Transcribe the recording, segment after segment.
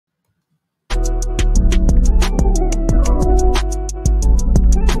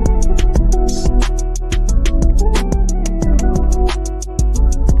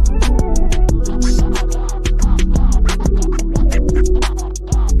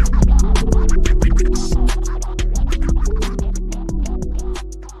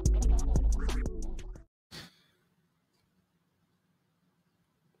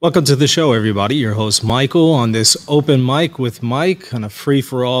Welcome to the show, everybody. Your host, Michael, on this open mic with Mike on a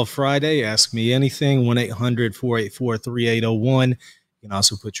free-for-all Friday. Ask me anything, 1-800-484-3801. You can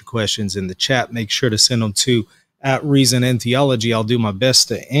also put your questions in the chat. Make sure to send them to @Reason and Theology. I'll do my best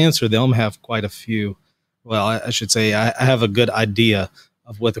to answer them. I have quite a few. Well, I should say I have a good idea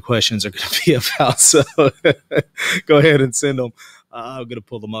of what the questions are going to be about. So go ahead and send them. I'm going to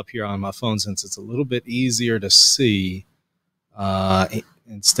pull them up here on my phone since it's a little bit easier to see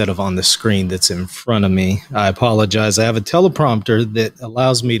instead of on the screen that's in front of me. I apologize. I have a teleprompter that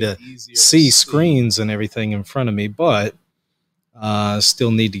allows me to see screens and everything in front of me, but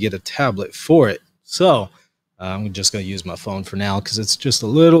still need to get a tablet for it. So I'm just going to use my phone for now because it's just a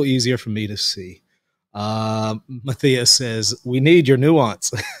little easier for me to see. Matthias says, we need your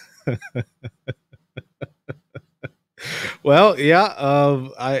nuance. Well, yeah,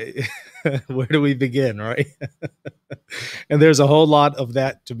 where do we begin, right? And there's a whole lot of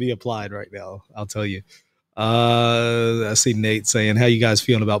that to be applied right now, I'll tell you. I see Nate saying, how you guys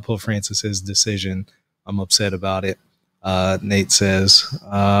feeling about Pope Francis's decision? I'm upset about it. Nate says,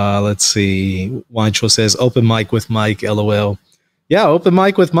 let's see. Weintraub says, open mic with Mike, LOL. Yeah, open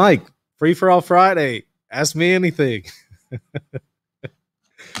mic with Mike. Free for all Friday. Ask me anything.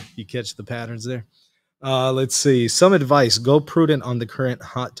 You catch the patterns there? Let's see. Some advice. Go prudent on the current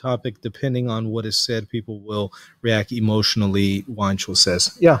hot topic. Depending on what is said, people will react emotionally, Weintraub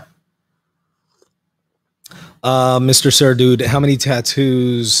says. Yeah. Mr. Sir Dude, how many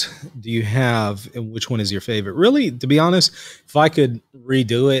tattoos do you have and which one is your favorite? Really, to be honest, if I could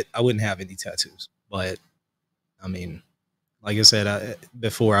redo it, I wouldn't have any tattoos. But, I mean, like I said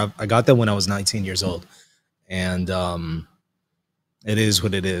before, I got that when I was 19 years old. And it is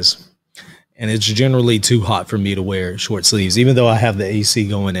what it is. And it's generally too hot for me to wear short sleeves. Even though I have the AC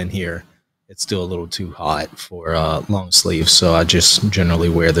going in here, it's still a little too hot for long sleeves. So I just generally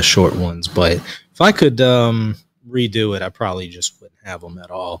wear the short ones. But if I could redo it, I probably just wouldn't have them at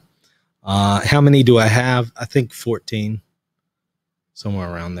all. How many do I have? I think 14.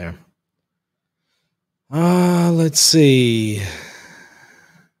 Somewhere around there. Let's see.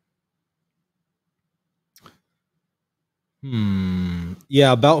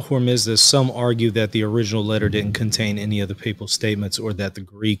 Yeah, about Hormizda, some argue that the original letter didn't contain any of the papal statements or that the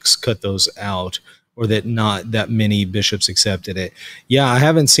Greeks cut those out or that not that many bishops accepted it. Yeah, I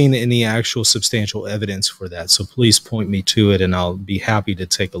haven't seen any actual substantial evidence for that, so please point me to it and I'll be happy to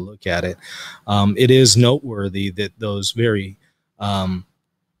take a look at it. It is noteworthy that those very,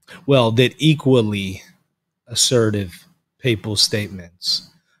 that equally assertive papal statements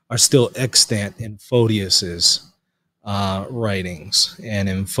are still extant in Photius's writings and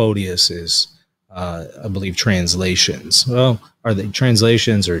in Photius's, I believe, translations. Well, are they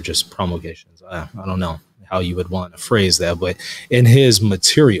translations or just promulgations? I don't know how you would want to phrase that, but in his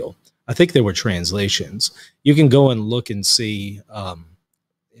material, I think they were translations. You can go and look and see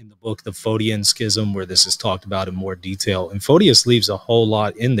in the book, The Photian Schism, where this is talked about in more detail. And Photius leaves a whole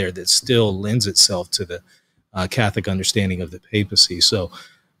lot in there that still lends itself to the Catholic understanding of the papacy. So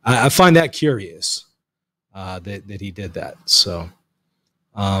I find that curious. That he did that. So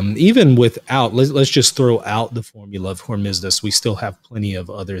even without, let's just throw out the formula of Hormizda, we still have plenty of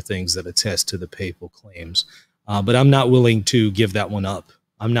other things that attest to the papal claims. But I'm not willing to give that one up.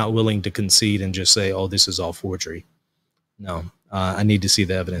 I'm not willing to concede and just say, oh, this is all forgery. No, I need to see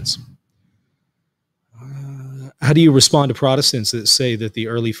the evidence. How do you respond to Protestants that say that the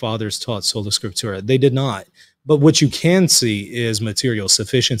early fathers taught sola scriptura? They did not. But what you can see is material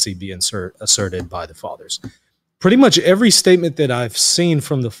sufficiency being asserted by the fathers. Pretty much every statement that I've seen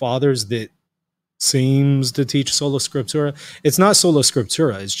from the fathers that seems to teach sola scriptura, it's not sola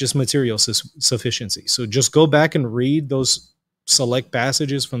scriptura, it's just material sufficiency. So just go back and read those select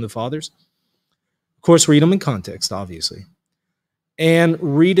passages from the fathers. Of course, read them in context, obviously. And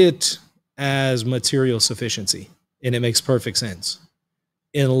read it as material sufficiency. And it makes perfect sense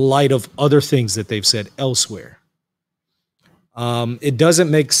in light of other things that they've said elsewhere. It doesn't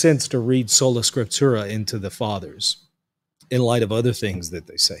make sense to read sola scriptura into the fathers in light of other things that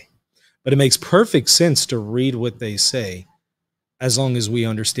they say. But it makes perfect sense to read what they say as long as we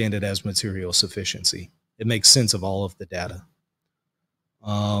understand it as material sufficiency. It makes sense of all of the data.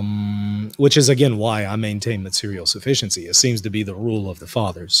 Which is, again, why I maintain material sufficiency. It seems to be the rule of the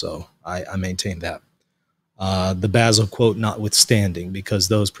fathers, so I maintain that. The Basil quote notwithstanding, because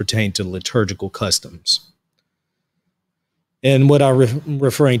those pertain to liturgical customs. And what I'm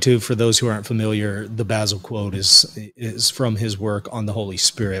referring to, for those who aren't familiar, the Basil quote is from his work on the Holy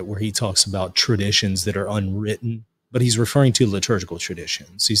Spirit, where he talks about traditions that are unwritten, but he's referring to liturgical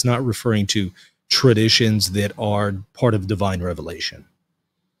traditions. He's not referring to traditions that are part of divine revelation.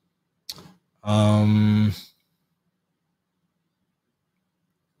 Um,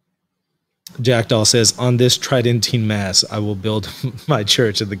 Jackdaw says, on this Tridentine Mass, I will build my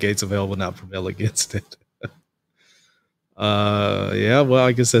church and the gates of hell will not prevail against it. Yeah, well,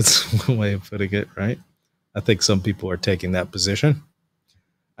 I guess that's one way of putting it, right? I think some people are taking that position.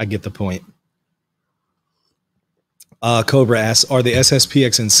 I get the point. Cobra asks, are the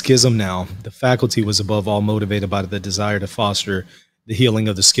SSPX in schism now? The faculty was above all motivated by the desire to foster the healing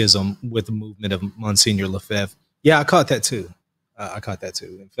of the schism with the movement of Monsignor Lefebvre. Yeah, I caught that too. I caught that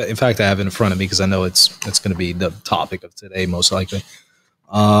too. In fact, I have it in front of me because I know it's going to be the topic of today, most likely.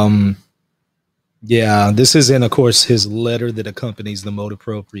 Um, yeah, this is in, of course, his letter that accompanies the Motu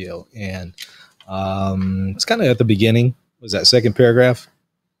Proprio, and it's kind of at the beginning. Was that second paragraph?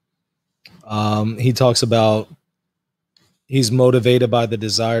 He talks about he's motivated by the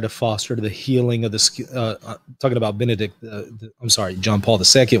desire to foster the healing of the talking about Benedict. I'm sorry, John Paul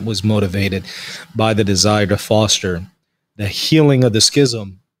II was motivated by the desire to foster the healing of the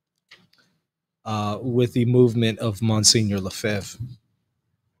schism with the movement of Monsignor Lefebvre.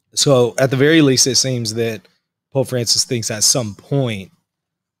 So, at the very least, it seems that Pope Francis thinks at some point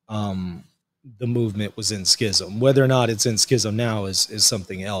um, the movement was in schism. Whether or not it's in schism now is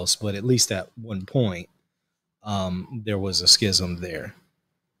something else, but at least at one point there was a schism there.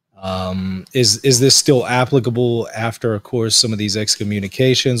 Is this still applicable after, of course, some of these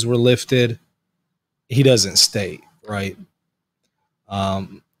excommunications were lifted? He doesn't state, right?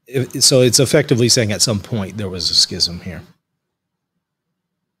 So it's effectively saying at some point there was a schism here,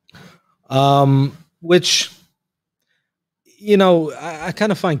 which I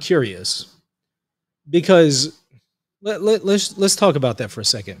kind of find curious because let's talk about that for a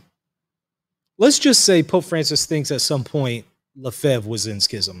second. Let's just say Pope Francis thinks at some point Lefebvre was in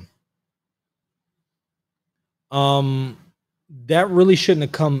schism. That really shouldn't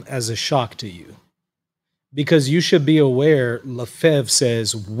have come as a shock to you because you should be aware Lefebvre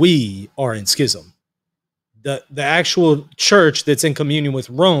says we are in schism. The actual church that's in communion with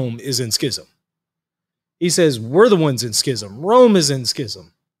Rome is in schism. He says we're the ones in schism. Rome is in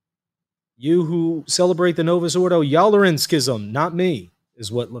schism. You who celebrate the Novus Ordo, y'all are in schism, not me,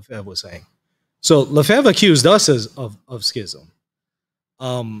 is what Lefebvre was saying. So Lefebvre accused us of schism.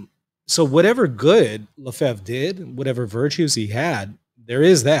 So whatever good Lefebvre did, whatever virtues he had, there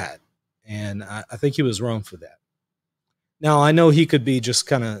is that. And I think he was wrong for that. Now, I know he could be just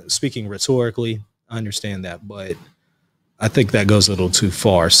kind of speaking rhetorically. I understand that, but I think that goes a little too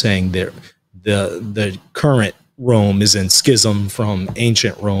far, saying that the current Rome is in schism from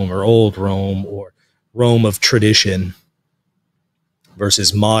ancient Rome or old Rome or Rome of tradition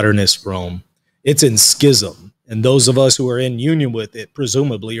versus modernist Rome. It's in schism. And those of us who are in union with it,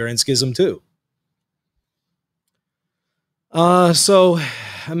 presumably, are in schism too. So,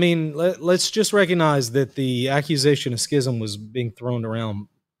 I mean, let's just recognize that the accusation of schism was being thrown around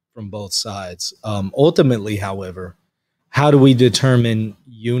from both sides. Ultimately, however, how do we determine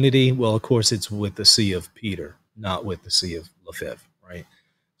unity? Well, of course, it's with the See of Peter, not with the See of Lefebvre, right?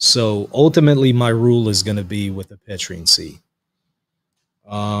 So ultimately, my rule is going to be with the Petrine See.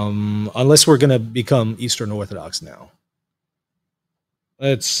 Unless we're going to become Eastern Orthodox now.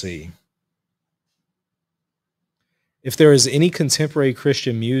 Let's see. If there is any contemporary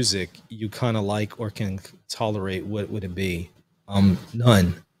Christian music you kind of like or can tolerate, what would it be?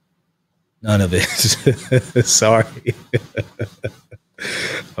 None of it. Sorry.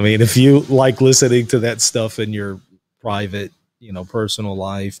 I mean, if you like listening to that stuff in your private, personal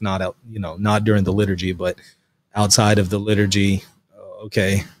life, not out, not during the liturgy, but outside of the liturgy,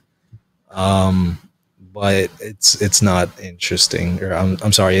 okay. But it's not interesting, or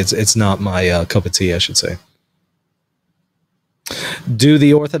I'm sorry, it's not my cup of tea, I should say. Do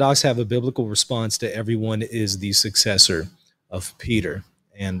the Orthodox have a biblical response to everyone is the successor of Peter?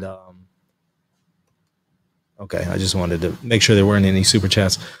 And okay, I just wanted to make sure there weren't any super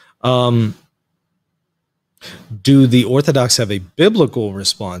chats. Do the Orthodox have a biblical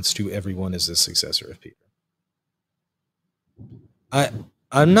response to everyone is the successor of Peter?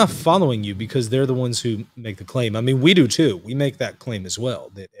 I'm not following you because they're the ones who make the claim. I mean, we do too. We make that claim as well,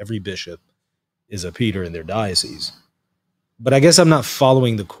 that every bishop is a Peter in their diocese. But I guess I'm not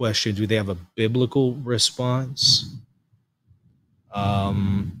following the question. Do they have a biblical response?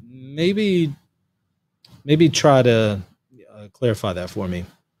 Maybe try to clarify that for me.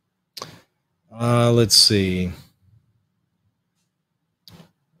 Let's see.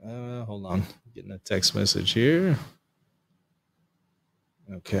 Hold on. Getting a text message here.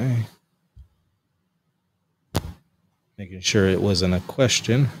 Okay. Making sure it wasn't a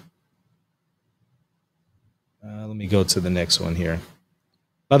question. Let me go to the next one here.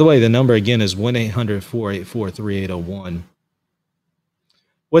 By the way, the number again is 1-800-484-3801.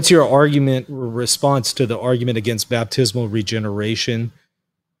 What's your argument response to the argument against baptismal regeneration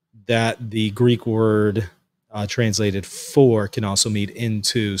that the Greek word translated for can also mean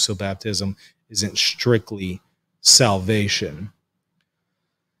into, so baptism isn't strictly salvation?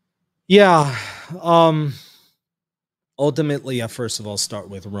 Yeah. Ultimately, I first of all start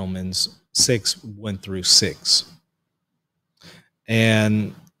with Romans 6:1-6.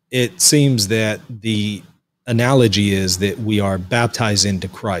 And it seems that the analogy is that we are baptized into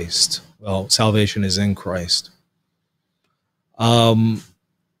Christ. Well, salvation is in Christ.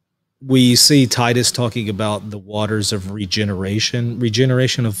 We see Titus talking about the waters of regeneration.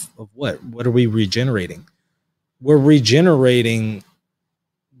 Regeneration of what? What are we regenerating? We're regenerating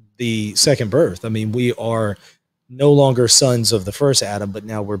the second birth. I mean, we are no longer sons of the first Adam, but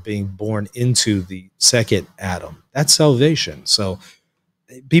now we're being born into the second Adam. That's salvation. So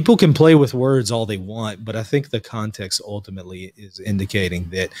people can play with words all they want, but I think the context ultimately is indicating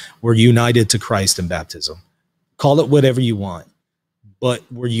that we're united to Christ in baptism. Call it whatever you want, but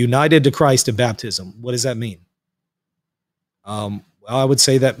we're united to Christ in baptism. What does that mean? Well, I would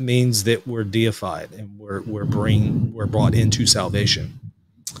say that means that we're deified and we're brought into salvation.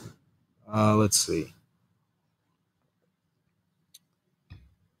 Let's see.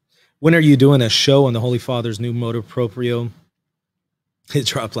 When are you doing a show on the Holy Father's new Motu Proprio? It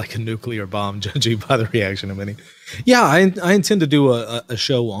dropped like a nuclear bomb, judging by the reaction of many. Yeah, I intend to do a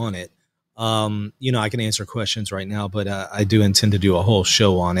show on it. You know, I can answer questions right now, but I do intend to do a whole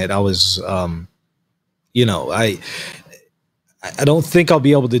show on it. I was, you know, I don't think I'll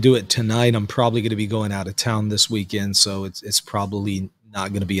be able to do it tonight. I'm probably going to be going out of town this weekend, so it's probably not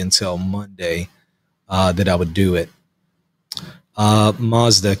going to be until Monday that I would do it.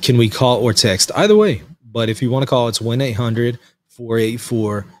 Mazda, can we call or text? Either way, but if you want to call, it's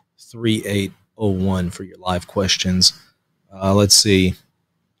 1-800-484-3801 for your live questions. Let's see.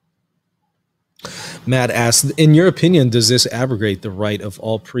 Matt asks, in your opinion, does this abrogate the right of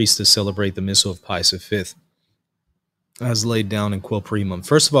all priests to celebrate the Missal of Pius V as laid down in Quo Primum?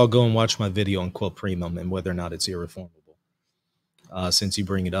 First of all, go and watch my video on Quo Primum and whether or not it's irreformable, since you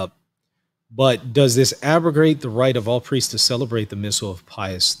bring it up. But does this abrogate the right of all priests to celebrate the Missal of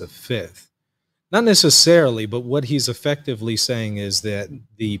Pius V? Not necessarily, but what he's effectively saying is that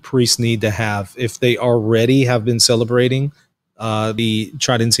the priests need to have, if they already have been celebrating the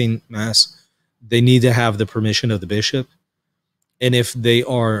Tridentine Mass, they need to have the permission of the bishop. And if they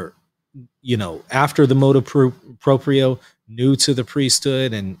are, you know, after the Motu Proprio, new to the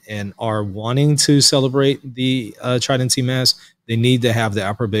priesthood and are wanting to celebrate the Tridentine Mass, they need to have the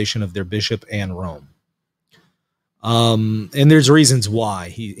approbation of their bishop and Rome. And there's reasons why.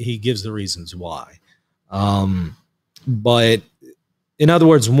 He gives the reasons why. But in other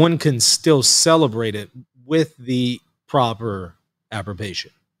words, one can still celebrate it with the proper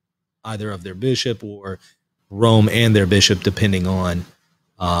approbation, either of their bishop or Rome and their bishop, depending on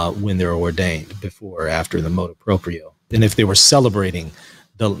when they're ordained, before or after the Motu Proprio. And if they were celebrating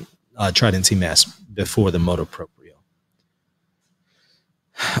the Tridentine Mass before the Motu Proprio.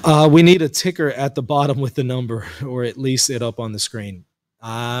 We need a ticker at the bottom with the number, or at least it up on the screen.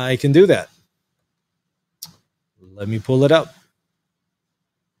 I can do that. Let me pull it up.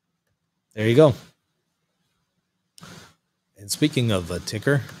 There you go. And speaking of a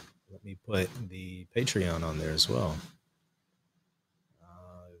ticker, let me put the Patreon on there as well.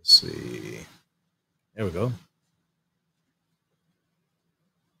 Let's see. There we go.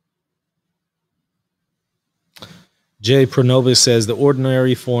 Jay Pronovus says the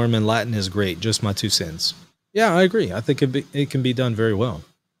ordinary form in Latin is great. Just my 2 cents. Yeah, I agree. I think it can be done very well.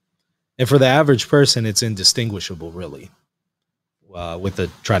 And for the average person, it's indistinguishable, really, with the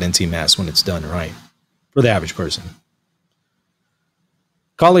Tridentine Mass when it's done right. For the average person.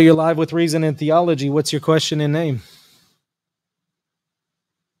 Caller, you're live with Reason and Theology. What's your question and name?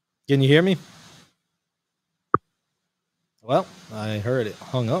 Can you hear me? Well, I heard it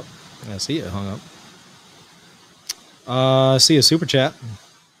hung up. I see it hung up. See a super chat.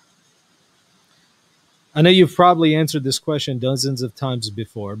 I know you've probably answered this question dozens of times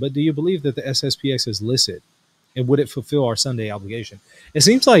before, but do you believe that the SSPX is licit? And would it fulfill our Sunday obligation? It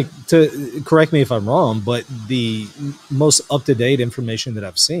seems like, to correct me if I'm wrong, but the most up-to-date information that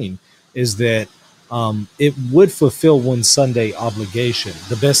I've seen is that it would fulfill one's Sunday obligation,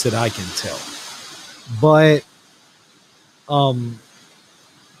 the best that I can tell. But,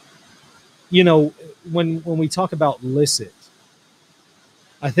 you know, when we talk about licit,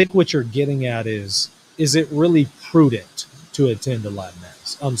 I think what you're getting at is it really prudent to attend a Latin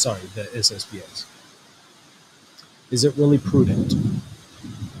Mass? I'm sorry, the SSPX. Is it really prudent?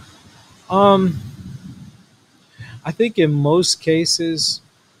 Um, I think in most cases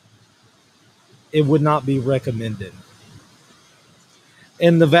it would not be recommended.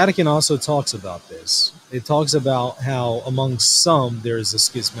 And the Vatican also talks about this. It talks about how among some there is a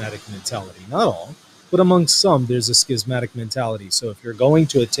schismatic mentality. Not all, but among some there's a schismatic mentality. So if you're going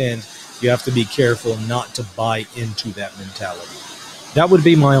to attend, you have to be careful not to buy into that mentality. That would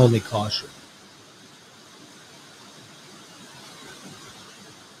be my only caution.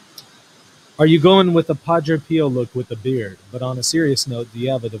 Are you going with a Padre Pio look with a beard? But on a serious note, do you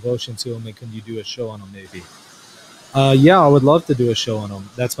have a devotion to him, and can you do a show on him maybe? Yeah, I would love to do a show on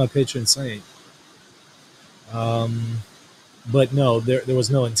him. That's my patron saint. Um, but no, there was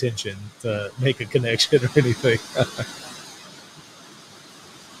no intention to make a connection or anything.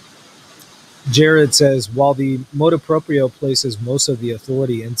 Jared says, while the Motu Proprio places most of the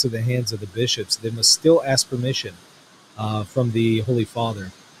authority into the hands of the bishops, they must still ask permission from the Holy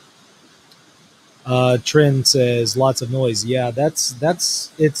Father. Trent says, lots of noise. Yeah,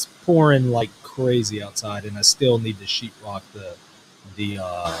 it's pouring like crazy outside, and I still need to sheetrock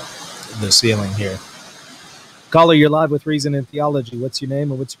the ceiling here. Caller, you're live with Reason and Theology. What's your name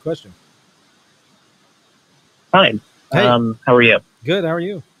and what's your question? Hi. Hey. How are you? Good. How are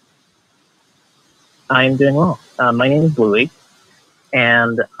you? I'm doing well. My name is Louis,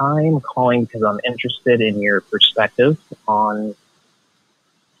 and I'm calling because I'm interested in your perspective on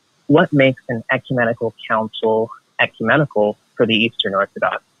what makes an ecumenical council ecumenical for the Eastern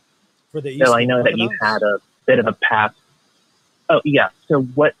Orthodox. For the Eastern So I know Orthodox? that you've had a bit of a past. Oh, yeah. So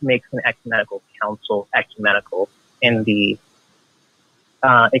what makes an ecumenical council ecumenical in the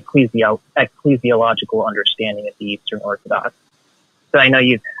ecclesiological understanding of the Eastern Orthodox? So I know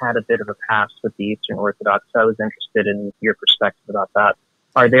you've had a bit of a past with the Eastern Orthodox, so I was interested in your perspective about that.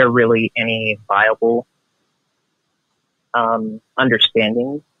 Are there really any viable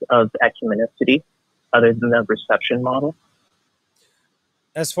understandings of ecumenicity other than the reception model?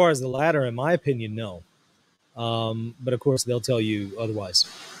 As far as the latter, in my opinion, no. But of course, they'll tell you otherwise.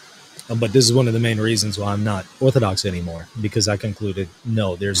 But this is one of the main reasons why I'm not Orthodox anymore, because I concluded,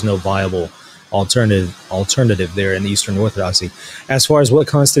 no, there's no viable alternative there in Eastern Orthodoxy. As far as what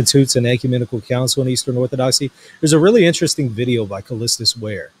constitutes an ecumenical council in Eastern Orthodoxy, there's a really interesting video by Callistus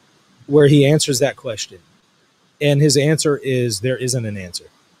Ware where he answers that question. And his answer is there isn't an answer.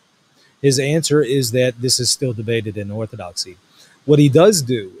 His answer is that this is still debated in Orthodoxy. What he does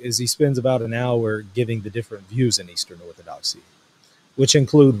do is he spends about an hour giving the different views in Eastern Orthodoxy, which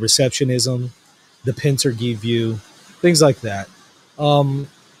include receptionism, the Pentarchy view, things like that.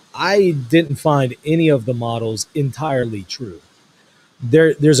 I didn't find any of the models entirely true.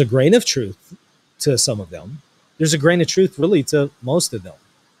 There's a grain of truth to some of them. There's a grain of truth really to most of them.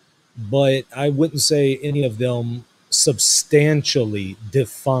 But I wouldn't say any of them substantially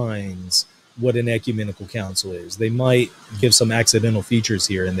defines what an ecumenical council is. They might give some accidental features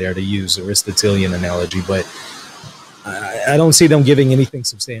here and there, to use Aristotelian analogy, but I don't see them giving anything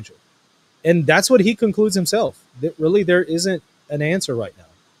substantial. And that's what he concludes himself, that really there isn't an answer right now.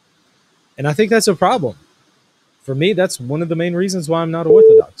 And I think that's a problem. For me, that's one of the main reasons why I'm not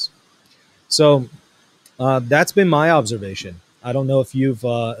Orthodox. So that's been my observation. I don't know if you've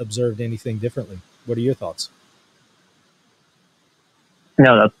observed anything differently. What are your thoughts?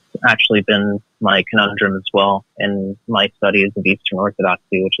 No, that's actually been my conundrum as well in my studies of Eastern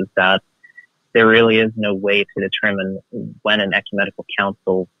Orthodoxy, which is that there really is no way to determine when an ecumenical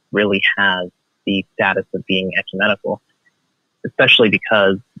council really has the status of being ecumenical, especially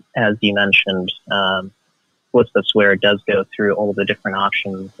because, as you mentioned, Callistus Ware does go through all the different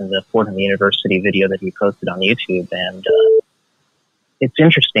options in the Fordham University video that he posted on YouTube. And it's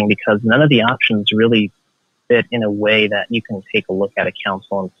interesting because none of the options really fit in a way that you can take a look at a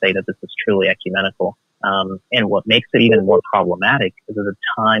council and say that this is truly ecumenical. And what makes it even more problematic is at the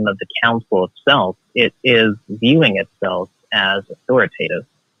time of the council itself, it is viewing itself as authoritative.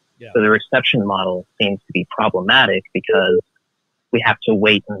 Yeah. So the reception model seems to be problematic because we have to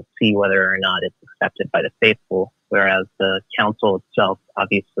wait and see whether or not it's accepted by the faithful, whereas the council itself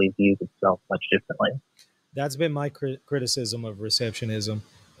obviously views itself much differently. That's been my criticism of receptionism,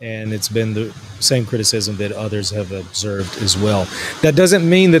 and it's been the same criticism that others have observed as well. That doesn't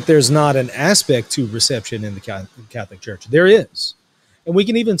mean that there's not an aspect to reception in the Catholic Church. There is. And we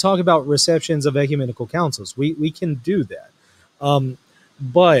can even talk about receptions of ecumenical councils. We can do that.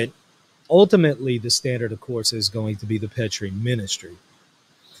 But ultimately, the standard, of course, is going to be the Petrine ministry.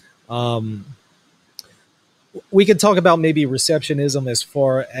 We could talk about maybe receptionism as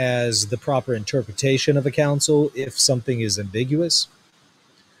far as the proper interpretation of a council if something is ambiguous.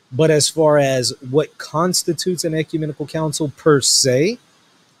 But as far as what constitutes an ecumenical council per se,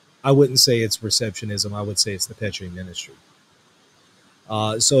 I wouldn't say it's receptionism. I would say it's the Petri ministry.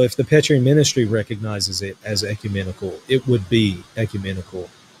 So if the Petri ministry recognizes it as ecumenical, it would be ecumenical.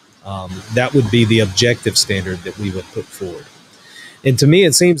 That would be the objective standard that we would put forward. And to me,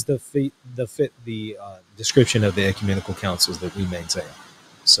 it seems to fit the description of the ecumenical councils that we maintain.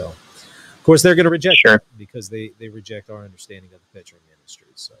 So, of course, they're going to reject it because they reject our understanding of the Petri ministry.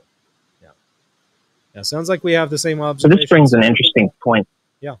 So, yeah. Now, sounds like we have the same observations. So this brings an interesting point.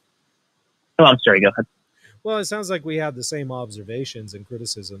 Yeah. Oh, I'm sorry. Go ahead. Well, it sounds like we have the same observations and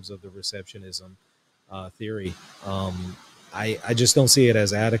criticisms of the receptionism theory. I just don't see it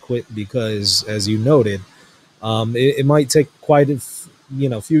as adequate because, as you noted, it might take quite a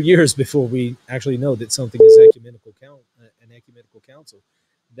few years before we actually know that something is an ecumenical council.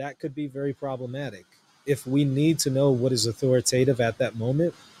 That could be very problematic. If we need to know what is authoritative at that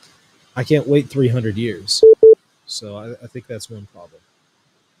moment, I can't wait 300 years. So I think that's one problem.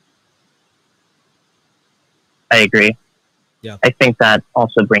 I agree. Yeah. I think that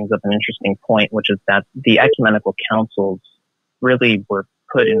also brings up an interesting point, which is that the ecumenical councils really were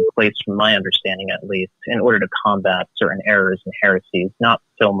put in place, from my understanding at least, in order to combat certain errors and heresies, not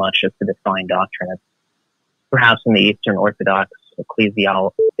so much as to define doctrine. It's perhaps in the Eastern Orthodox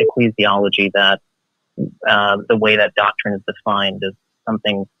ecclesiology that the way that doctrine is defined is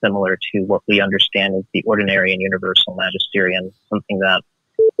something similar to what we understand as the ordinary and universal magisterium, something that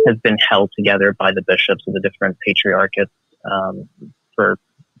has been held together by the bishops of the different patriarchates for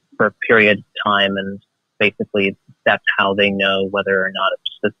a period of time, and basically that's how they know whether or not a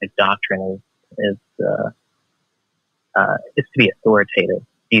specific doctrine is to be authoritative.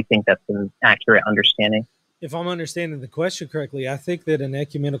 Do you think that's an accurate understanding? If I'm understanding the question correctly, I think that an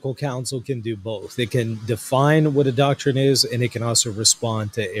ecumenical council can do both. It can define what a doctrine is, and it can also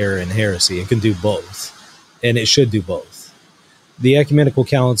respond to error and heresy. It can do both, and it should do both. The ecumenical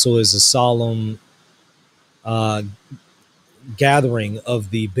council is a solemn gathering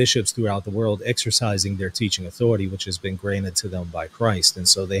of the bishops throughout the world exercising their teaching authority, which has been granted to them by Christ. And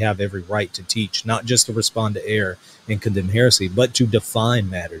so they have every right to teach, not just to respond to error and condemn heresy, but to define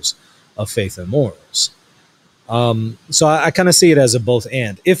matters of faith and morals. So I kind of see it as a both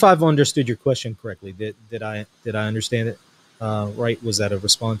and. If I've understood your question correctly, did I understand it right? Was that a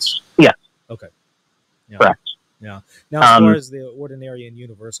response? Yeah. Okay. Yeah. Correct. Yeah. Now, as far as the ordinary and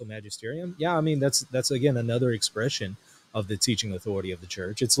universal magisterium, yeah, I mean that's again another expression of the teaching authority of the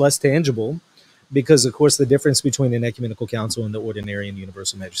church. It's less tangible because, of course, the difference between an ecumenical council and the ordinary and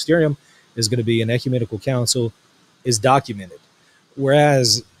universal magisterium is going to be an ecumenical council is documented,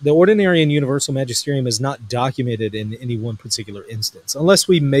 whereas the ordinary and universal magisterium is not documented in any one particular instance, unless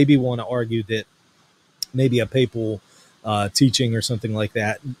we maybe want to argue that maybe a papal teaching or something like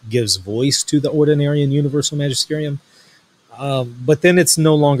that gives voice to the ordinary and universal magisterium. But then it's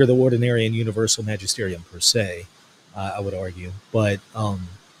no longer the ordinary and universal magisterium per se, I would argue. But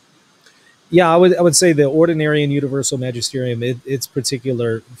yeah, I would say the ordinary and universal magisterium, its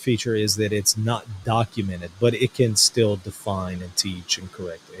particular feature is that it's not documented, but it can still define and teach and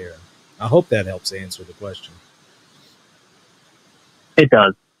correct error. I hope that helps answer the question. It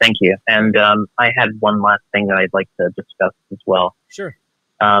does. Thank you. And I had one last thing that I'd like to discuss as well. Sure.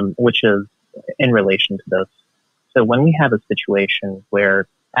 Which is in relation to this. So when we have a situation where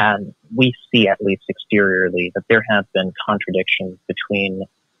we see, at least exteriorly, that there have been contradictions between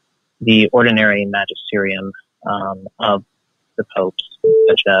the ordinary magisterium of the popes,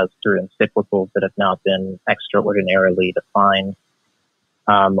 such as through encyclicals that have not been extraordinarily defined,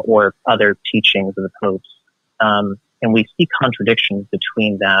 or other teachings of the popes, and we see contradictions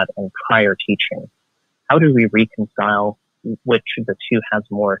between that and prior teaching. How do we reconcile which of the two has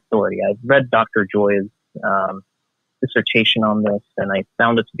more authority? I've read Dr. Joy's dissertation on this, and I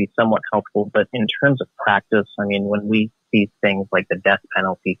found it to be somewhat helpful. But in terms of practice, I mean, when we see things like the death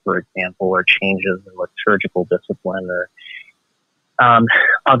penalty, for example, or changes in liturgical discipline, or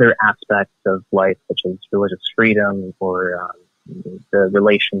other aspects of life, such as religious freedom, or the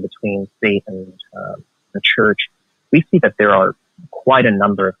relation between state and the church, we see that there are quite a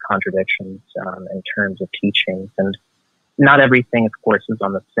number of contradictions in terms of teachings, and not everything, of course, is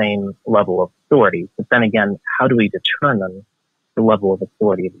on the same level of authority. But then again, how do we determine the level of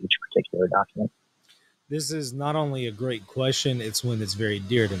authority of each particular document? This is not only a great question, it's one that's very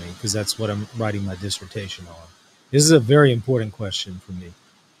dear to me because that's what I'm writing my dissertation on. This is a very important question for me.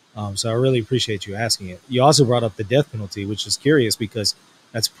 So I really appreciate you asking it. You also brought up the death penalty, which is curious because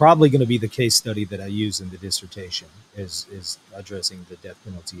that's probably going to be the case study that I use in the dissertation, is addressing the death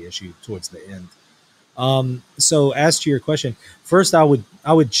penalty issue towards the end. So as to your question, first I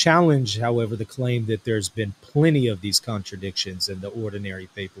would challenge, however, the claim that there's been plenty of these contradictions in the ordinary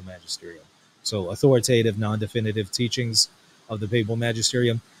papal magisterium. So authoritative, non-definitive teachings of the papal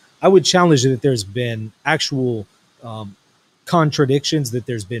magisterium. I would challenge that there's been actual um, contradictions, that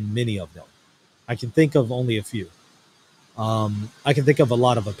there's been many of them. I can think of only a few. I can think of a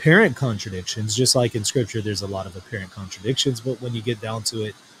lot of apparent contradictions, just like in scripture, there's a lot of apparent contradictions, but when you get down to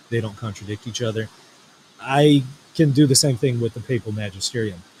it, they don't contradict each other. I can do the same thing with the papal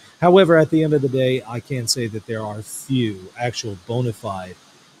magisterium. However, at the end of the day, I can say that there are few actual bona fide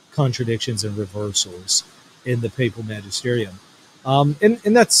contradictions and reversals in the papal magisterium,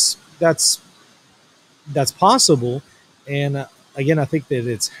 and that's possible. And again, I think that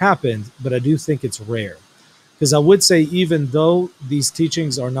it's happened, but I do think it's rare, because I would say even though these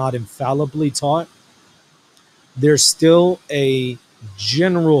teachings are not infallibly taught, there's still a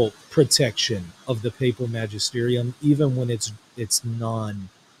general protection of the papal magisterium, even when it's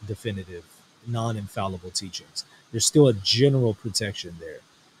non-definitive, non-infallible teachings. There's still a general protection there,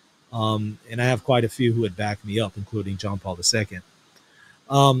 and I have quite a few who would back me up, including John Paul II.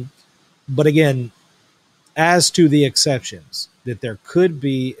 But again, as to the exceptions, that there could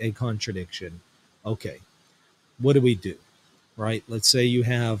be a contradiction. Okay, what do we do? Right? Let's say you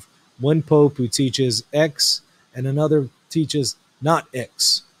have one pope who teaches X and another teaches not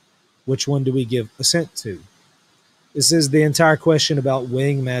X. Which one do we give assent to? This is the entire question about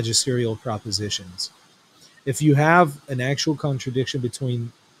weighing magisterial propositions. If you have an actual contradiction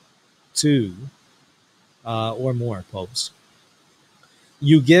between two or more popes,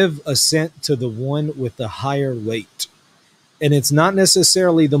 you give assent to the one with the higher weight. And it's not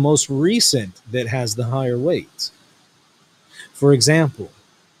necessarily the most recent that has the higher weight. For example,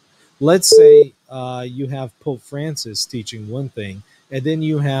 let's say you have Pope Francis teaching one thing, and then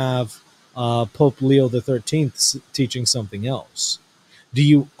you have Pope Leo the 13th teaching something else. Do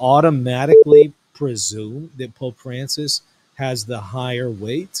you automatically presume that Pope Francis has the higher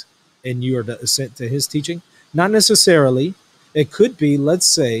weight and you are to assent to his teaching? Not necessarily. It could be, let's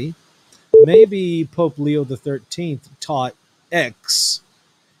say, maybe Pope Leo the 13th taught X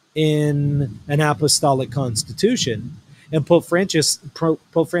in an apostolic constitution, and Pope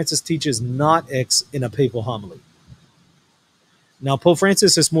Francis teaches not X in a papal homily. Now, Pope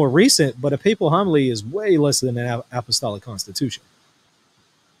Francis is more recent, but a papal homily is way less than an apostolic constitution.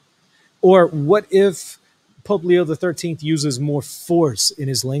 Or what if Pope Leo the 13th uses more force in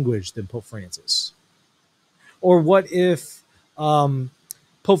his language than Pope Francis? Or what if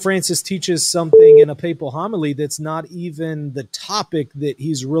Pope Francis teaches something in a papal homily that's not even the topic that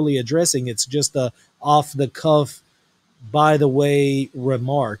he's really addressing? It's just a off the cuff, by the way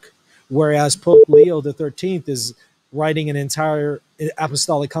remark, whereas Pope Leo the 13th is writing an entire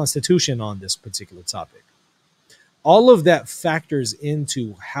apostolic constitution on this particular topic. All of that factors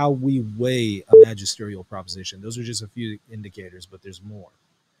into how we weigh a magisterial proposition. Those are just a few indicators, but there's more.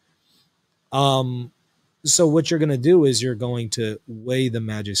 Um, so what you're going to do is you're going to weigh the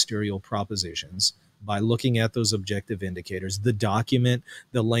magisterial propositions by looking at those objective indicators, the document,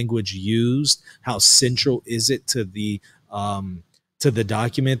 the language used, how central is it to the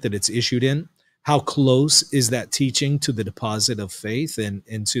document that it's issued in, how close is that teaching to the deposit of faith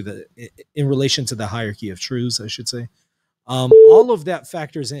and to the in relation to the hierarchy of truths, I should say. All of that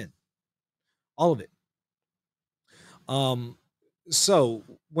factors in, all of it. Um, so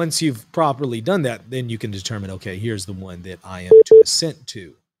once you've properly done that, then you can determine, okay, here's the one that I am to assent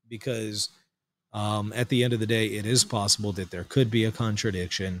to, because at the end of the day, it is possible that there could be a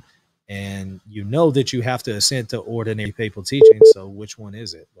contradiction, and you know that you have to assent to ordinary papal teaching. So which one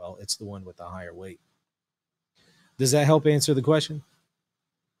is it? Well, it's the one with the higher weight. Does that help answer the question?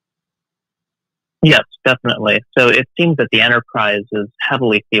 Yes, definitely. So it seems that the enterprise is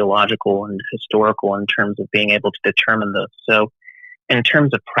heavily theological and historical in terms of being able to determine this. So in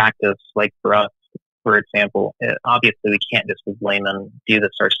terms of practice, like for us, for example, obviously we can't just as laymen do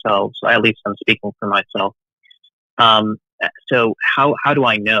this ourselves. At least I'm speaking for myself. Um, so how do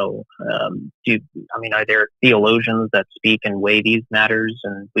I know? Are there theologians that speak and weigh these matters,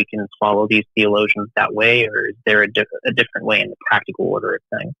 and we can follow these theologians that way, or is there a different way in the practical order of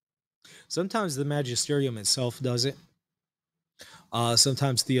things? Sometimes the magisterium itself does it.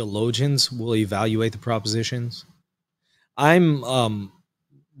 Sometimes theologians will evaluate the propositions. I'm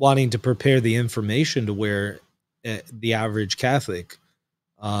wanting to prepare the information to where the average Catholic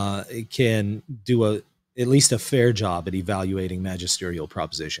can do at least a fair job at evaluating magisterial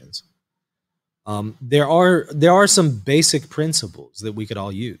propositions. There are some basic principles that we could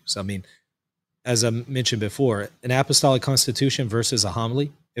all use. I mean, as I mentioned before, an apostolic constitution versus a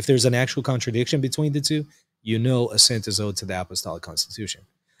homily. If there's an actual contradiction between the two, you know assent is owed to the Apostolic Constitution.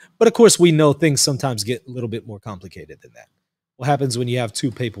 But of course, we know things sometimes get a little bit more complicated than that. What happens when you have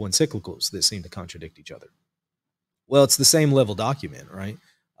two papal encyclicals that seem to contradict each other? Well, it's the same level document, right?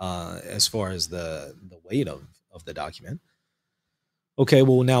 As far as the weight of the document. Okay,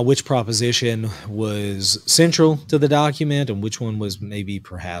 well, now which proposition was central to the document and which one was maybe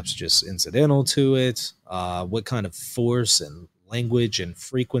perhaps just incidental to it? What kind of force and language and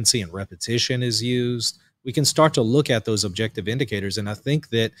frequency and repetition is used? We can start to look at those objective indicators. And I think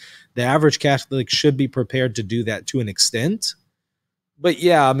that the average Catholic should be prepared to do that to an extent. But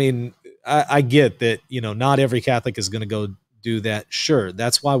yeah, I mean, I get that, not every Catholic is going to go do that. Sure.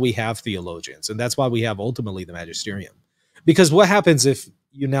 That's why we have theologians, and that's why we have ultimately the magisterium. Because what happens if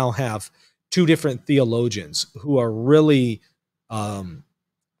you now have two different theologians who are really um,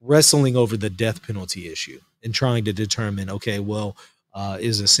 wrestling over the death penalty issue and trying to determine, okay, well,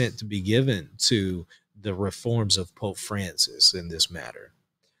 is assent to be given to the reforms of Pope Francis in this matter?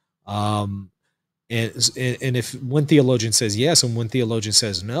 Um, and if one theologian says yes and one theologian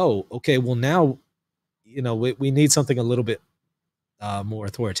says no, okay, well now, we need something a little bit more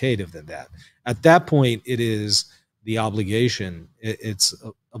authoritative than that. At that point, it is the obligation, it's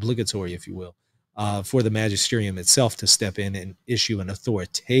obligatory, if you will, for the magisterium itself to step in and issue an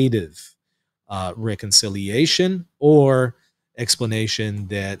authoritative reconciliation or explanation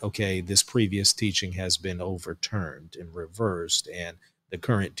that, okay, this previous teaching has been overturned and reversed, and the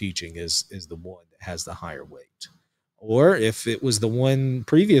current teaching is the one that has the higher weight. Or if it was the one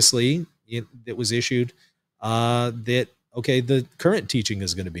previously that was issued, that, okay, the current teaching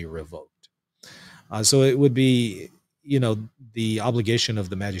is going to be revoked. So it would be, the obligation of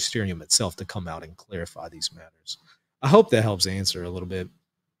the magisterium itself to come out and clarify these matters. I hope that helps answer a little bit.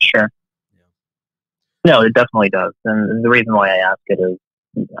 Sure. Yeah. No, it definitely does. And the reason why I ask it is,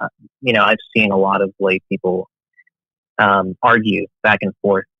 I've seen a lot of lay people argue back and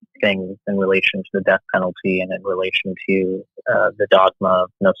forth things in relation to the death penalty and in relation to the dogma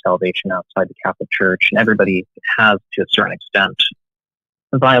of no salvation outside the Catholic Church. And everybody has, to a certain extent,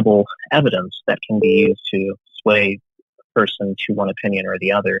 viable evidence that can be used to sway a person to one opinion or the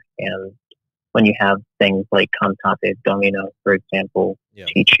other. And when you have things like Cantate Domino, for example, Yeah.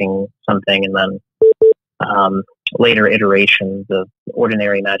 teaching something, and then later iterations of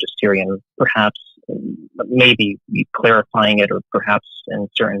ordinary magisterium, perhaps maybe clarifying it or perhaps in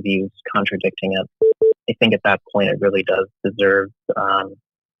certain views contradicting it. I think at that point it really does deserve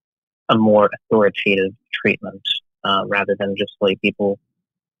a more authoritative treatment rather than just like people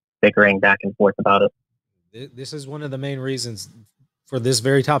bickering back and forth about it. This is one of the main reasons for this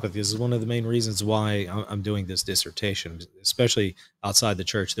very topic. This is one of the main reasons why I'm doing this dissertation, especially outside the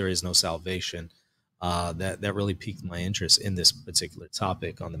church. There is no salvation. That really piqued my interest in this particular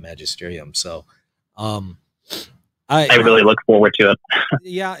topic on the magisterium. So, I really look forward to it.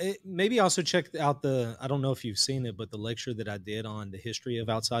 Yeah, maybe also check out I don't know if you've seen it, but the lecture that I did on the history of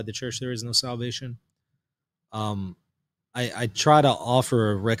outside the church, there is no salvation. I try to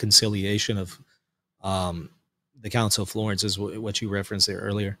offer a reconciliation of the Council of Florence, is what you referenced there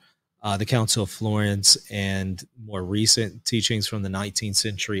earlier. The Council of Florence and more recent teachings from the 19th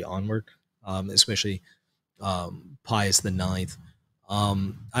century onward, especially Pius the Ninth.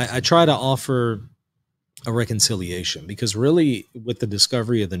 I try to offer a reconciliation because really, with the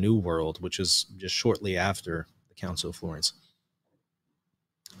discovery of the New World, which is just shortly after the Council of Florence,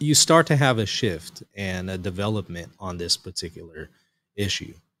 you start to have a shift and a development on this particular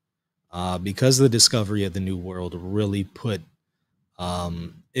issue. Because the discovery of the New World really put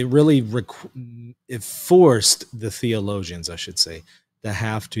it forced the theologians, I should say, to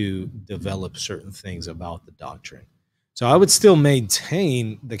have to develop certain things about the doctrine. So I would still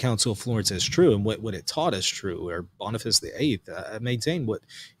maintain the Council of Florence as true and what it taught as true, or Boniface the Eighth. I maintain what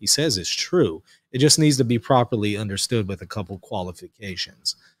he says is true. It just needs to be properly understood with a couple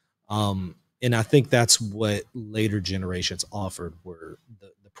qualifications. And I think that's what later generations offered, were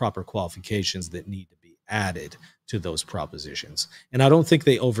the proper qualifications that need to be added to those propositions. And I don't think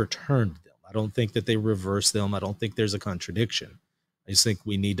they overturned them. I don't think that they reversed them. I don't think there's a contradiction. I just think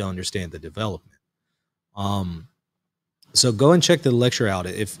we need to understand the development. So go and check the lecture out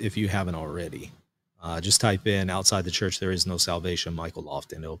if you haven't already. Just type in "outside the church there is no salvation," Michael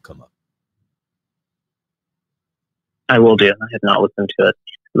Lofton. It'll come up. I will do. I have not listened to it.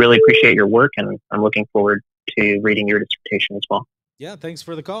 Really appreciate your work, and I'm looking forward to reading your dissertation as well. Yeah, thanks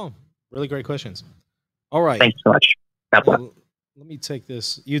for the call. Really great questions. All right. Thanks so much. Let me take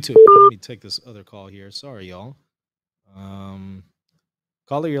this YouTube. Let me take this other call here. Sorry, y'all.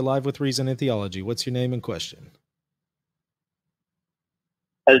 Caller, you're live with Reason and Theology. What's your name and question?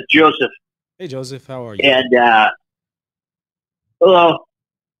 as Joseph. Hey, Joseph, how are you? And hello.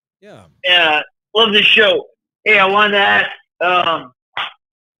 Yeah. Yeah, love the show. Hey, I wanted to ask, um,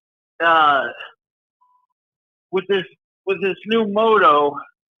 uh, with this new motto,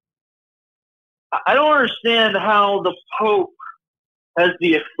 I don't understand how the Pope has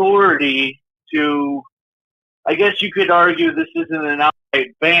the authority to. I guess you could argue this isn't an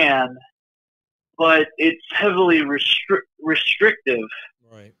outright ban, but it's heavily restrictive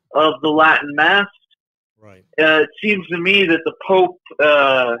Right. of the Latin Mass. Right. It seems to me that the Pope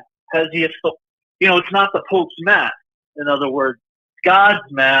has the, it's not the Pope's Mass. In other words, God's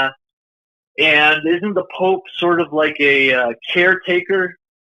Mass. And isn't the Pope sort of like a caretaker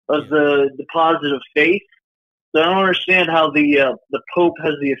of the deposit of faith? So I don't understand how the Pope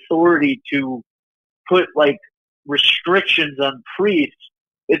has the authority to put like restrictions on priests.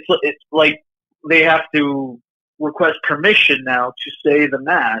 It's like they have to request permission now to say the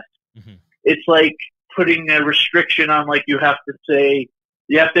Mass. Mm-hmm. It's like putting a restriction on, like, you have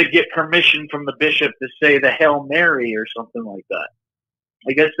to get permission from the bishop to say the Hail Mary or something like that.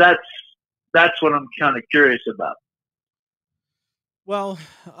 I guess that's what I'm kind of curious about. Well,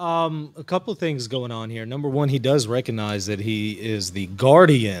 a couple of things going on here. Number one, he does recognize that he is the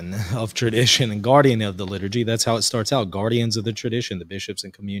guardian of tradition and guardian of the liturgy. That's how it starts out: guardians of the tradition, the bishops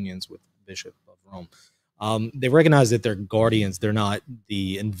and communions with the Bishop of Rome. They recognize that they're guardians. They're not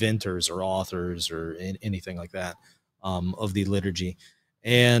the inventors or authors or anything like that of the liturgy.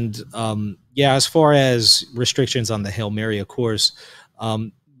 And yeah, as far as restrictions on the Hail Mary, of course,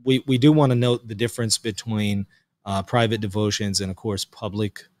 we do want to note the difference between private devotions and, of course,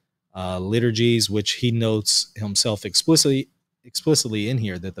 public liturgies, which he notes himself explicitly in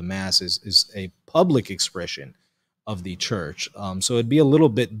here, that the Mass is a public expression of the church. So it'd be a little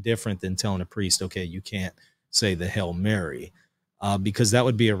bit different than telling a priest, okay, you can't say the Hail Mary, because that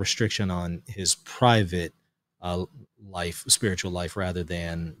would be a restriction on his private life, spiritual life, rather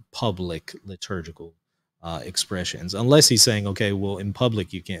than public liturgical expressions. Unless he's saying, okay, well, in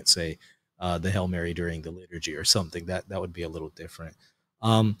public you can't say the Hail Mary during the liturgy or something. That would be a little different.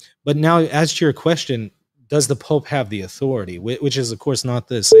 But now, as to your question, does the Pope have the authority? Which is, of course, not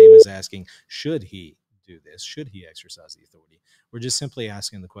the same as asking, should he do this? Should he exercise the authority? We're just simply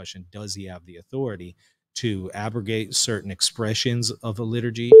asking the question, does he have the authority to abrogate certain expressions of a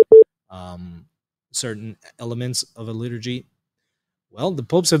liturgy, certain elements of a liturgy? Well, the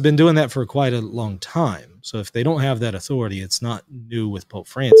popes have been doing that for quite a long time. So if they don't have that authority, it's not new with Pope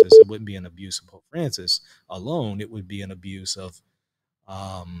Francis. It wouldn't be an abuse of Pope Francis alone. It would be an abuse of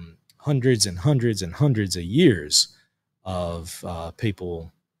hundreds and hundreds and hundreds of years of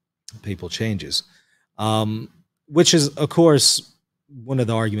papal changes, which is, of course, one of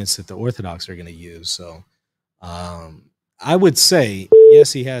the arguments that the Orthodox are going to use. So I would say,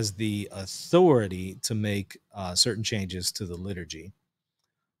 yes, he has the authority to make certain changes to the liturgy.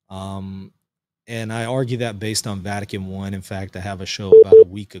 And I argue that based on Vatican I. In fact, I have a show about a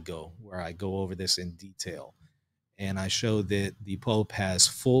week ago where I go over this in detail. And I show that the Pope has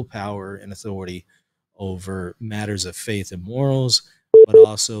full power and authority over matters of faith and morals, but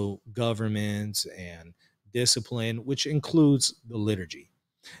also government and discipline, which includes the liturgy.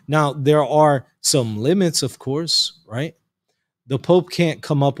 Now, there are some limits, of course, right? The Pope can't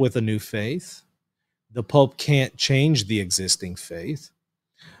come up with a new faith. The Pope can't change the existing faith.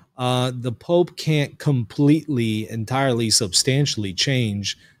 The Pope can't completely, entirely, substantially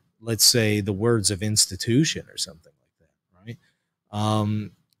change, let's say, the words of institution or something like that, right?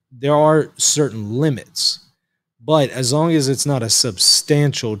 There are certain limits, but as long as it's not a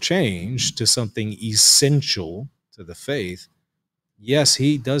substantial change to something essential to the faith, yes,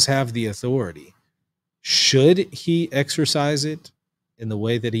 he does have the authority. Should he exercise it in the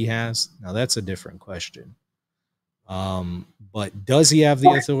way that he has? Now, that's a different question. But does he have the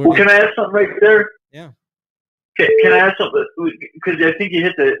authority? Well, can I add something right there? Yeah. Can I add something? Because I think you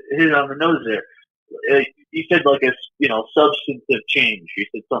hit it on the nose there. You said like a substantive change. You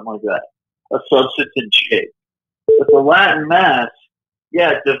said something like that. A substantive change. But the Latin Mass,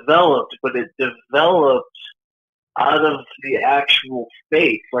 yeah, it developed, but it developed out of the actual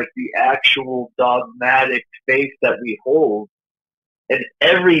faith, like the actual dogmatic faith that we hold. And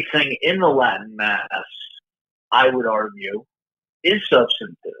everything in the Latin Mass, I would argue, is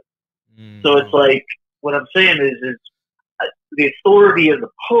substantive. So it's like, what I'm saying is the authority of the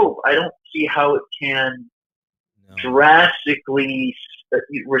Pope, I don't see how it can drastically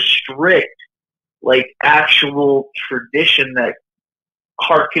restrict like actual tradition that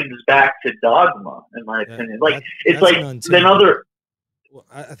harkens back to dogma, in my opinion. Like it's like another. Well,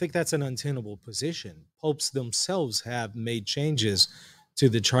 I think that's an untenable position. Popes themselves have made changes to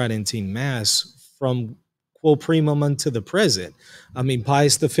the Tridentine Mass from quo primum unto the present. I mean,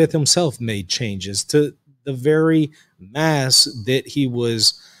 Pius V himself made changes to the very Mass that he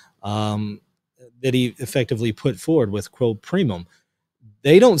was that he effectively put forward with quo primum.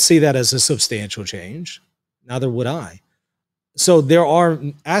 They don't see that as a substantial change. Neither would I. So there are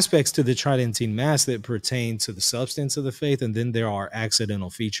aspects to the Tridentine Mass that pertain to the substance of the faith, and then there are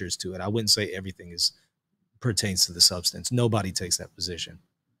accidental features to it. I wouldn't say everything is pertains to the substance. Nobody takes that position.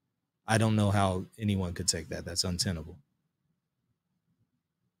 I don't know how anyone could take that. That's untenable.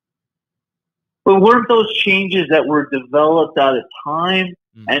 But weren't those changes that were developed at a time,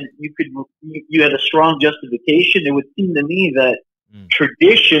 and you had a strong justification? It would seem to me that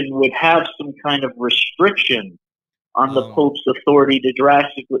tradition would have some kind of restriction on the Pope's authority to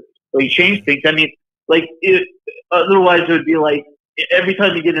drastically change things. I mean, like, otherwise it would be like every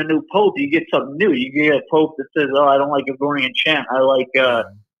time you get a new Pope, you get something new. You get a Pope that says, "Oh, I don't like Gregorian chant. I like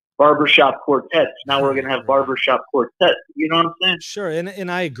barbershop quartets. Now we're going to have barbershop quartets." You know what I'm saying? Sure.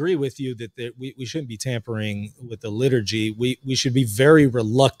 And I agree with you that we shouldn't be tampering with the liturgy. We should be very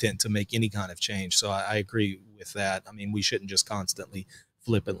reluctant to make any kind of change. So I agree with that. I mean, we shouldn't just constantly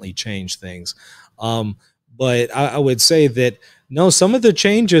flippantly change things. But I would say that, no, some of the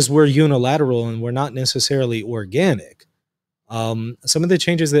changes were unilateral and were not necessarily organic. Some of the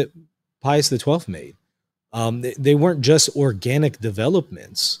changes that Pius XII made, they weren't just organic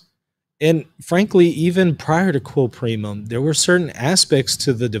developments. And frankly, even prior to quo primum, there were certain aspects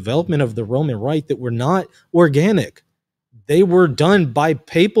to the development of the Roman Rite that were not organic. They were done by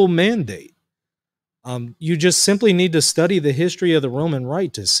papal mandate. You just simply need to study the history of the Roman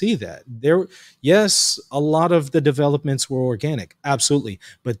Rite to see that. Yes, a lot of the developments were organic, absolutely,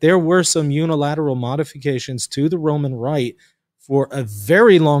 but there were some unilateral modifications to the Roman Rite for a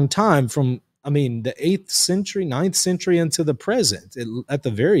very long time, from, I mean, the 8th century, 9th century into the present, at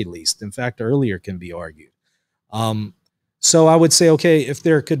the very least. In fact, earlier can be argued. So I would say, okay, if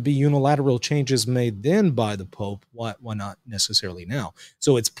there could be unilateral changes made then by the Pope, why not necessarily now?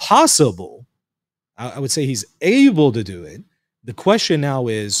 So it's possible. I would say he's able to do it. The question now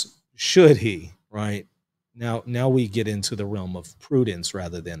is, should he, right? Now we get into the realm of prudence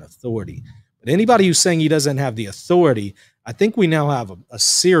rather than authority. But anybody who's saying he doesn't have the authority, I think we now have a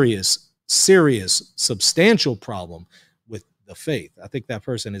serious, substantial problem with the faith. I think that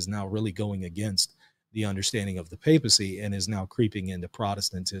person is now really going against the understanding of the papacy and is now creeping into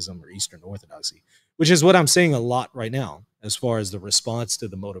Protestantism or Eastern Orthodoxy, which is what I'm saying a lot right now as far as the response to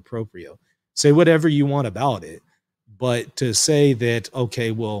the Motu Proprio. Say whatever you want about it, but to say that,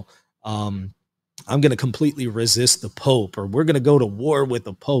 okay, well, I'm going to completely resist the Pope, or we're going to go to war with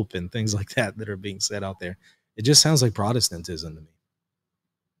the Pope, and things like that are being said out there, it just sounds like Protestantism to me.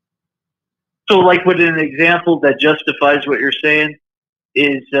 So, like, with an example that justifies what you're saying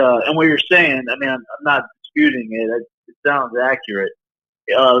is, and what you're saying, I mean, I'm not disputing it. It sounds accurate.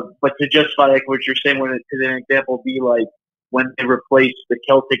 But to justify, like, what you're saying, could an example be like when they replaced the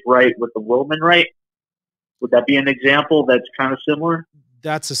Celtic Rite with the Roman Rite? Would that be an example that's kind of similar?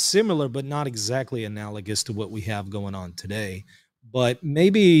 That's a similar, but not exactly analogous to what we have going on today. But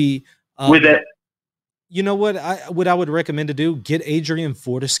maybe with that, you know what I would recommend to do? Get Adrian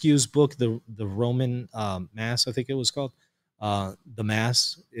Fortescue's book, the Roman Mass, I think it was called, the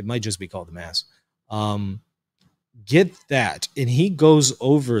Mass. It might just be called the Mass. Get that, and he goes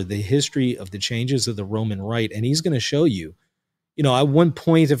over the history of the changes of the Roman Rite, and he's going to show you. You know, at one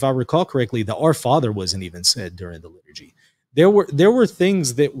point, if I recall correctly, the Our Father wasn't even said during the liturgy. There were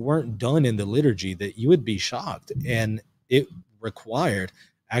things that weren't done in the liturgy that you would be shocked, and it required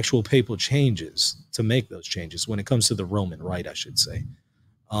actual papal changes to make those changes when it comes to the Roman Rite, I should say.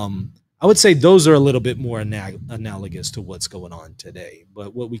 I would say those are a little bit more analogous to what's going on today.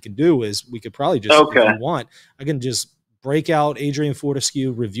 But what we can do is we could probably just, if you want, I can just break out Adrian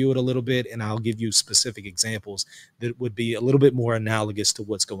Fortescue, review it a little bit, and I'll give you specific examples that would be a little bit more analogous to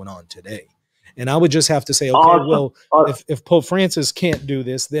what's going on today. And I would just have to say, okay, well, if Pope Francis can't do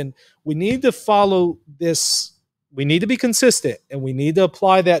this, then we need to follow this. We need to be consistent, and we need to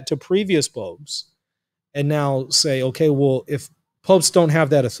apply that to previous popes. And now say, okay, well, if popes don't have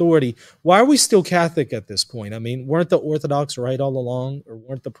that authority, why are we still Catholic at this point? I mean, weren't the Orthodox right all along, or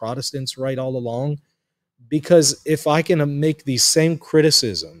weren't the Protestants right all along? Because if I can make these same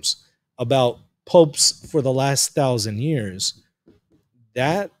criticisms about popes for the last 1,000 years,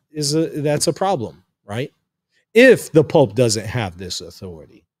 that's a problem, right? If the Pope doesn't have this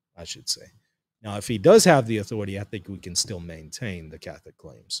authority, I should say. Now, if he does have the authority, I think we can still maintain the Catholic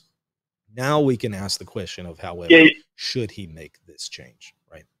claims. Now we can ask the question of, however, should he make this change,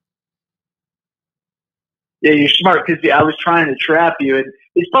 right? Yeah, you're smart because I was trying to trap you, and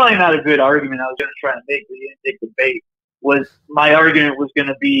it's probably not a good argument I was going to try to make, but you didn't take the bait. Was my argument was going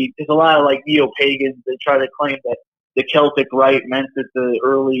to be because a lot of like neo pagans they try to claim that the Celtic Rite meant that the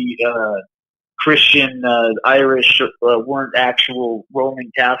early Christian Irish weren't actual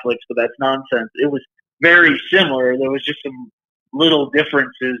Roman Catholics, but that's nonsense. It was very similar. There was just some little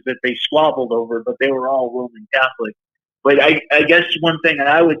differences that they squabbled over, but they were all Roman Catholic. But I guess one thing that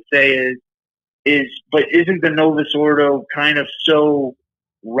I would say but isn't the Novus Ordo kind of so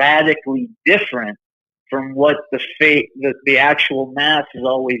radically different from what the actual mass has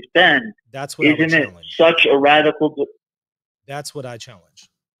always been? That's what I would Isn't it challenge. such a radical? That's what I challenge.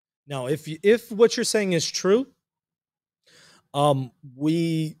 Now, if what you're saying is true,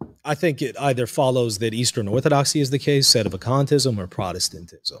 I think it either follows that Eastern Orthodoxy is the case, Sedevacantism, or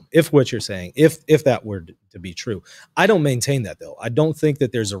Protestantism. If what you're saying, if that were to be true, I don't maintain that though. I don't think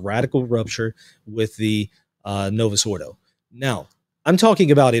that there's a radical rupture with the Novus Ordo. Now, I'm talking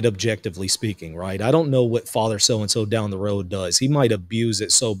about it objectively speaking, right? I don't know what Father so and so down the road does. He might abuse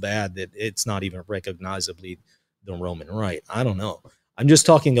it so bad that it's not even recognizably the Roman Rite. I don't know. I'm just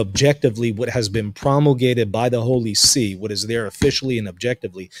talking objectively what has been promulgated by the Holy See, what is there officially and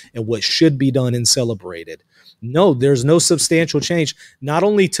objectively, and what should be done and celebrated. No, there's no substantial change, not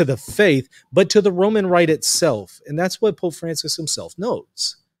only to the faith, but to the Roman Rite itself. And that's what Pope Francis himself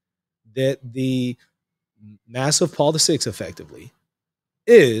notes, that the Mass of Paul VI effectively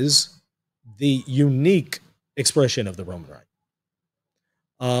is the unique expression of the Roman Rite.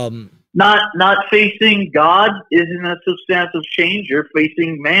 Not facing God isn't a substantive change. You're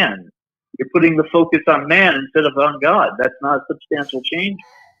facing man. You're putting the focus on man instead of on God. That's not a substantial change.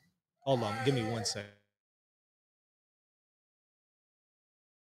 Hold on, give me 1 second.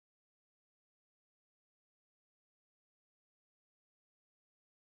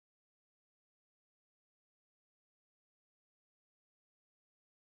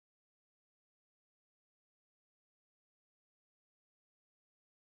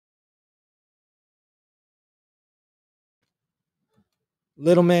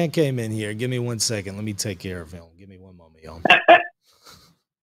 Little man came in here. Give me 1 second. Let me take care of him. Give me one moment, y'all.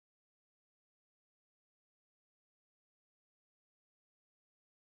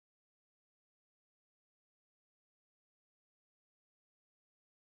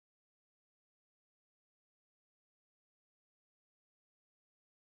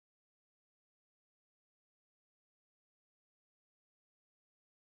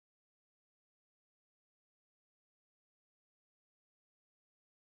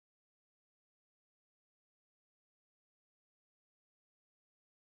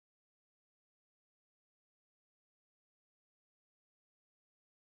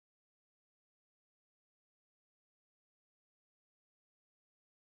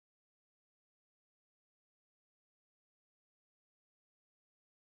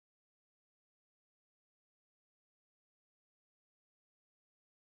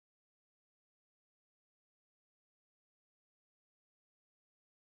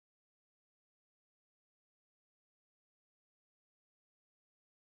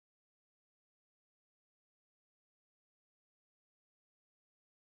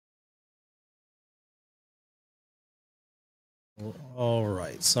 All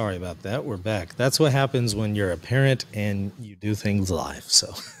right. Sorry about that. We're back. That's what happens when you're a parent and you do things live.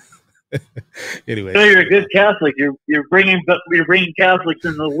 So, anyway, So you're a good Catholic. You're bringing Catholics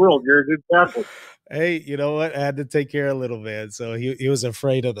into the world. You're a good Catholic. Hey, you know what? I had to take care of little man. So he was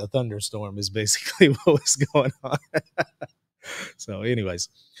afraid of the thunderstorm is basically what was going on. So, anyways,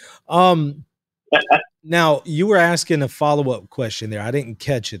 now you were asking a follow-up question there. I didn't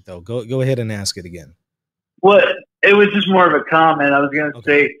catch it though. Go ahead and ask it again. What it was just more of a comment. I was going to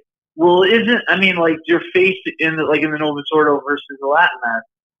say, well, like you're facing in the Novus Ordo versus the Latin Mass,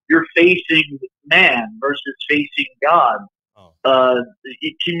 you're facing man versus facing God. Oh.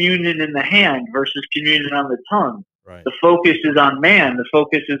 Communion in the hand versus communion on the tongue. Right. The focus is on man. The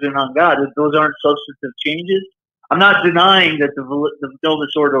focus isn't on God. Those aren't substantive changes. I'm not denying that the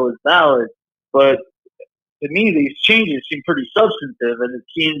Novus Ordo is valid, but to me, these changes seem pretty substantive, and it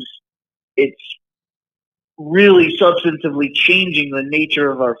seems it's really substantively changing the nature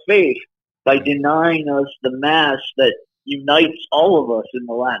of our faith by denying us the Mass that unites all of us in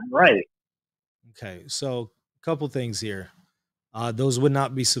the Latin Rite. Okay, so a couple things here. Those would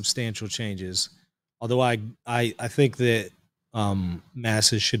not be substantial changes, although I think that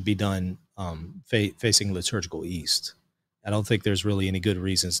masses should be done facing liturgical east. I don't think there's really any good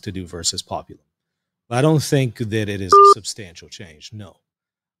reasons to do versus populum. But I don't think that it is a substantial change. No.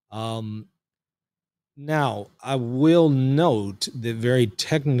 Now, I will note that very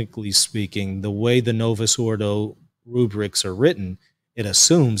technically speaking, the way the Novus Ordo rubrics are written, it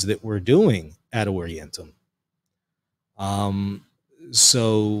assumes that we're doing ad orientem.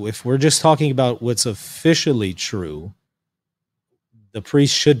 So if we're just talking about what's officially true, the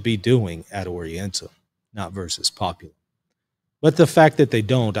priest should be doing ad orientem, not versus populum. But the fact that they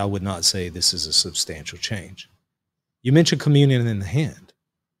don't, I would not say this is a substantial change. You mentioned communion in the hand.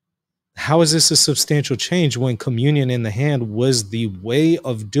 How is this a substantial change when communion in the hand was the way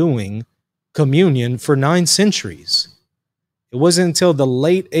of doing communion for 9 centuries? It wasn't until the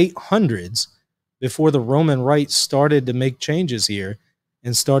late 800s before the Roman Rite started to make changes here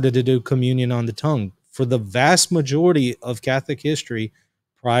and started to do communion on the tongue. For the vast majority of Catholic history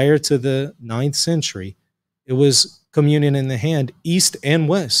prior to the 9th century, it was communion in the hand, east and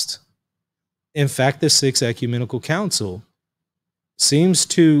west. In fact, the Sixth Ecumenical Council seems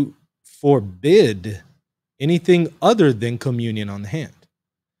to forbid anything other than communion on the hand.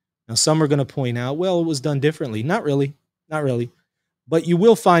 Now, some are going to point out, well, it was done differently. Not really, not really. But you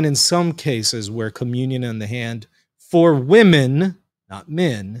will find in some cases where communion in the hand for women, not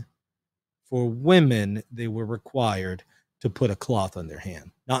men, for women, they were required to put a cloth on their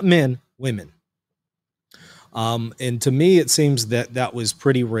hand. Not men, women. And to me, it seems that that was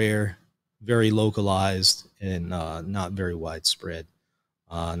pretty rare, very localized, and not very widespread,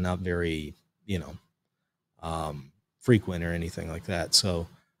 not very, frequent or anything like that. So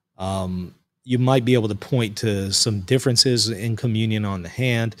you might be able to point to some differences in communion on the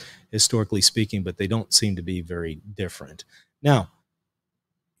hand, historically speaking, but they don't seem to be very different. Now,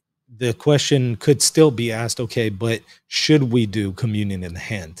 the question could still be asked, okay, but should we do communion in the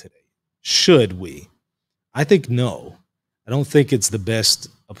hand today? Should we? I think no. I don't think it's the best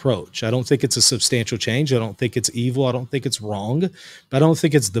approach. I don't think it's a substantial change. I don't think it's evil. I don't think it's wrong. But I don't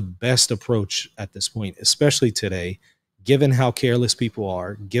think it's the best approach at this point, especially today, given how careless people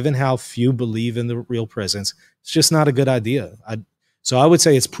are, given how few believe in the real presence. It's just not a good idea. So I would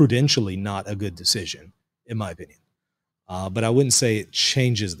say it's prudentially not a good decision, in my opinion. But I wouldn't say it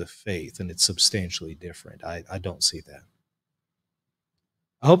changes the faith and it's substantially different. I don't see that.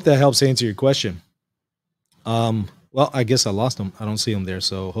 I hope that helps answer your question. Well, I guess I lost them. I don't see them there.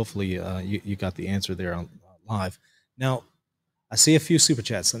 So hopefully you got the answer there on live. Now, I see a few super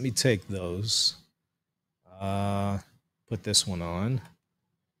chats. Let me take those. Put this one on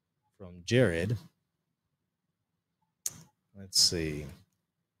from Jared. Let's see.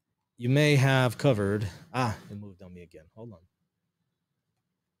 You may have covered. It moved on me again. Hold on.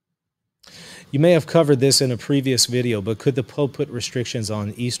 You may have covered this in a previous video, but could the Pope put restrictions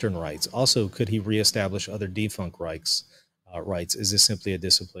on Eastern rites? Also, could he reestablish other defunct rites? Is this simply a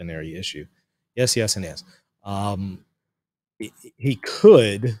disciplinary issue? Yes, yes, and yes. He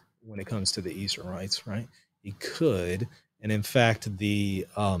could, when it comes to the Eastern rites, right? He could, and in fact, the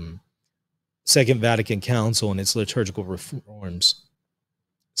Second Vatican Council and its liturgical reforms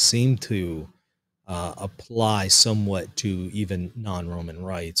seem to apply somewhat to even non-Roman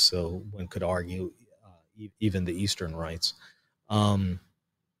rites. So one could argue even the Eastern rites. But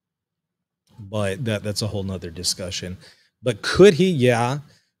that's a whole nother discussion. But could he? Yeah.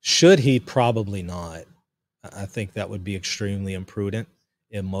 Should he? Probably not. I think that would be extremely imprudent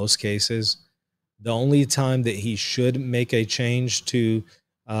in most cases. The only time that he should make a change to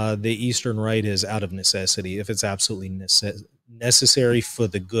the Eastern Rite is out of necessity, if it's absolutely necessary for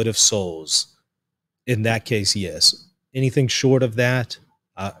the good of souls. In that case, yes. Anything short of that,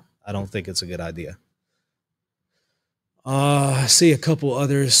 I don't think it's a good idea. I see a couple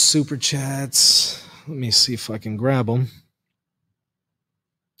other super chats. Let me see if I can grab them.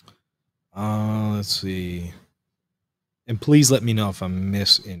 Let's see. And please let me know if I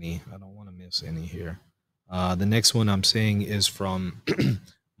miss any. I don't want to miss any here. The next one I'm seeing is from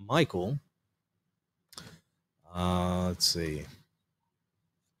Michael. Let's see.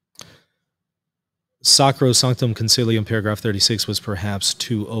 Sacro Sanctum Concilium, paragraph 36, was perhaps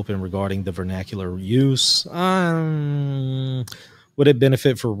too open regarding the vernacular use. Would it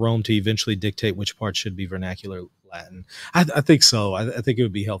benefit for Rome to eventually dictate which part should be vernacular Latin? I think so. I think it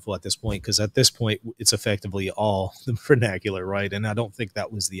would be helpful at this point, because at this point, it's effectively all the vernacular, right? And I don't think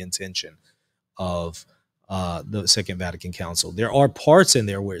that was the intention of the Second Vatican Council. There are parts in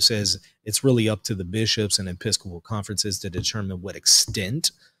there where it says it's really up to the bishops and episcopal conferences to determine what extent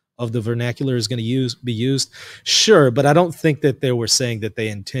of the vernacular is going to be used. Sure, but I don't think that they were saying that they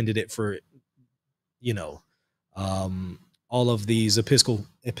intended it for, all of these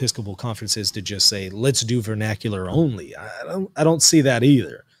episcopal conferences to just say, let's do vernacular only. I don't see that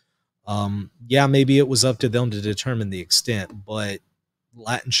either. Yeah, maybe it was up to them to determine the extent, but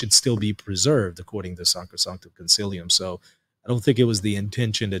Latin should still be preserved according to Sacrosanctum Concilium. So I don't think it was the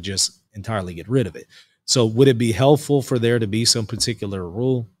intention to just entirely get rid of it. So would it be helpful for there to be some particular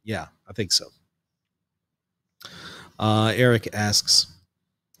rule? Yeah, I think so. Eric asks,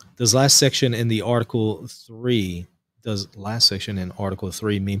 does last section in Article 3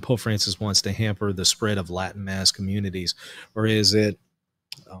 mean Pope Francis wants to hamper the spread of Latin Mass communities? Or is it,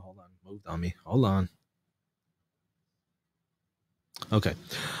 oh, hold on, moved on me. Hold on. Okay.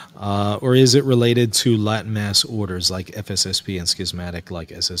 Or is it related to Latin Mass orders like FSSP and schismatic like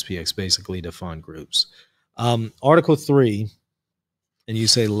SSPX, basically defined groups? Article 3, and you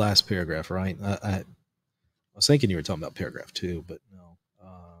say the last paragraph, right? I was thinking you were talking about paragraph 2, but no.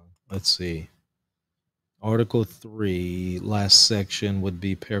 Let's see. Article 3, last section would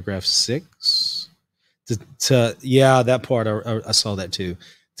be paragraph 6. Yeah, that part, I saw that too.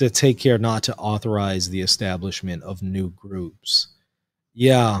 To take care not to authorize the establishment of new groups.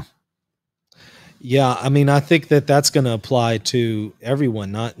 Yeah. Yeah, I mean, I think that that's going to apply to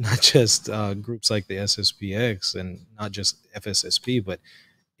everyone, not just groups like the SSPX and not just FSSP, but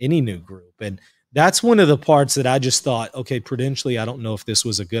any new group. And that's one of the parts that I just thought, okay, prudentially, I don't know if this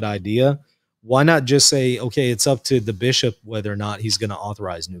was a good idea. Why not just say, okay, it's up to the bishop whether or not he's going to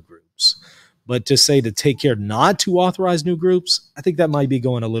authorize new groups. But to say to take care not to authorize new groups, I think that might be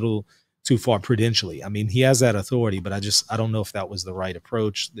going a little too far prudentially. I mean, he has that authority, but I don't know if that was the right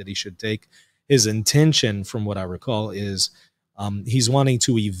approach that he should take. His intention, from what I recall, is he's wanting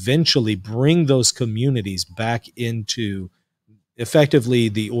to eventually bring those communities back into effectively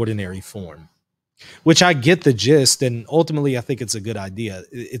the ordinary form, which I get the gist. And ultimately, I think it's a good idea.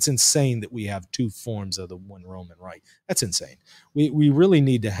 It's insane that we have two forms of the one Roman Rite. That's insane. We really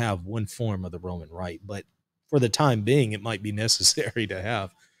need to have one form of the Roman Rite, but for the time being, it might be necessary to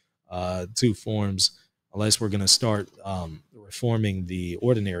have two forms, unless we're going to start reforming the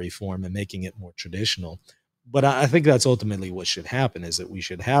ordinary form and making it more traditional. But I think that's ultimately what should happen, is that we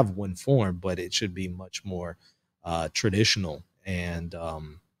should have one form, but it should be much more traditional and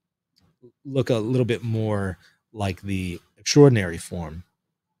look a little bit more like the extraordinary form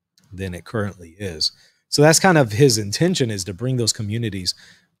than it currently is. So that's kind of his intention, is to bring those communities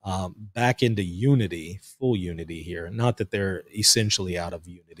back into unity, full unity here. Not that they're essentially out of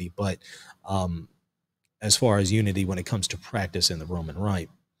unity, but as far as unity when it comes to practice in the Roman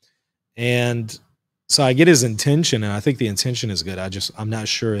Rite. And so I get his intention, and I think the intention is good. I'm not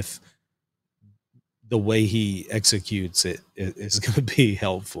sure if the way he executes it is going to be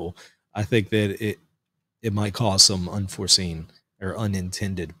helpful. I think that it might cause some unforeseen or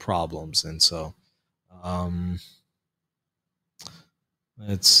unintended problems. And so,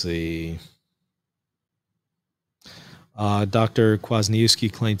 let's see. Dr.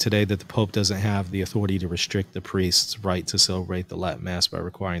 Kwasniewski claimed today that the Pope doesn't have the authority to restrict the priest's right to celebrate the Latin Mass by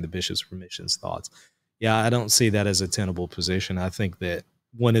requiring the bishop's permissions. Thoughts? Yeah, I don't see that as a tenable position. I think that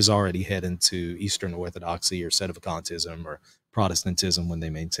one is already heading to Eastern Orthodoxy or Sedevacantism or Protestantism when they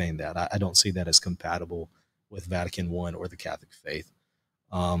maintain that. I don't see that as compatible with Vatican I or the Catholic faith.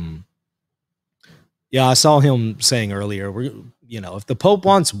 Yeah, I saw him saying earlier, if the Pope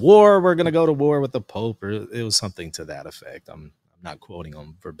wants war, we're going to go to war with the Pope, or it was something to that effect. I'm not quoting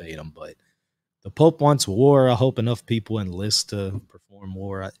him verbatim, but the Pope wants war. I hope enough people enlist to perform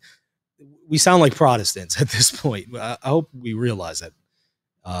war. We sound like Protestants at this point. I hope we realize that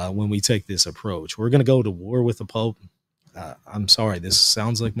when we take this approach. We're going to go to war with the Pope. I'm sorry, this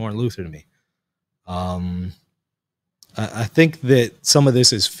sounds like Martin Luther to me. I think that some of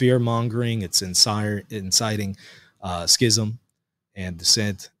this is fear mongering. It's inciting schism and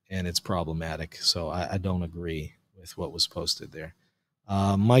dissent, and it's problematic. So I don't agree with what was posted there.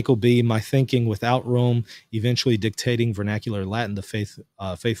 Michael B., my thinking, without Rome eventually dictating vernacular Latin, the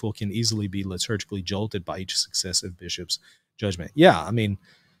faithful can easily be liturgically jolted by each successive bishop's judgment. Yeah, I mean,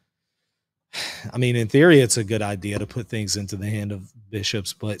 in theory, it's a good idea to put things into the hand of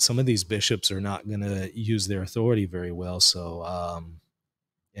bishops, but some of these bishops are not going to use their authority very well. So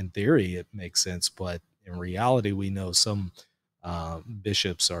in theory, it makes sense, but in reality, we know some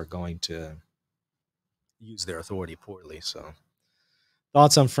bishops are going to use their authority poorly. So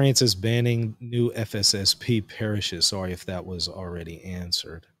thoughts on Francis banning new FSSP parishes? Sorry if that was already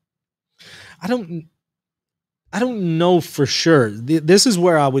answered. I don't know for sure. This is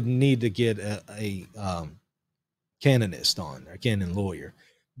where I would need to get a canonist on, a canon lawyer,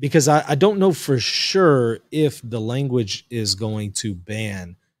 because I don't know for sure if the language is going to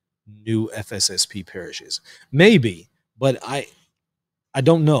ban new FSSP parishes. Maybe, but I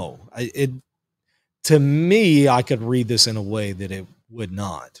don't know. To me, I could read this in a way that it would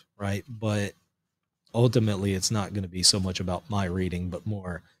not, right? But ultimately it's not going to be so much about my reading, but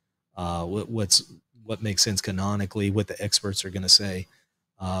more what makes sense canonically, what the experts are going to say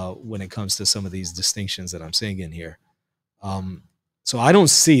when it comes to some of these distinctions that I'm seeing in here. So I don't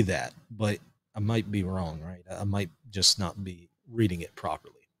see that, but I might be wrong, right? I might just not be reading it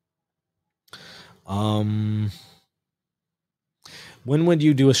properly. When would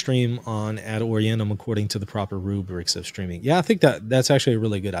you do a stream on Ad Orientem according to the proper rubrics of streaming? Yeah, I think that's actually a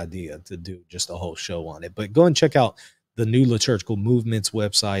really good idea to do just a whole show on it. But go and check out the New Liturgical Movements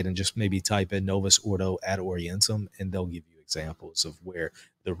website and just maybe type in Novus Ordo Ad Orientem, and they'll give you examples of where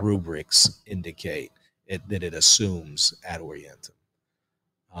the rubrics indicate that it assumes Ad Orientem.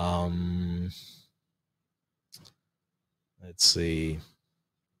 Let's see.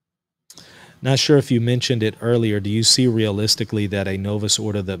 Not sure if you mentioned it earlier. Do you see realistically that a Novus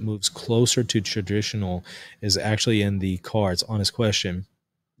Ordo that moves closer to traditional is actually in the cards? Honest question.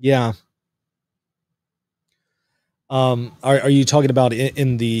 Yeah. Are you talking about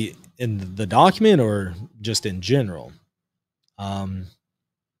in the document or just in general? Now,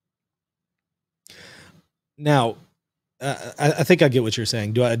 I think I get what you're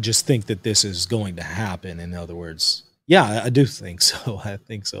saying. Do I just think that this is going to happen? In other words, yeah, I do think so. I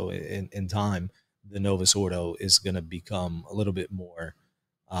think so. In time, the Novus Ordo is going to become a little bit more.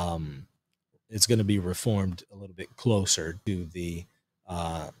 It's going to be reformed a little bit closer to the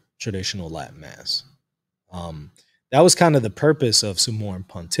traditional Latin Mass. That was kind of the purpose of Summorum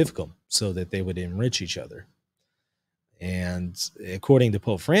Pontificum, so that they would enrich each other. And according to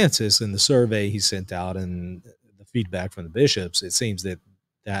Pope Francis, in the survey he sent out and the feedback from the bishops, it seems that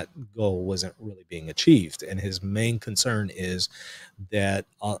that goal wasn't really being achieved. And his main concern is that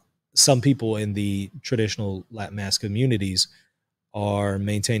some people in the traditional Latin Mass communities are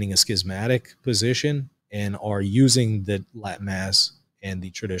maintaining a schismatic position and are using the Latin Mass and the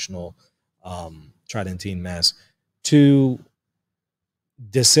traditional Tridentine Mass to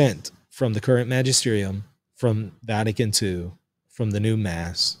dissent from the current magisterium, from Vatican II, from the new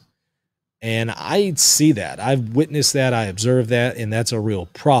Mass. And I see that. I've witnessed that. I observed that. And that's a real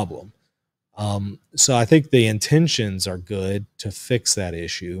problem. So I think the intentions are good to fix that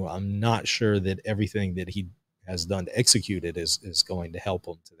issue. I'm not sure that everything that he has done to execute it is going to help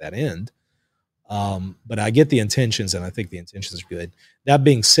him to that end. But I get the intentions, and I think the intentions are good. That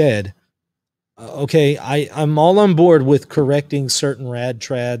being said, okay, I'm all on board with correcting certain rad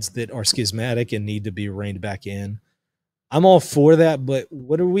trads that are schismatic and need to be reined back in. I'm all for that, but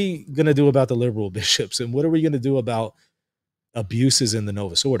what are we going to do about the liberal bishops, and what are we going to do about abuses in the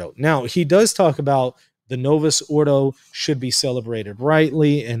Novus Ordo? Now, he does talk about the Novus Ordo should be celebrated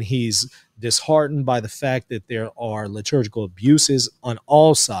rightly, and he's disheartened by the fact that there are liturgical abuses on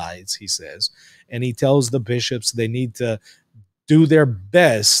all sides, he says, and he tells the bishops they need to do their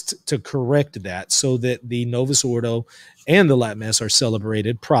best to correct that so that the Novus Ordo and the Latin Mass are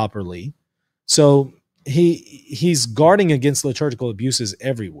celebrated properly. So he's guarding against liturgical abuses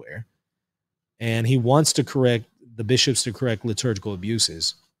everywhere, and he wants to correct the bishops to correct liturgical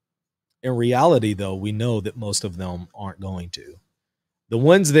abuses. In reality, though, we know that most of them aren't going to. The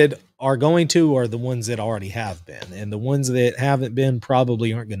ones that are going to are the ones that already have been, and the ones that haven't been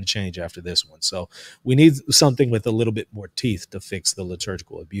probably aren't going to change after this one. So we need something with a little bit more teeth to fix the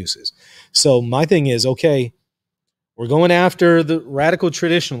liturgical abuses. So my thing is, okay, we're going after the radical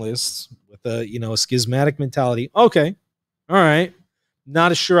traditionalists with a schismatic mentality. Okay, all right.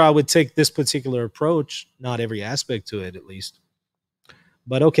 Not sure I would take this particular approach, not every aspect to it at least.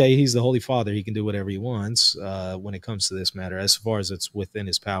 But okay, he's the Holy Father. He can do whatever he wants when it comes to this matter, as far as it's within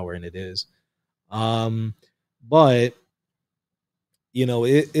his power, and it is. But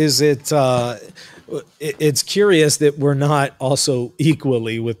it's curious that we're not also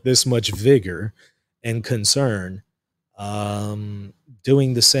equally with this much vigor and concern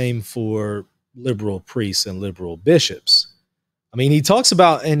doing the same for liberal priests and liberal bishops. I mean, he talks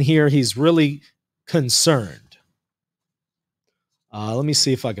about in here he's really concerned. Let me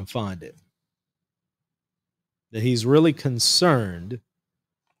see if I can find it. That he's really concerned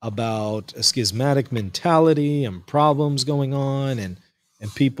about a schismatic mentality and problems going on, and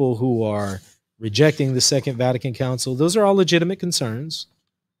people who are rejecting the Second Vatican Council. Those are all legitimate concerns.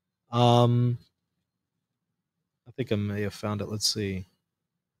 I think I may have found it. Let's see.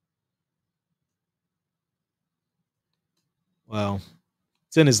 Well,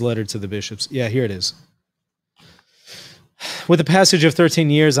 it's in his letter to the bishops. Yeah, here it is. With the passage of 13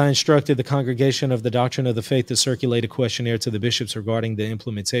 years, I instructed the Congregation of the Doctrine of the Faith to circulate a questionnaire to the bishops regarding the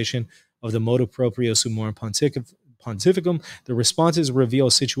implementation of the Motu Proprio Summorum Pontificum. The responses reveal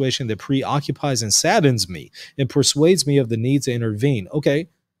a situation that preoccupies and saddens me and persuades me of the need to intervene. Okay,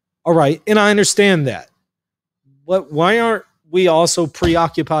 All right, and I understand that. But why aren't we also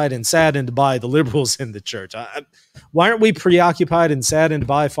preoccupied and saddened by the liberals in the church? Why aren't we preoccupied and saddened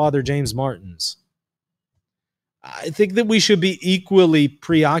by Father James Martin's? I think that we should be equally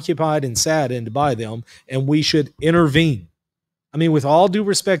preoccupied and saddened by them, and we should intervene. I mean, with all due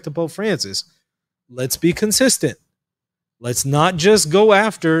respect to Pope Francis, let's be consistent. Let's not just go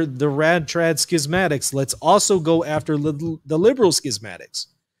after the rad trad schismatics. Let's also go after the liberal schismatics,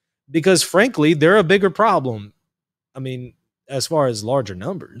 because frankly, they're a bigger problem. I mean, as far as larger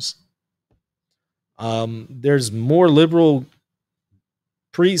numbers, there's more liberal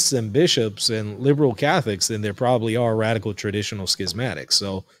priests and bishops and liberal Catholics than there probably are radical traditional schismatics.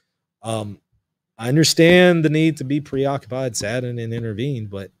 So I understand the need to be preoccupied, saddened, and intervene,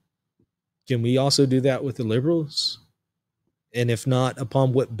 but can we also do that with the liberals? And if not,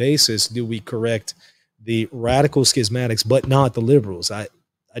 upon what basis do we correct the radical schismatics but not the liberals? I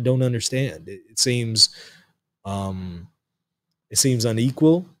don't understand. It seems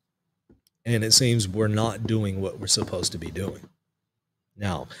unequal, and it seems we're not doing what we're supposed to be doing.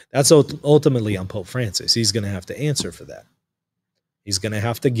 Now, that's ultimately on Pope Francis. He's going to have to answer for that. He's going to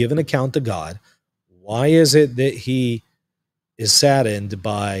have to give an account to God. Why is it that he is saddened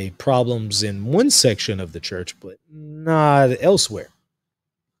by problems in one section of the church, but not elsewhere?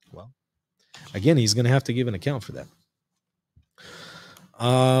 Well, again, he's going to have to give an account for that.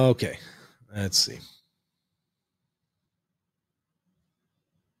 Okay, let's see.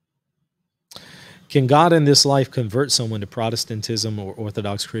 Can God in this life convert someone to Protestantism or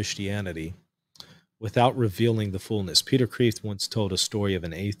Orthodox Christianity without revealing the fullness? Peter Kreeft once told a story of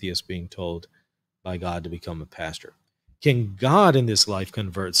an atheist being told by God to become a pastor. Can God in this life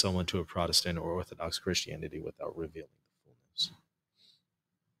convert someone to a Protestant or Orthodox Christianity without revealing the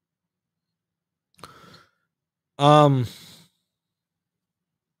fullness?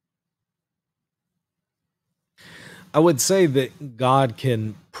 I would say that God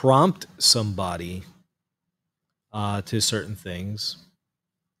can prompt somebody to certain things,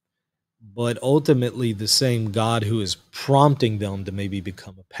 but ultimately the same God who is prompting them to maybe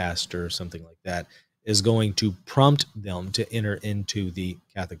become a pastor or something like that is going to prompt them to enter into the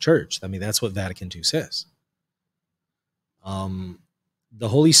Catholic Church. I mean, that's what Vatican II says. The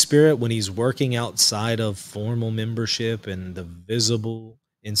Holy Spirit, when he's working outside of formal membership and the visible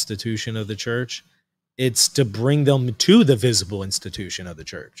institution of the church, it's to bring them to the visible institution of the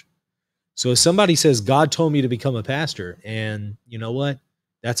church. So if somebody says, God told me to become a pastor, and you know what?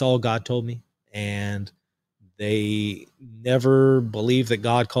 That's all God told me, and they never believe that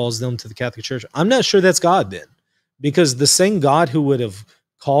God calls them to the Catholic Church, I'm not sure that's God then, because the same God who would have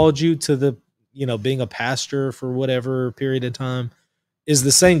called you to the, being a pastor for whatever period of time is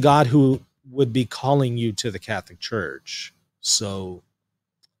the same God who would be calling you to the Catholic Church. So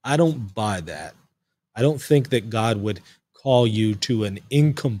I don't buy that. I don't think that God would call you to an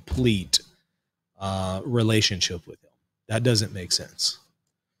incomplete relationship with him. That doesn't make sense.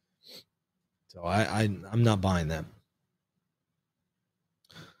 So I'm not buying that.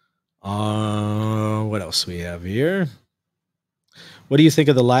 What else we have here? What do you think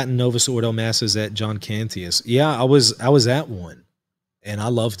of the Latin Novus Ordo masses at John Cantius? Yeah, I was at one, and I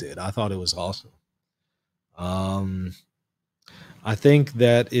loved it. I thought it was awesome. I think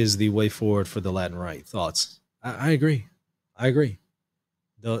that is the way forward for the Latin Rite. Thoughts? I agree. I agree.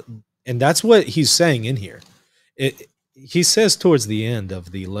 And that's what he's saying in here. He says towards the end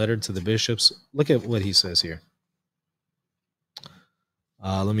of the letter to the bishops, look at what he says here.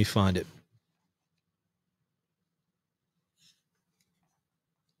 Let me find it.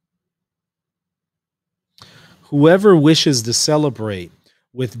 Whoever wishes to celebrate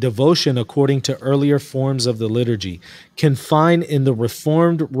with devotion according to earlier forms of the liturgy can find in the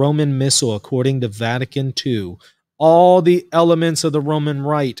Reformed Roman Missal according to Vatican II all the elements of the Roman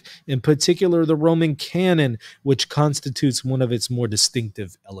Rite, in particular the Roman canon, which constitutes one of its more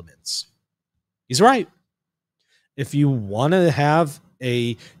distinctive elements. He's right. If you want to have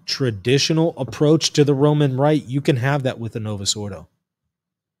a traditional approach to the Roman Rite, you can have that with the Novus Ordo.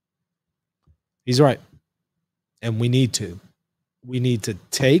 He's right. And we need to. We need to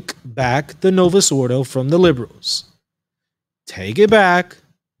take back the Novus Ordo from the liberals. Take it back.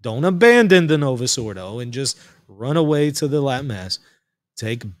 Don't abandon the Novus Ordo and just run away to the Latin Mass.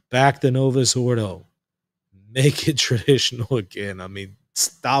 Take back the Novus Ordo. Make it traditional again. I mean,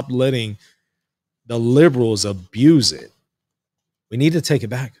 stop letting the liberals abuse it. We need to take it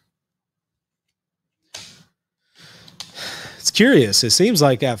back. It's curious. It seems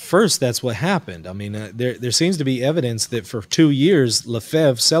like at first that's what happened. I mean, there seems to be evidence that for 2 years,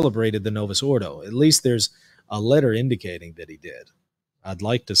 Lefebvre celebrated the Novus Ordo. At least there's a letter indicating that he did. I'd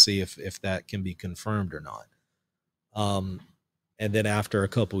like to see if that can be confirmed or not. And then after a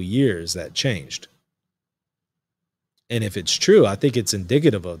couple years, that changed. And if it's true, I think it's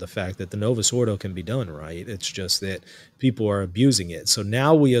indicative of the fact that the Novus Ordo can be done right. It's just that people are abusing it. So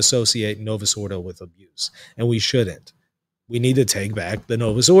now we associate Novus Ordo with abuse, and we shouldn't. We need to take back the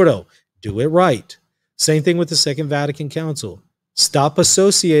Novus Ordo. Do it right. Same thing with the Second Vatican Council. Stop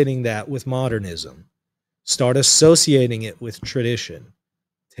associating that with modernism. Start associating it with tradition.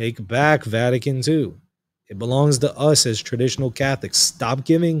 Take back Vatican II. It belongs to us as traditional Catholics. Stop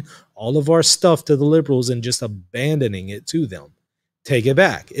giving all of our stuff to the liberals and just abandoning it to them. Take it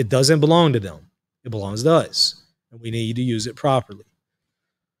back. It doesn't belong to them. It belongs to us, and we need to use it properly.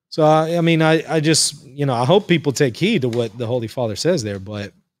 So, I mean, I just, I hope people take heed to what the Holy Father says there,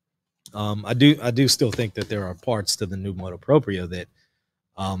 but I do still think that there are parts to the new Motu Proprio that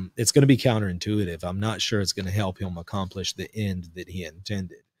it's going to be counterintuitive. I'm not sure it's going to help him accomplish the end that he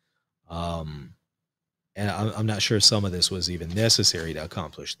intended. And I'm not sure some of this was even necessary to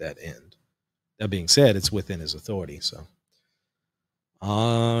accomplish that end. That being said, it's within his authority. So,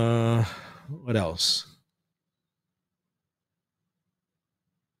 what else?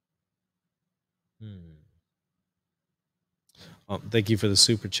 Thank you for the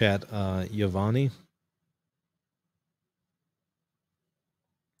super chat, Giovanni.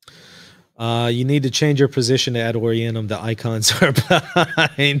 You need to change your position to Ad Orientem. The icons are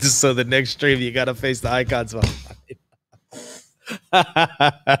behind, so the next stream you got to face the icons behind.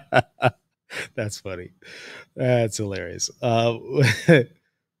 That's funny. That's hilarious.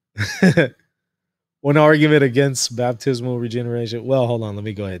 One argument against baptismal regeneration. Well, hold on. Let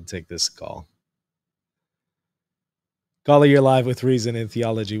me go ahead and take this call. Caller, you're live with Reason in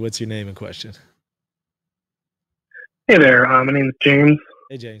Theology. What's your name and question? Hey there. My name is James.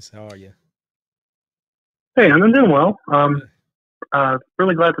 Hey, James. How are you? Hey, I'm doing well.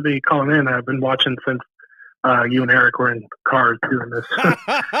 Really glad to be calling in. I've been watching since you and Eric were in cars doing this.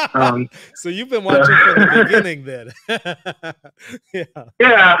 So you've been watching from the beginning, then?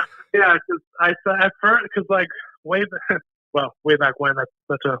 Yeah. Because I at first, because like way back when, that's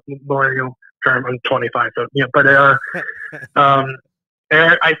such a millennial term. I'm 25, so yeah. But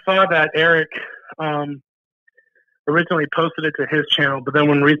Eric, I saw that Eric originally posted it to his channel, but then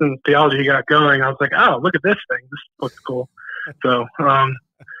when Reason Theology got going, I was like, oh, look at this thing. This looks cool. So,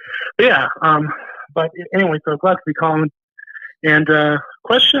 but anyway, so glad to be calling. And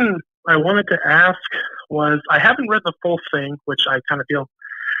question I wanted to ask was, I haven't read the full thing, which I kind of feel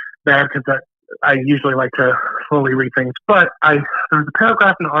bad because I usually like to slowly read things. But there's a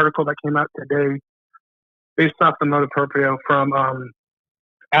paragraph in the article that came out today based off the Motu Proprio from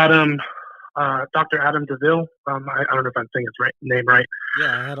Dr. Adam DeVille. I don't know if I'm saying his name right.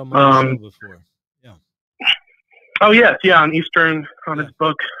 Yeah, I had him on the show before. Yeah. Oh yes, yeah, on his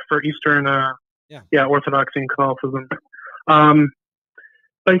book for Eastern, Orthodoxy and Catholicism.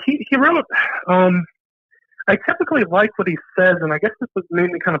 But he wrote. I typically like what he says, and I guess this was made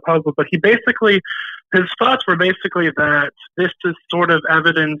me kind of puzzled. But his thoughts were basically that this is sort of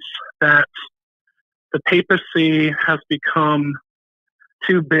evidence that the papacy has become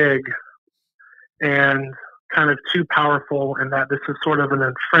too big and kind of too powerful, and that this is sort of an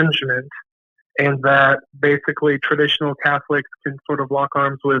infringement, and that basically traditional Catholics can sort of lock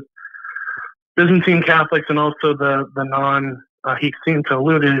arms with Byzantine Catholics, and also the non, he seemed to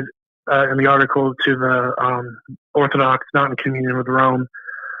allude in the article to the Orthodox not in communion with Rome,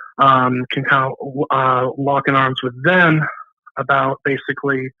 can kind of lock in arms with them about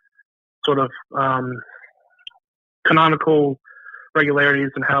basically sort of canonical regularities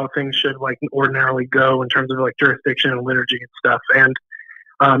and how things should like ordinarily go in terms of like jurisdiction and liturgy and stuff, and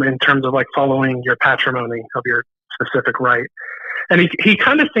in terms of like following your patrimony of your specific rite. And he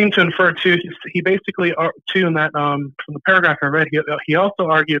kind of seemed to infer too. He basically too in that from the paragraph I read, he also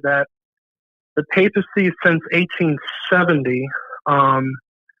argued that the papacy since 1870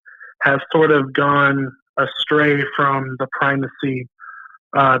 has sort of gone astray from the primacy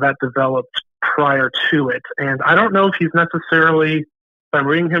that developed prior to it. And I don't know if he's necessarily, if I'm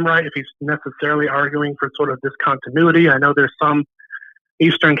reading him right, if he's necessarily arguing for sort of discontinuity. I know there's some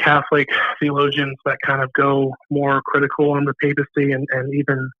Eastern Catholic theologians that kind of go more critical on the papacy and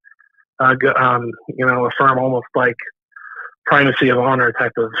even, affirm almost like primacy of honor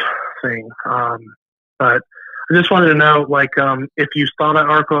type of thing. But I just wanted to know, like, if you saw that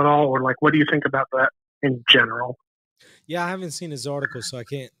article at all, or like, what do you think about that in general? Yeah, I haven't seen his article, so I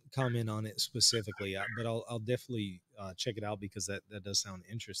can't comment on it specifically, but I'll definitely check it out because that does sound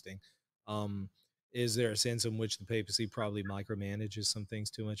interesting. Is there a sense in which the papacy probably micromanages some things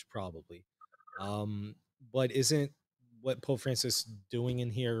too much? Probably. But isn't what Pope Francis doing in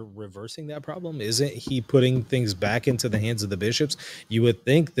here reversing that problem? Isn't he putting things back into the hands of the bishops? You would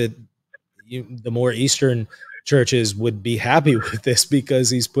think that the more Eastern churches would be happy with this because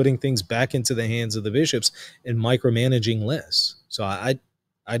he's putting things back into the hands of the bishops and micromanaging less. So I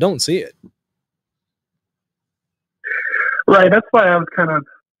don't see it. Right. That's why I was kind of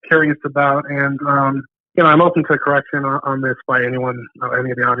curious about, and I'm open to correction on this by anyone,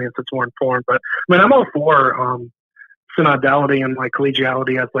 any of the audience that's more informed. But I mean, I'm all for synodality and like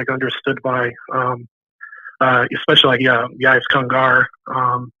collegiality as like understood by, especially like Yais Congar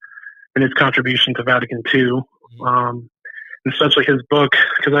and his contribution to Vatican II, and especially his book,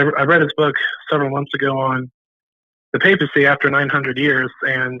 because I read his book several months ago on the papacy after 900 years,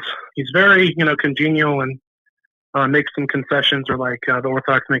 and he's very congenial and makes some concessions, or like the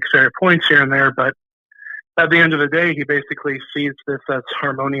Orthodox make fair points here and there, but at the end of the day, he basically sees this as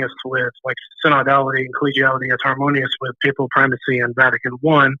harmonious with, like, synodality and collegiality as harmonious with papal primacy and Vatican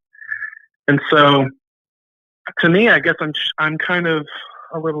I. And so, to me, I guess I'm kind of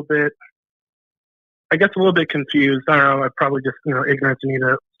a little bit confused. I don't know. I probably just ignorant to need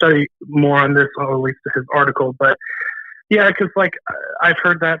to study more on this, or at least his article. But yeah, because like I've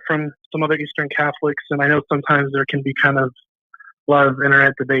heard that from some other Eastern Catholics, and I know sometimes there can be kind of a lot of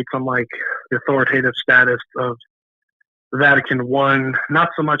internet debates on like the authoritative status of Vatican I, not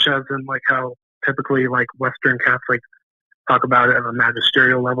so much as in like how typically like Western Catholics talk about it at a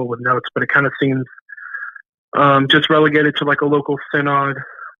magisterial level with notes, but it kind of seems just relegated to like a local synod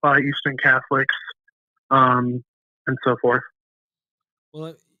by Eastern Catholics, and so forth.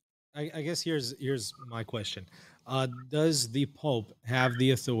 Well, I guess here's my question. Does the Pope have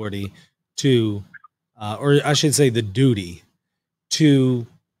the authority to, or I should say the duty, to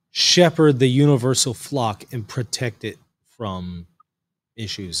shepherd the universal flock and protect it from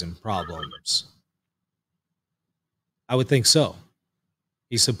issues and problems? I would think so.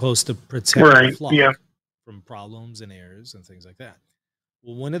 He's supposed to protect the flock from problems and errors and things like that.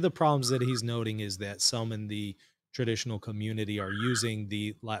 Well, one of the problems that he's noting is that some in the traditional community are using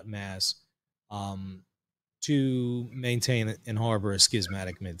the Latin Mass to maintain and harbor a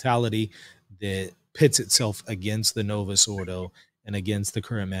schismatic mentality that pits itself against the Novus Ordo and against the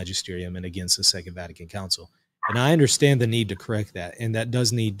current magisterium and against the Second Vatican Council. And I understand the need to correct that, and that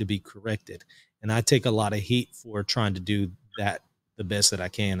does need to be corrected. And I take a lot of heat for trying to do that the best that I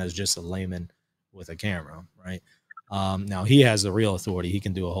can as just a layman with a camera, right? Now, he has the real authority. He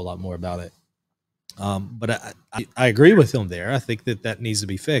can do a whole lot more about it. But I agree with him there. I think that needs to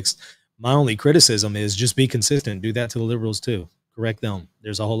be fixed. My only criticism is just be consistent. Do that to the liberals too. Correct them.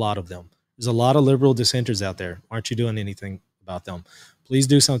 There's a whole lot of them. There's a lot of liberal dissenters out there. Aren't you doing anything about them? Please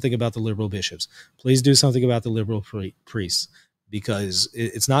do something about the liberal bishops. Please do something about the liberal priests, because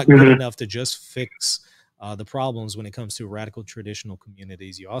it's not good enough to just fix the problems when it comes to radical traditional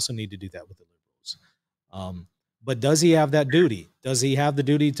communities. You also need to do that with the liberals. But does he have that duty? Does he have the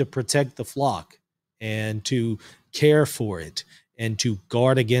duty to protect the flock and to care for it and to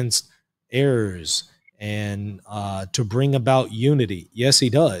guard against errors and to bring about unity? Yes, he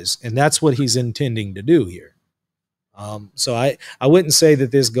does. And that's what he's intending to do here. So I wouldn't say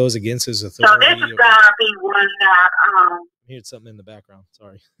that this goes against his authority. So this is going to be one that... I heard something in the background.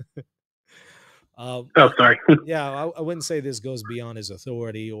 Sorry. Sorry. Yeah, I wouldn't say this goes beyond his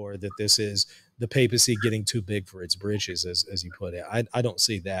authority, or that this is the papacy getting too big for its britches, as you put it. I don't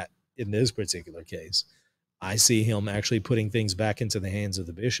see that in this particular case. I see him actually putting things back into the hands of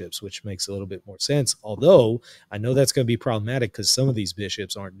the bishops, which makes a little bit more sense. Although I know that's going to be problematic because some of these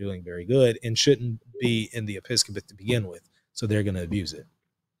bishops aren't doing very good and shouldn't be in the episcopate to begin with. So they're going to abuse it.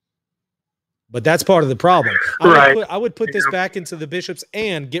 But that's part of the problem. I would put this back into the bishops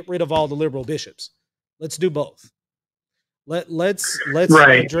and get rid of all the liberal bishops. Let's do both. Let's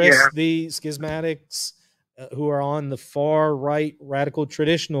address the schismatics who are on the far right radical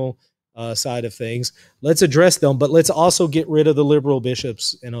traditional side of things. Let's address them, but let's also get rid of the liberal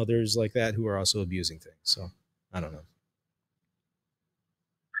bishops and others like that who are also abusing things. So I don't know.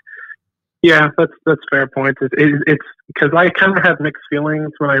 Yeah, that's a fair point. It's because I kind of have mixed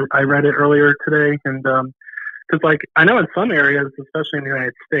feelings when I read it earlier today, and because like I know in some areas, especially in the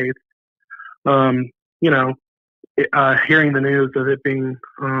United States, hearing the news of it being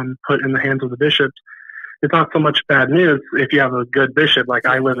put in the hands of the bishops, it's not so much bad news if you have a good bishop. Like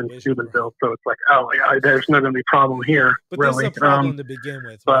I live in Steubenville, so it's like, there's not going to be a problem here. But really. This is a problem to begin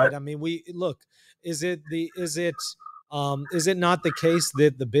with, right? I mean, is it not the case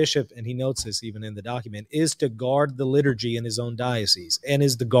that the bishop, and he notes this even in the document, is to guard the liturgy in his own diocese and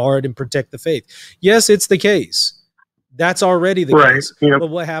is to guard and protect the faith? Yes, it's the case That's already the Right. case. You know,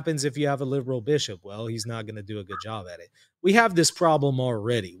 But what happens if you have a liberal bishop? Well, he's not going to do a good job at it. We have this problem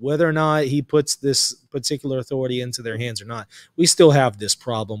already. Whether or not he puts this particular authority into their hands or not, we still have this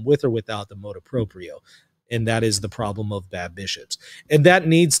problem with or without the motu proprio. And that is the problem of bad bishops. And that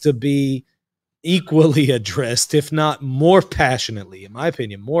needs to be equally addressed, if not more passionately, in my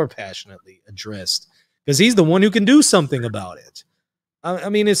opinion, more passionately addressed, because he's the one who can do something about it. I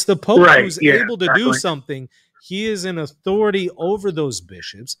mean, it's the Pope right. who's Yeah, able to do exactly. something. He is an authority over those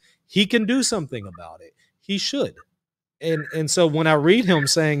bishops. He can do something about it. He should. And so when I read him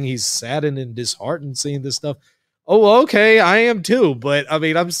saying he's saddened and disheartened seeing this stuff, oh, okay, I am too. But I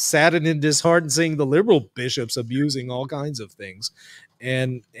mean, I'm saddened and disheartened seeing the liberal bishops abusing all kinds of things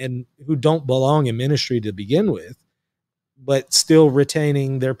and who don't belong in ministry to begin with, but still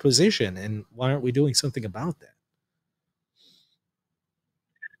retaining their position. And why aren't we doing something about that?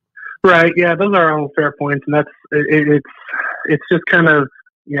 Right. Yeah, those are all fair points, and it's just kind of,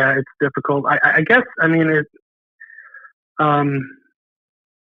 yeah, it's difficult. I guess, I mean,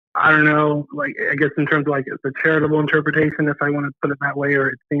 I don't know, like, I guess in terms of like the charitable interpretation, if I want to put it that way, or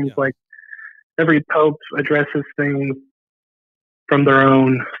it seems like every pope addresses things from their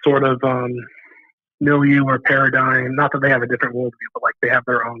own sort of milieu or paradigm. Not that they have a different worldview, but like they have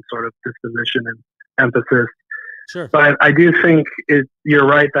their own sort of disposition and emphasis. Sure. But I do think you're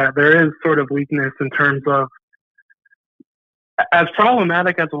right that there is sort of weakness in terms of, as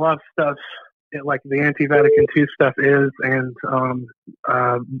problematic as a lot of stuff, like the anti-Vatican II stuff is, and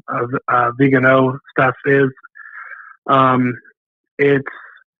Vigano stuff is. It's.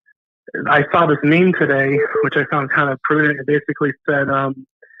 I saw this meme today, which I found kind of prudent. It basically said,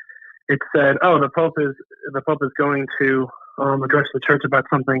 it said, "Oh, the Pope is going to address the church about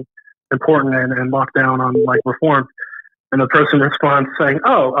something important and lock down on like reform." And the person responds saying,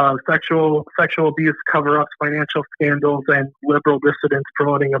 "Oh, sexual abuse cover-ups, financial scandals, and liberal dissidents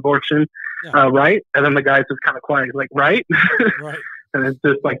promoting abortion, right?" And then the guy's just kind of quiet, he's like, "Right?" Right. And it's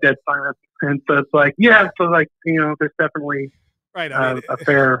just like dead silence. And so it's like, yeah, so like, you know, there's definitely right. I mean, a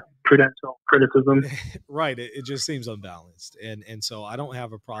fair prudential criticism. Right. It just seems unbalanced, and so I don't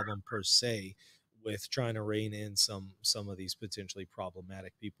have a problem per se with trying to rein in some of these potentially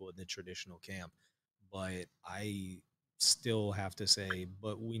problematic people in the traditional camp, but I still have to say,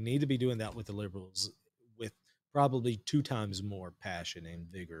 but we need to be doing that with the liberals with probably 2 times more passion and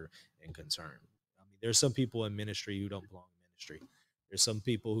vigor and concern. I mean, there's some people in ministry who don't belong in ministry. There's some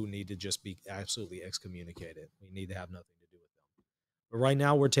people who need to just be absolutely excommunicated. We need to have nothing to do with them. But right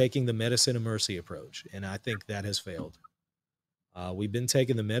now, we're taking the medicine of mercy approach, and I think that has failed. We've been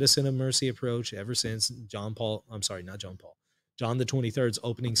taking the medicine of mercy approach ever since John the 23rd's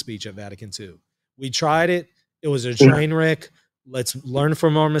opening speech at Vatican II. We tried it. It was a train wreck. Let's learn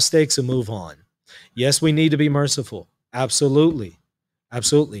from our mistakes and move on. Yes, we need to be merciful. Absolutely.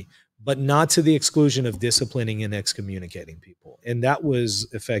 Absolutely. But not to the exclusion of disciplining and excommunicating people. And that was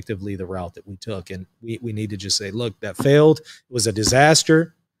effectively the route that we took. And we need to just say, look, that failed. It was a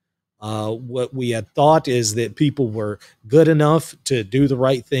disaster. What we had thought is that people were good enough to do the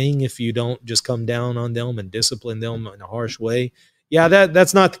right thing if you don't just come down on them and discipline them in a harsh way. Yeah,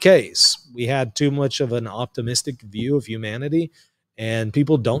 that's not the case. We had too much of an optimistic view of humanity, and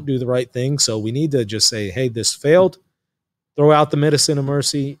people don't do the right thing. So we need to just say, hey, this failed. Throw out the medicine of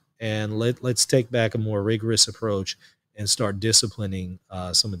mercy, and let's take back a more rigorous approach and start disciplining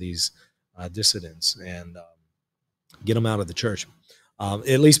some of these dissidents and get them out of the church.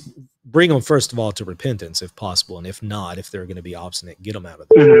 At least bring them, first of all, to repentance if possible. And if not, if they're going to be obstinate, get them out of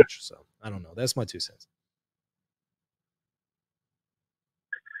the church. So I don't know. That's my 2 cents.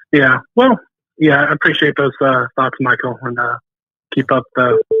 Yeah. Well, yeah, I appreciate those thoughts, Michael, and keep up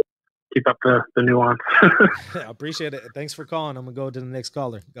the nuance. I appreciate it. Thanks for calling. I'm going to go to the next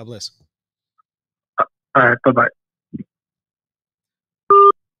caller. God bless. All right. Bye-bye.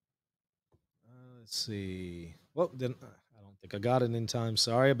 Let's see. Well, then I don't think I got it in time.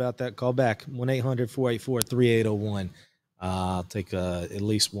 Sorry about that. Call back 1-800-484-3801. I'll take at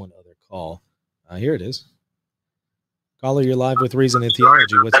least one other call. Here it is. Caller, you're live with Reason and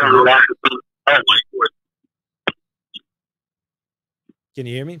Theology. What's your name? Can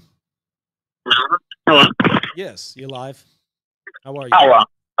you hear me? Hello? Yes, you're live. How are you? Oh, wow.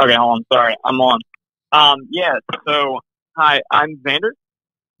 Okay, hold on. Sorry, I'm on. Yeah, so, hi, I'm Xander.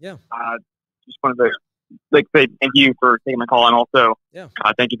 Yeah. Just wanted to say thank you for taking my call, and also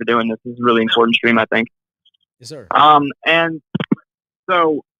thank you for doing this. This is a really important stream, I think. Yes, sir. And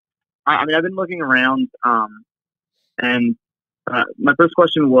so, I mean, I've been looking around, and my first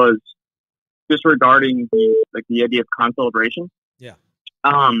question was just regarding the idea of concelebration. Yeah.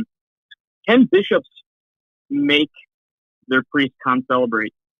 Can bishops make their priests can't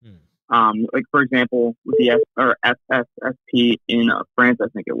celebrate. Hmm. Like for example, with the FSSP in France, I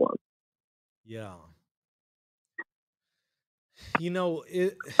think it was. Yeah. You know,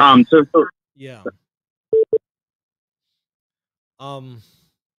 So yeah. Um,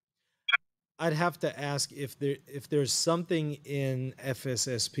 I'd have to ask if there's something in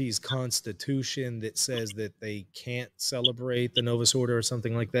FSSP's constitution that says that they can't celebrate the Novus Order or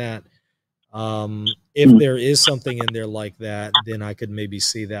something like that. If there is something in there like that, then I could maybe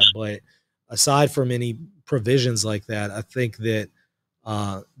see that. But aside from any provisions like that, I think that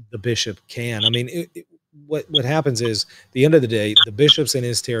the bishop can. I mean, what happens is, at the end of the day, the bishops in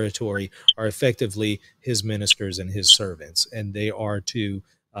his territory are effectively his ministers and his servants, and they are to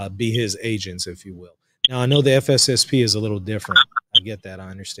be his agents, if you will. Now, I know the FSSP is a little different. I get that. I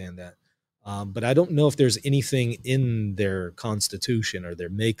understand that. But I don't know if there's anything in their constitution or their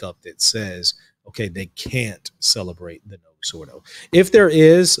makeup that says, okay, they can't celebrate the Novus Ordo. If there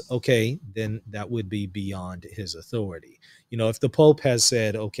is, okay, then that would be beyond his authority. You know, if the Pope has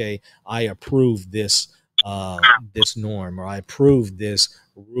said, okay, I approve this this norm, or I approve this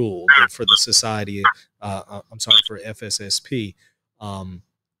rule that for the society, I'm sorry, for FSSP,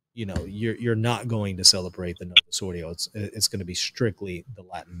 you know, you're not going to celebrate the Novus Ordo. It's going to be strictly the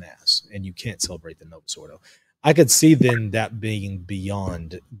Latin Mass, and you can't celebrate the Novus Ordo. I could see then that being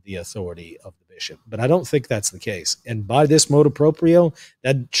beyond the authority of the bishop, but I don't think that's the case. And by this motu proprio,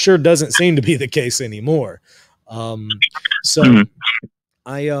 that sure doesn't seem to be the case anymore. So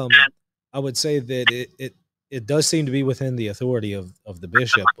I would say that it does seem to be within the authority of the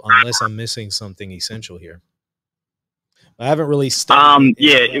bishop, unless I'm missing something essential here. I haven't really studied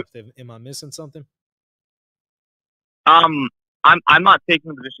it in depth. Am I missing something? I'm not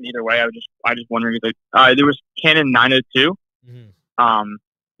taking a position either way. I just wondering if there was Canon 902. Mm-hmm.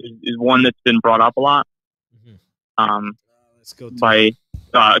 Is one that's been brought up a lot. Mm-hmm. Let's go by a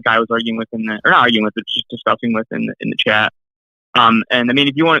guy I was arguing with not arguing with, just discussing with in the chat. And I mean,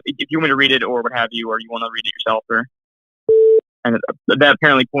 if you want me to read it or what have you, or you want to read it yourself, and that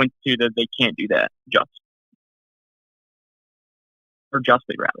apparently points to that they can't do that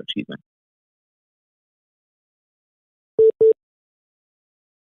justly rather, excuse me.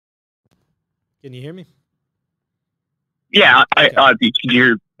 Can you hear me? Yeah, okay. Did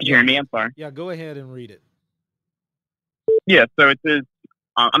you hear me? I'm sorry. Yeah, go ahead and read it. Yeah, so it says,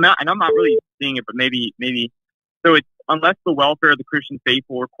 I'm not really seeing it, but maybe. So it's, unless the welfare of the Christian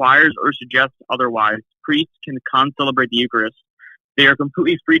faithful requires or suggests otherwise, priests can con-celebrate the Eucharist. They are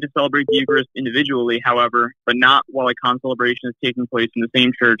completely free to celebrate the Eucharist individually, however, but not while a con-celebration is taking place in the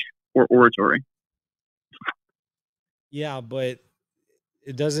same church or oratory. Yeah, but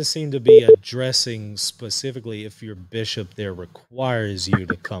it doesn't seem to be addressing specifically if your bishop there requires you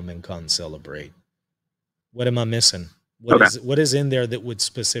to come and con-celebrate. What am I missing? What is in there that would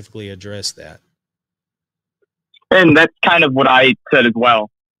specifically address that? And that's kind of what I said as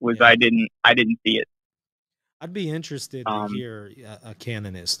well. I didn't see it. I'd be interested to hear a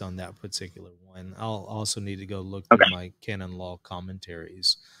canonist on that particular one. I'll also need to go look through my canon law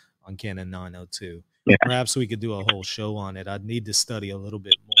commentaries on Canon 902. Yeah. Perhaps we could do a whole show on it. I'd need to study a little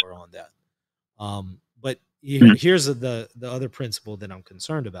bit more on that. But here's the other principle that I'm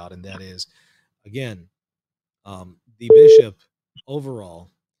concerned about, and that is, again, the bishop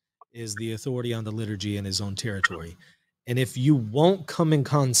overall is the authority on the liturgy in his own territory. And if you won't come and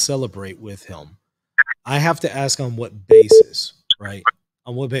con-celebrate with him, I have to ask on what basis, right?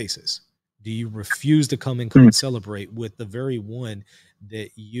 On what basis do you refuse to come and con-celebrate with the very one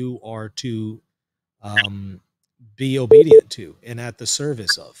that you are to be obedient to and at the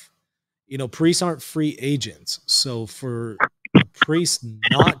service of? You know, priests aren't free agents. So for a priest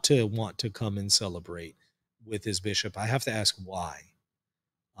not to want to come and celebrate with his bishop, I have to ask why.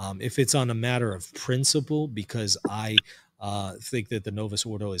 If it's on a matter of principle, because I think that the Novus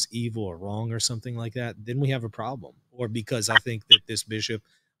Ordo is evil or wrong or something like that, then we have a problem. Or because I think that this bishop,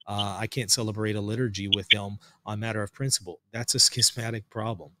 I can't celebrate a liturgy with him on a matter of principle, that's a schismatic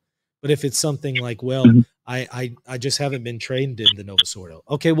problem. But if it's something like, well, I just haven't been trained in the Novus Ordo.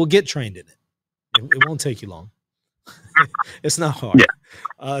 Okay, well, get trained in it. It won't take you long. It's not hard.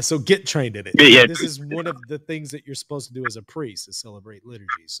 Yeah. So get trained in it. Yeah. This is one of the things that you're supposed to do as a priest, is celebrate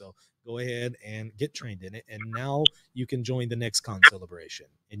liturgy. So go ahead and get trained in it. And now you can join the next con-celebration.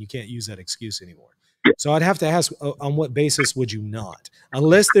 And you can't use that excuse anymore. So I'd have to ask, on what basis would you not?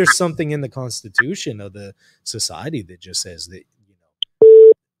 Unless there's something in the constitution of the society that just says that, you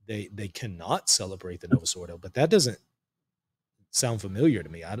know, they cannot celebrate the Novus Ordo. But that doesn't sound familiar to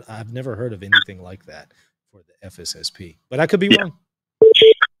me. I've never heard of anything like that for the FSSP, but I could be wrong.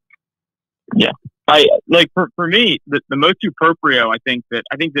 Yeah. I like for me the Motu Proprio. I think that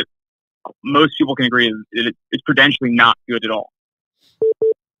most people can agree that it's prudentially not good at all.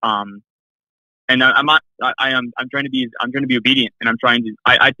 And I'm not. I'm trying to be. I'm trying to be obedient, and I'm trying to.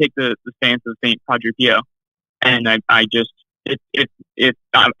 I take the stance of Saint Padre Pio, and I just if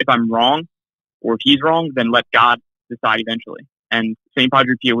I'm wrong or if he's wrong, then let God decide eventually. And Saint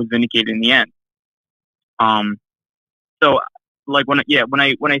Padre Pio was vindicated in the end. So like when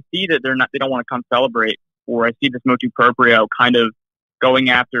I see that they don't want to come celebrate, or I see this Motu Proprio kind of going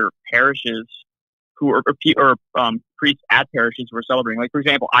after parishes who are priests at parishes who are celebrating. Like for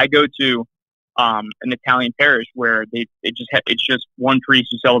example, I go to an Italian parish where it's just one priest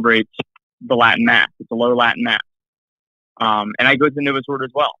who celebrates the Latin Mass. It's a low Latin Mass. And I go to Novus Ordo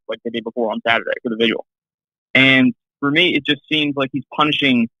as well, like the day before on Saturday for the vigil. And for me, it just seems like he's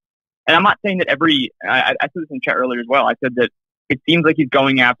punishing. And I'm not saying that I said this in chat earlier as well. I said that it seems like he's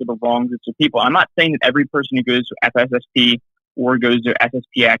going after the wrong groups of people. I'm not saying that every person who goes to FSSP or goes to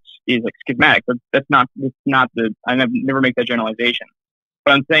SSPX is like schismatic. That's not I never make that generalization.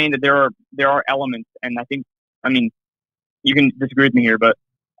 But I'm saying that there are elements, and I mean, you can disagree with me here, but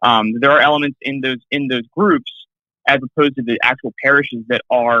there are elements in those groups as opposed to the actual parishes that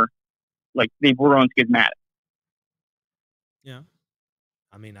are like they were on schismatic. Yeah,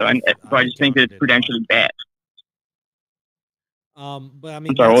 I mean, so I just think that it's prudentially bad. But I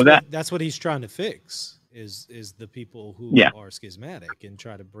mean, that's what he's trying to fix is the people who are schismatic and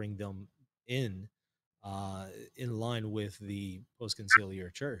try to bring them in line with the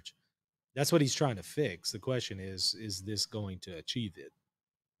post-conciliar church. That's what he's trying to fix. The question is this going to achieve it?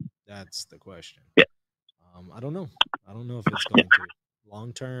 That's the question. Yeah. I don't know. I don't know if it's going to.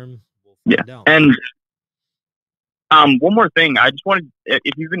 Long term, we'll find out. And one more thing, I just wanted,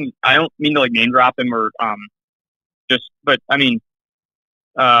 if you've been, I don't mean to like name drop him or but I mean,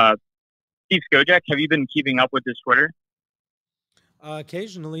 Steve Skojak, have you been keeping up with his Twitter?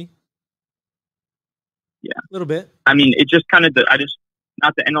 Occasionally. Yeah. A little bit. I mean, it just kind of,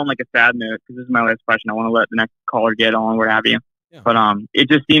 not to end on like a sad note, because this is my last question. I want to let the next caller get on, what have you. Yeah. But it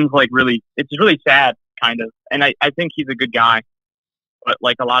just seems like it's really sad, kind of. And I think he's a good guy, but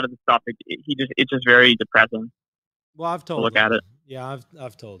like a lot of the stuff, it's just very depressing. Well, I've told look him, at it. Yeah,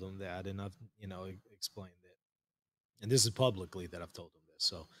 I've told him that, and I've explained it, and this is publicly that I've told him this.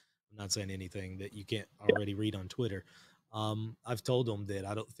 So I'm not saying anything that you can't already read on Twitter. I've told him that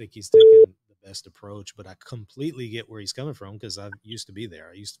I don't think he's taking the best approach, but I completely get where he's coming from because I used to be there.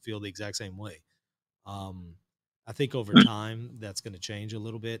 I used to feel the exact same way. I think over time that's going to change a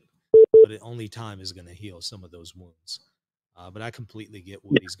little bit, but only time is going to heal some of those wounds. But I completely get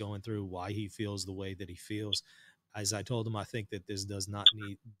what he's going through, why he feels the way that he feels. As I told him, I think that this does not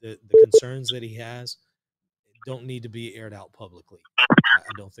need the concerns that he has don't need to be aired out publicly. I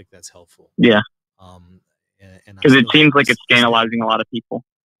don't think that's helpful. Yeah. Because it seems like it's scandalizing a lot of people.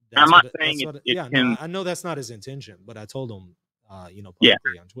 I'm not saying it's him. No, I know that's not his intention, but I told him,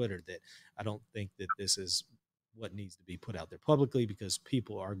 publicly on Twitter that I don't think that this is what needs to be put out there publicly because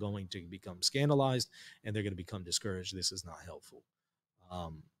people are going to become scandalized and they're going to become discouraged. This is not helpful.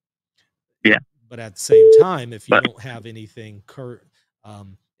 But at the same time, if you don't have anything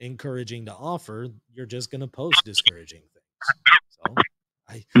encouraging to offer, you're just going to post discouraging things. So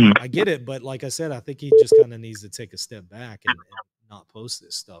I get it, but like I said, I think he just kind of needs to take a step back and not post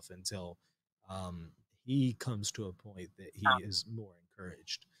this stuff until he comes to a point that he is more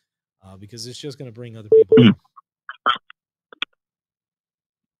encouraged, because it's just going to bring other people down.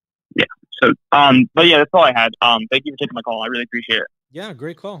 Yeah. So, but yeah, that's all I had. Thank you for taking my call. I really appreciate it. Yeah,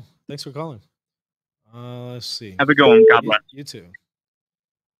 great call. Thanks for calling. Let's see. Have a good one. God bless. You too.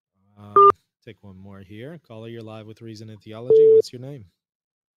 Take one more here. Caller, you're live with Reason and Theology. What's your name?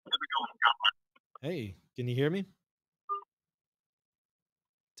 Hey, can you hear me?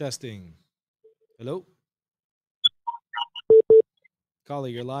 Testing. Hello? Caller,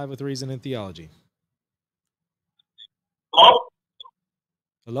 you're live with Reason and Theology. Hello?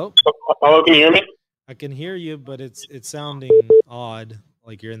 Hello? Hello, can you hear me? I can hear you, but it's sounding odd,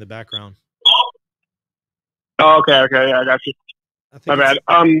 like you're in the background. Oh, okay, yeah, I got you. My bad.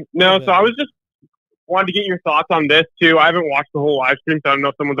 No, so I was just wanted to get your thoughts on this too. I haven't watched the whole live stream, so I don't know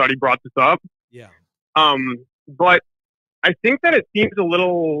if someone's already brought this up. Yeah. But I think that it seems a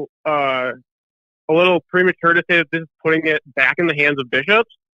little premature to say that this is putting it back in the hands of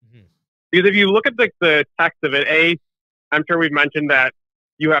bishops. Mm-hmm. Because if you look at the text of it, I'm sure we've mentioned that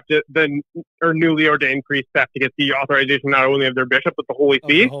you have to newly ordained priests have to get the authorization not only of their bishop but the Holy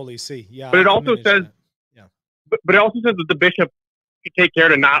See. The Holy See, yeah. But it also says, but it also says that the bishop should take care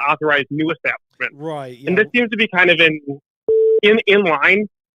to not authorize new establishments. Right. Yeah. And this seems to be kind of in line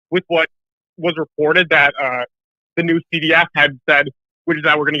with what was reported that the new CDF had said, which is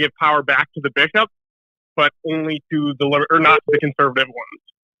that we're going to give power back to the bishops, but only to the or not to the conservative ones.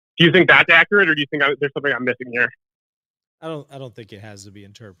 Do you think that's accurate, or do you think there's something I'm missing here? I don't think it has to be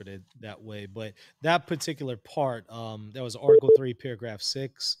interpreted that way, but that particular part, that was Article 3, Paragraph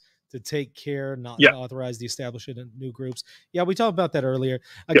 6, to take care not to authorize the establishment of new groups. Yeah, we talked about that earlier.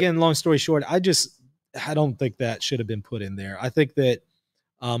 Again, long story short, I don't think that should have been put in there. I think that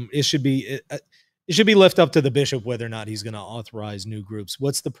it should be left up to the bishop whether or not he's going to authorize new groups.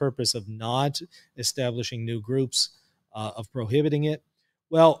 What's the purpose of not establishing new groups, of prohibiting it?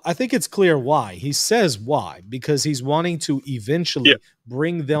 Well, I think it's clear why. He says why, because he's wanting to eventually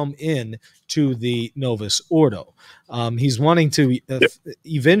bring them in to the Novus Ordo. He's wanting to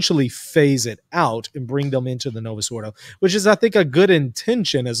eventually phase it out and bring them into the Novus Ordo, which is, I think, a good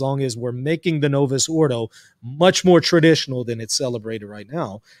intention as long as we're making the Novus Ordo much more traditional than it's celebrated right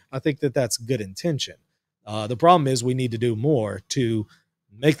now. I think that that's good intention. The problem is we need to do more to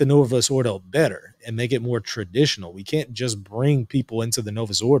make the Novus Ordo better and make it more traditional. We can't just bring people into the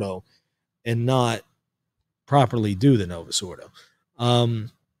Novus Ordo and not properly do the Novus Ordo.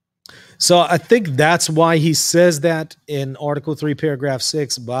 So I think that's why he says that in Article 3, Paragraph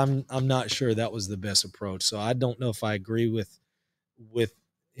 6, but I'm not sure that was the best approach. So I don't know if I agree with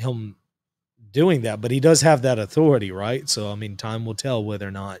him doing that, but he does have that authority, right? So I mean, time will tell whether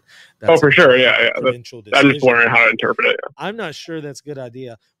or not that's for sure. I'm just wondering how to interpret it. I'm not sure that's a good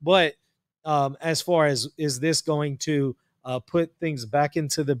idea, but as far as, is this going to put things back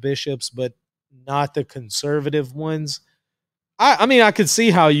into the bishops but not the conservative ones? I mean, I could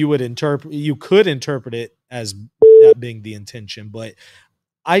see how you could interpret it as that being the intention, but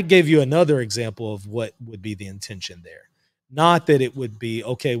I gave you another example of what would be the intention there. Not that it would be,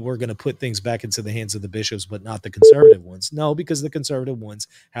 okay, we're going to put things back into the hands of the bishops, but not the conservative ones. No, because the conservative ones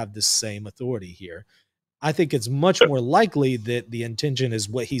have the same authority here. I think it's much more likely that the intention is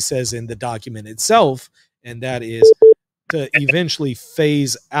what he says in the document itself, and that is to eventually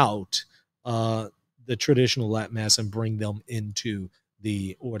phase out the traditional Latin Mass and bring them into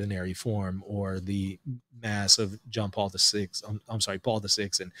the ordinary form, or the Mass of Paul VI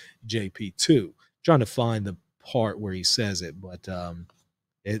and JP2. Trying to find the part where he says it, but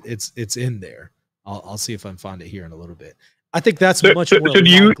it's in there. I'll see if I can find it here in a little bit. I think that's much more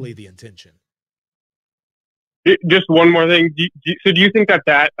likely the intention. Just one more thing. Do you think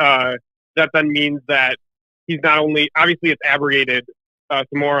that then means that he's not only, obviously it's abrogated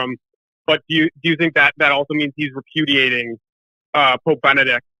Summorum, but do you think that also means he's repudiating Pope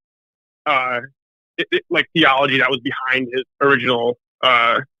Benedict, like theology that was behind his original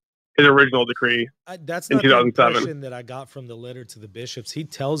decree? That's in not 2007. The impression that I got from the letter to the bishops. He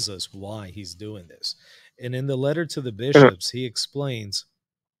tells us why he's doing this, and in the letter to the bishops, he explains,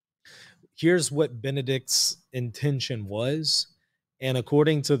 here's what Benedict's intention was, and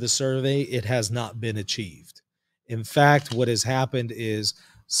according to the survey, it has not been achieved. In fact, what has happened is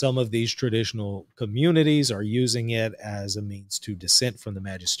some of these traditional communities are using it as a means to dissent from the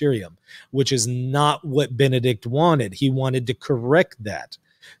magisterium, which is not what Benedict wanted. He wanted to correct that.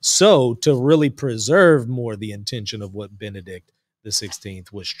 So to really preserve more the intention of what Benedict the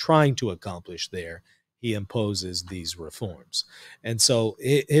 16th was trying to accomplish there, he imposes these reforms. And so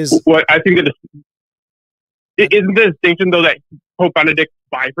what I think that isn't the distinction, though, that Pope Benedict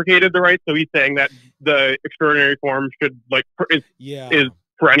bifurcated the rights? So he's saying that the extraordinary form should is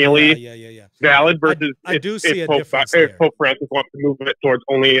perennially valid, versus I do see a difference there. If Pope Francis wants to move it towards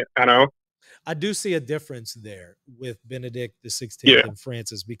only NO. I do see a difference there with Benedict the 16th and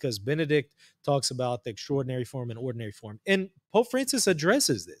Francis, because Benedict talks about the extraordinary form and ordinary form, and Pope Francis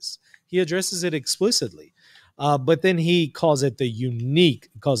addresses this. He addresses it explicitly, but then he calls it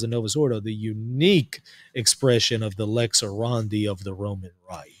calls the Novus Ordo the unique expression of the lex orandi of the Roman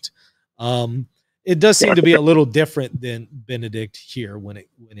Rite. It does seem to be a little different than Benedict here when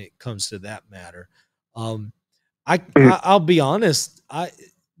it comes to that matter. I'll be honest.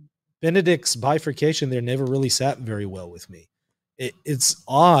 Benedict's bifurcation there never really sat very well with me. It's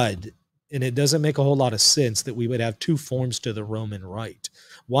odd, and it doesn't make a whole lot of sense that we would have two forms to the Roman Rite.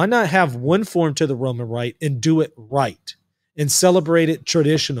 Why not have one form to the Roman Rite and do it right and celebrate it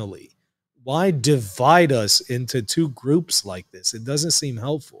traditionally? Why divide us into two groups like this? It doesn't seem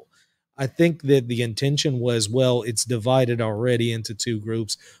helpful. I think that the intention was, well, it's divided already into two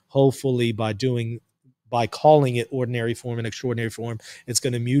groups. Hopefully by calling it ordinary form and extraordinary form, it's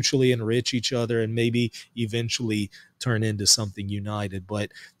going to mutually enrich each other and maybe eventually turn into something united.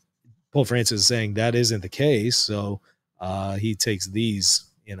 But Pope Francis is saying that isn't the case. So he takes these,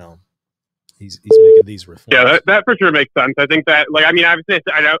 He's making these reforms. Yeah, that for sure makes sense. I think that, like, I mean, obviously,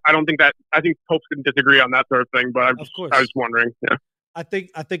 I don't think that, I think popes can disagree on that sort of thing, but I was wondering. Yeah. I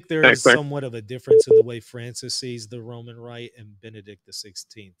think there is somewhat of a difference in the way Francis sees the Roman Rite and Benedict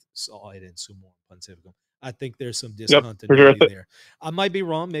XVI saw it in Summorum Pontificum. I think there's some discontinuity there. I might be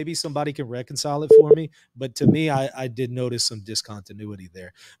wrong. Maybe somebody can reconcile it for me. But to me, I did notice some discontinuity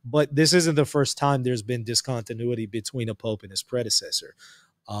there. But this isn't the first time there's been discontinuity between a pope and his predecessor.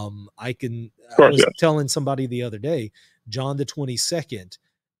 I was telling somebody the other day, John the 22nd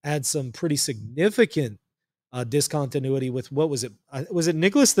had some pretty significant discontinuity with, what was it? Was it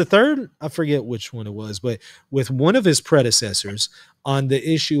Nicholas III? I forget which one it was, but with one of his predecessors on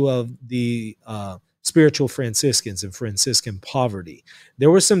the issue of the spiritual Franciscans and Franciscan poverty.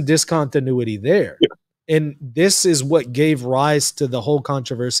 There was some discontinuity there. Yeah. And this is what gave rise to the whole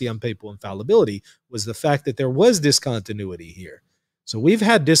controversy on papal infallibility, was the fact that there was discontinuity here. So we've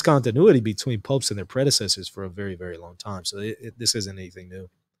had discontinuity between popes and their predecessors for a very, very long time. So this isn't anything new.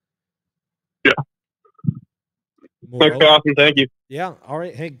 Yeah. Thanks, Austin. Thank you. Yeah. All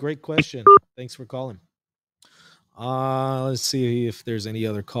right. Hey, great question. Thanks for calling. Let's see if there's any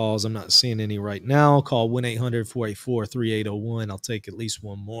other calls. I'm not seeing any right now. Call 1-800-484-3801. I'll take at least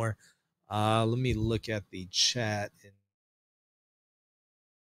one more. Let me look at the chat.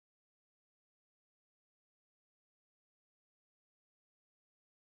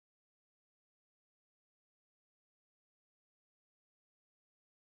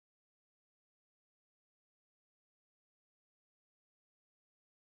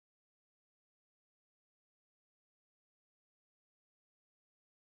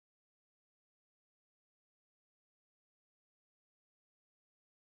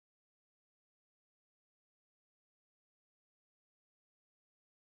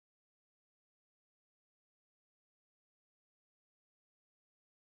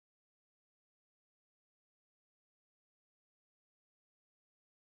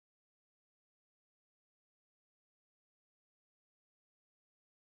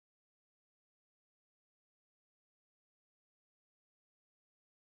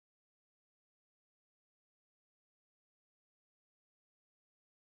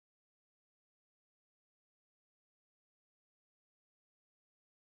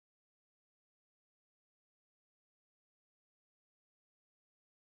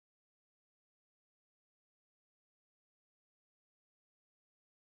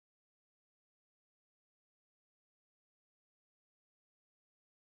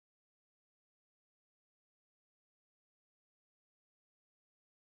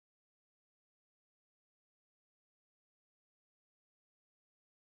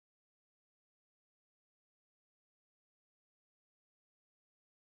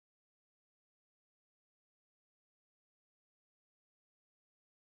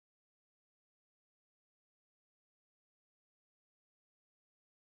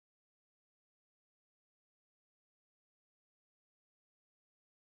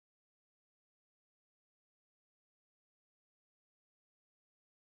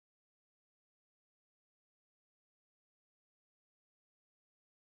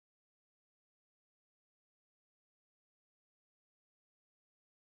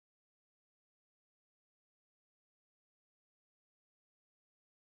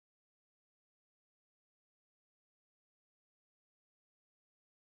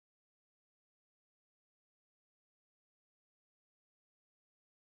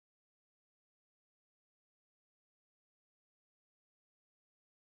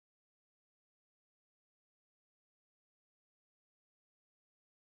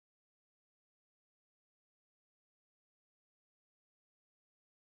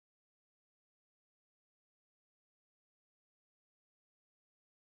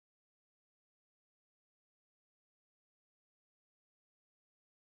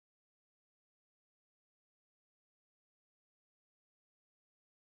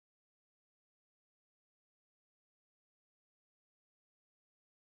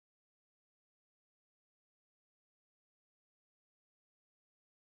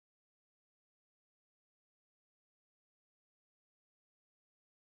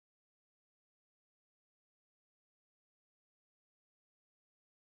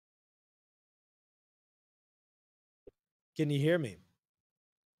 Can you hear me?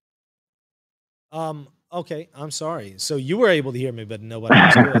 Okay, I'm sorry. So you were able to hear me, but nobody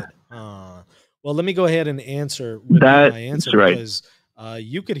else could. Well, let me go ahead and repeat my answer, right, because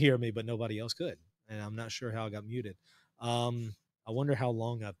you could hear me, but nobody else could, and I'm not sure how I got muted. I wonder how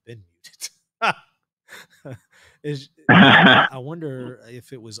long I've been muted. I wonder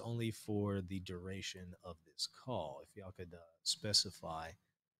if it was only for the duration of this call. If y'all could specify.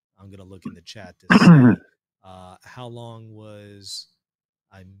 I'm going to look in the chat to see how long was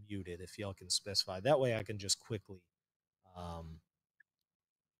I muted, if y'all can specify. That way I can just quickly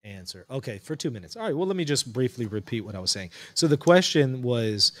answer. Okay, for 2 minutes. All right, well, let me just briefly repeat what I was saying. So the question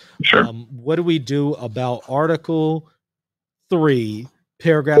was, what do we do about Article 3,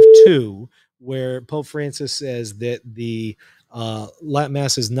 paragraph 2, where Pope Francis says that the Latin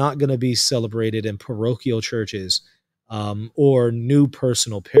Mass is not going to be celebrated in parochial churches or new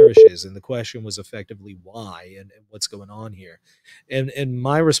personal parishes? And the question was effectively why and what's going on here. And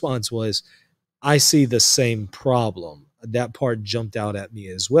my response was, I see the same problem. That part jumped out at me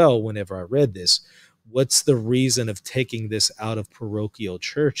as well whenever I read this. What's the reason of taking this out of parochial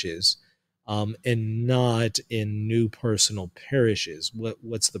churches and not in new personal parishes?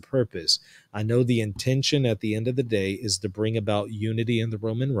 What's the purpose? I know the intention at the end of the day is to bring about unity in the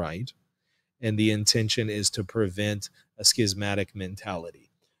Roman Rite, and the intention is to prevent a schismatic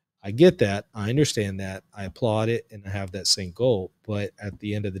mentality. I get that. I understand that. I applaud it, and I have that same goal. But at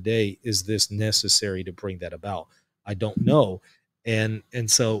the end of the day, is this necessary to bring that about? I don't know. And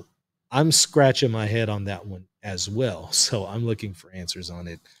so I'm scratching my head on that one as well. So I'm looking for answers on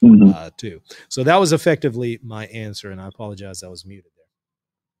it too. So that was effectively my answer, and I apologize I was muted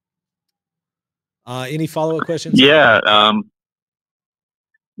there. Any follow-up questions? Yeah.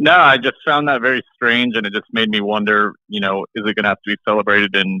 No, I just found that very strange, and it just made me wonder, is it going to have to be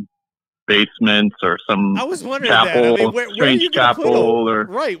celebrated in basements or some I was wondering chapel, that. I mean, where are you going to put them? Or...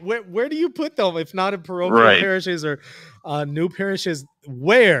 Right. Where do you put them if not in parochial parishes or new parishes?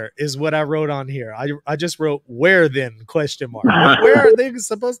 Where is what I wrote on here. I just wrote where then ? Where are they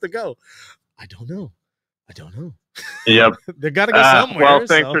supposed to go? I don't know. Yep. They got to go somewhere. Well,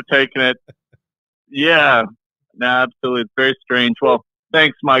 thanks for taking it. Yeah. No, absolutely. It's very strange. Well,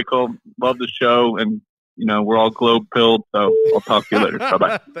 thanks, Michael. Love the show. And, we're all globe pilled. So I'll talk to you later.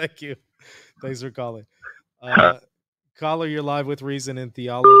 Bye-bye. Thank you. Thanks for calling. Caller, you're live with Reason and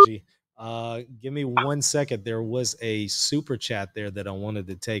Theology. Give me 1 second. There was a super chat there that I wanted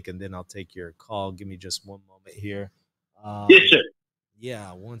to take, and then I'll take your call. Give me just one moment here. Yes, sir.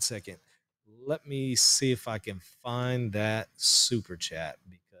 Yeah, 1 second. Let me see if I can find that super chat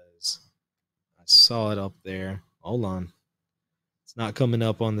because I saw it up there. Hold on. It's not coming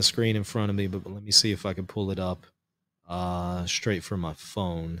up on the screen in front of me, but let me see if I can pull it up straight from my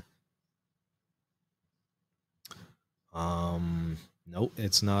phone. Nope,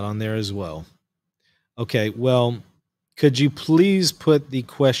 it's not on there as well. Okay, well, could you please put the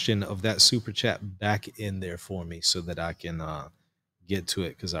question of that super chat back in there for me so that I can get to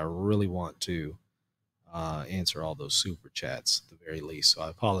it, because I really want to answer all those super chats at the very least. So I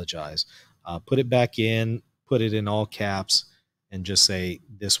apologize. Put it back in, put it in all caps, and just say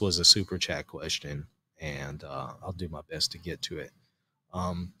this was a super chat question, and I'll do my best to get to it.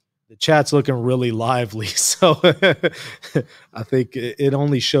 The chat's looking really lively, so I think it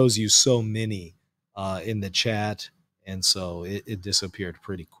only shows you so many in the chat, and so it disappeared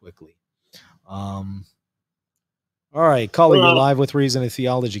pretty quickly. All right, caller, you're live with Reason and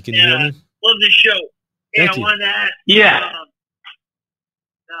Theology. Can you hear me? Love the show. Thank you. I wanted to ask,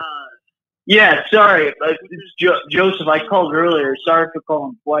 yeah, sorry. Joseph, I called earlier. Sorry for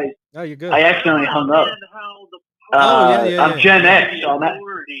calling twice. No, you're good. I accidentally hung up. Yeah. I'm Gen X, so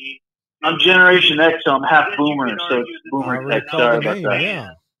I'm Generation X, so I'm half boomer, so it's boomer tech. Sorry about that. Yeah.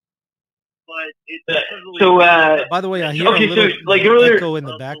 So, by the way, I hear a little echo in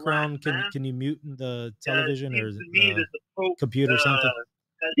the background. Can you mute the television or the computer or something?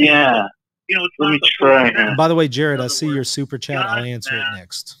 Yeah. Let me try. And by the way, Jared, I see your super chat. I'll answer it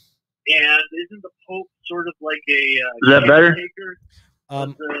next. And isn't the Pope sort of like a is that better?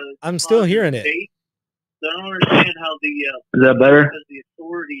 I'm still hearing it. So I don't understand how is that better? Has the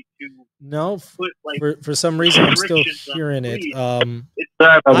authority to put, like, for some reason I'm still hearing it.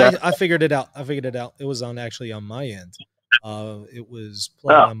 I figured it out. It was actually on my end. It was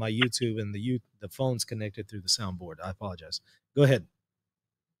playing on my YouTube, and the phone's connected through the soundboard. I apologize. Go ahead.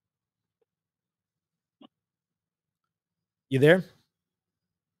 You there?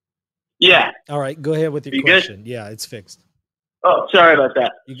 Yeah. All right, go ahead with your question. Good? Yeah, it's fixed. Oh, sorry about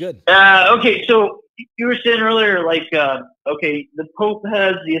that. You good? Okay, so you were saying earlier, like, okay, the Pope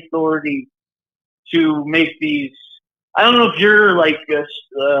has the authority to make these. I don't know if you're like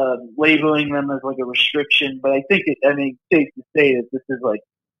labeling them as like a restriction, but I think it's safe to say that this is like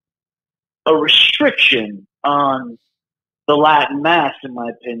a restriction on the Latin Mass, in my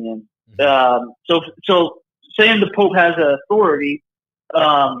opinion. So saying the Pope has an authority,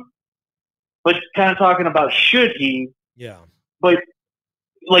 but kind of talking about should he? Yeah. But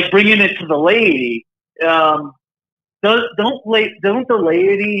like bringing it to the laity, don't the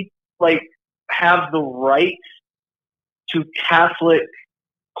laity like have the right to Catholic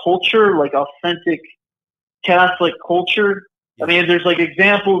culture, like authentic Catholic culture? I mean, there's like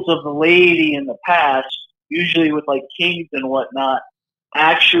examples of the laity in the past, usually with like kings and whatnot,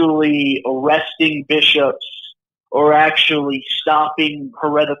 actually arresting bishops or actually stopping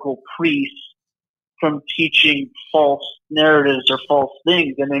heretical priests from teaching false narratives or false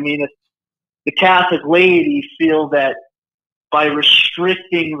things. And I mean, if the Catholic laity feel that by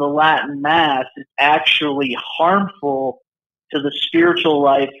restricting the Latin Mass, it's actually harmful to the spiritual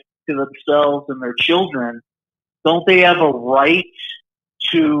life, to themselves and their children, don't they have a right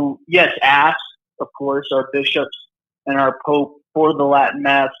to, yes, ask, of course, our bishops and our Pope for the Latin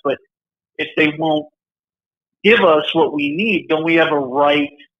Mass, but if they won't give us what we need, don't we have a right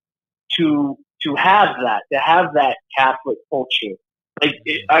to have that Catholic culture? Like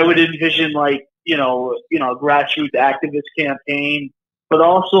I would envision, like a grassroots activist campaign, but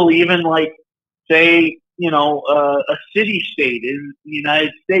also even like say a city state in the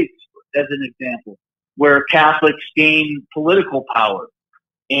United States as an example, where Catholics gain political power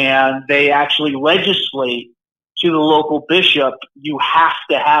and they actually legislate to the local bishop, you have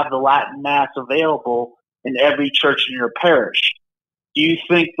to have the Latin Mass available in every church in your parish. Do you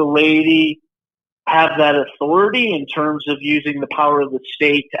think the laity have that authority in terms of using the power of the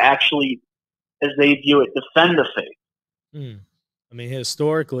state to actually, as they view it, defend the faith? I mean,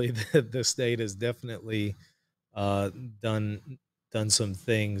 historically, the state has definitely done some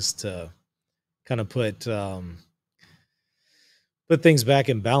things to kind of put things back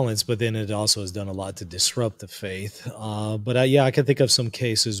in balance, but then it also has done a lot to disrupt the faith. But I can think of some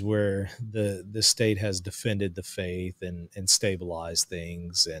cases where the state has defended the faith and stabilized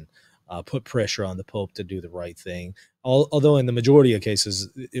things and put pressure on the Pope to do the right thing. Although in the majority of cases,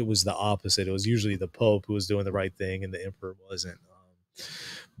 it was the opposite. It was usually the Pope who was doing the right thing and the emperor wasn't.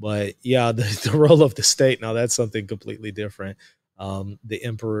 But yeah, the role of the state, now that's something completely different. The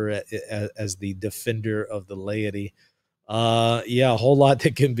emperor as the defender of the laity. A whole lot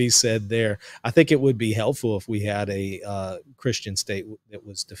that can be said there. I think it would be helpful if we had a Christian state that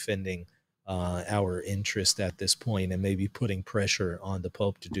was defending our interest at this point and maybe putting pressure on the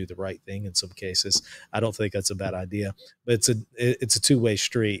Pope to do the right thing in some cases. I don't think that's a bad idea, but it's a two-way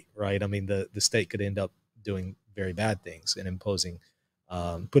street, right? I mean, the state could end up doing very bad things and imposing,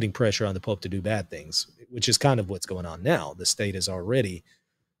 putting pressure on the Pope to do bad things, which is kind of what's going on now. The state is already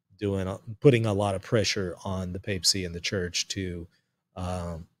putting a lot of pressure on the papacy and the church to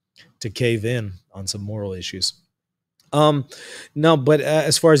cave in on some moral issues. No, but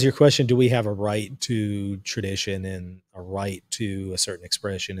as far as your question, do we have a right to tradition and a right to a certain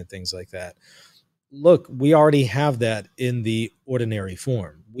expression and things like that? Look, we already have that in the ordinary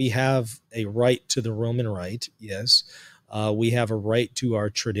form. We have a right to the Roman Rite, yes. We have a right to our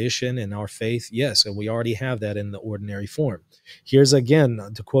tradition and our faith, yes, and we already have that in the ordinary form. Here's again,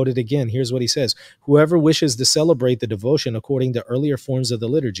 to quote it again, here's what he says: whoever wishes to celebrate the devotion according to earlier forms of the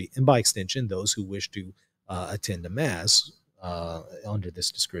liturgy, and by extension, those who wish to attend a mass under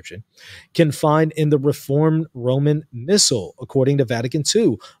this description, can find in the Reformed Roman Missal, according to Vatican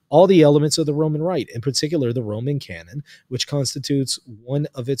II, all the elements of the Roman Rite, in particular the Roman canon, which constitutes one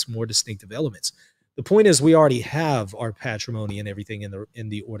of its more distinctive elements. The point is, we already have our patrimony and everything in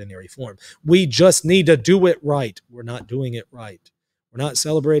the ordinary form. We just need to do it right. We're not doing it right. We're not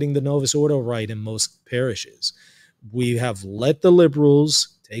celebrating the Novus Ordo right in most parishes. We have let the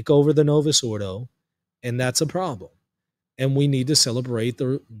liberals take over the Novus Ordo, and that's a problem. And we need to celebrate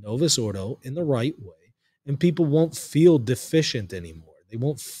the Novus Ordo in the right way, and people won't feel deficient anymore. They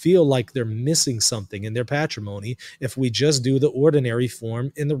won't feel like they're missing something in their patrimony if we just do the ordinary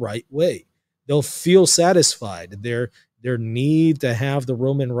form in the right way. They'll feel satisfied. Their need to have the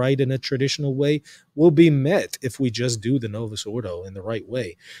Roman Rite in a traditional way will be met if we just do the Novus Ordo in the right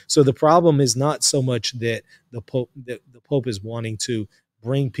way. So the problem is not so much that the Pope is wanting to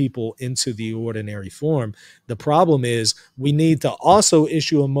bring people into the ordinary form. The problem is we need to also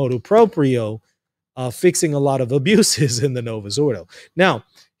issue a motu proprio fixing a lot of abuses in the Novus Ordo. Now,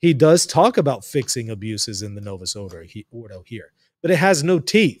 he does talk about fixing abuses in the Novus Ordo here, but it has no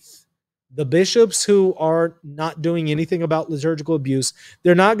teeth. The bishops who are not doing anything about liturgical abuse,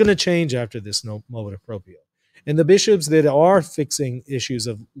 they're not going to change after this motu proprio. And the bishops that are fixing issues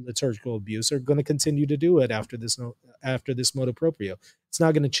of liturgical abuse are going to continue to do it after this motu proprio. It's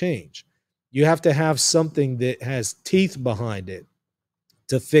not going to change. You have to have something that has teeth behind it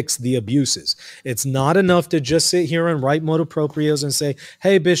to fix the abuses. It's not enough to just sit here and write motu proprios and say,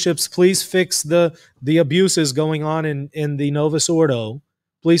 hey, bishops, please fix the abuses going on in the Novus Ordo.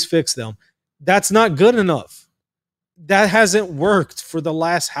 Please fix them. That's not good enough. that hasn't worked for the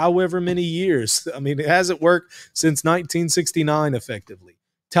last however many years. I mean, it hasn't worked since 1969, effectively.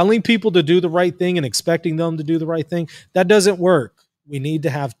 Telling people to do the right thing and expecting them to do the right thing, that doesn't work. We need to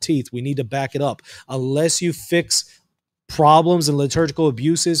have teeth. We need to back it up. Unless you fix problems and liturgical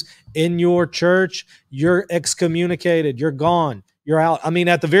abuses in your church, you're excommunicated. You're gone. You're out. I mean,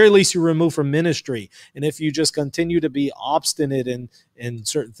 at the very least, you're removed from ministry. And if you just continue to be obstinate in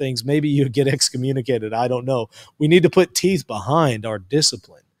certain things, maybe you get excommunicated. I don't know. We need to put teeth behind our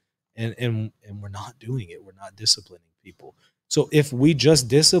discipline. And we're not doing it. We're not disciplining people. So if we just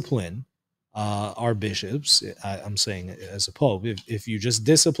discipline our bishops, I'm saying as a pope, if you just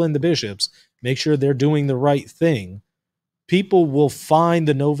discipline the bishops, make sure they're doing the right thing, people will find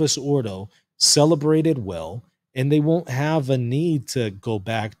the Novus Ordo celebrated well, and they won't have a need to go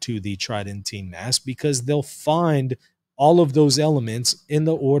back to the Tridentine Mass because they'll find all of those elements in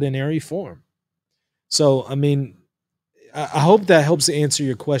the ordinary form. So, I mean, I hope that helps answer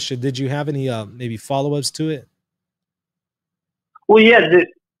your question. Did you have any maybe follow-ups to it? Well, yeah,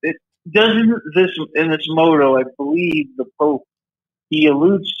 it doesn't this in this motto, I believe the Pope, he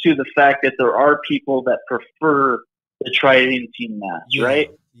alludes to the fact that there are people that prefer the Tridentine Mass, right?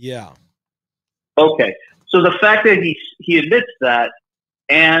 Yeah. Okay. So the fact that he admits that,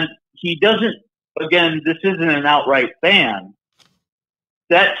 and he doesn't, again, this isn't an outright ban,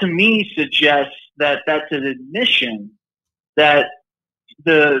 that to me suggests that that's an admission that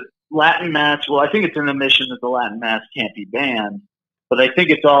the Latin Mass, well, I think it's an admission that the Latin Mass can't be banned, but I think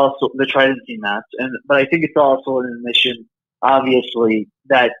it's also the Tridentine Mass, but I think it's also an admission, obviously,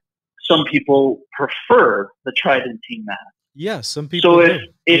 that some people prefer the Tridentine Mass. Yeah, some people. So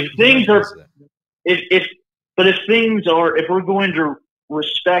if things are, if we're going to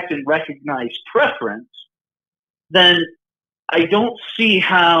respect and recognize preference, then I don't see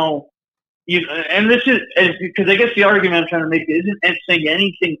how and this is because I guess the argument I'm trying to make isn't saying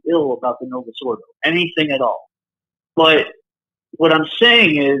anything ill about the Novus Ordo, anything at all. But what I'm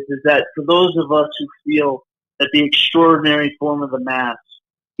saying is that for those of us who feel that the extraordinary form of the Mass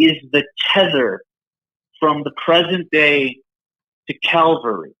is the tether from the present day to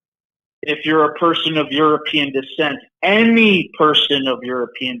Calvary, if you're a person of European descent, any person of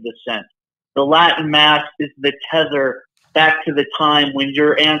European descent, the Latin Mass is the tether back to the time when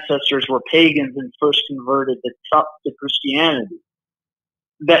your ancestors were pagans and first converted to Christianity.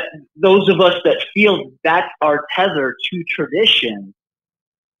 That those of us that feel that's our tether to tradition,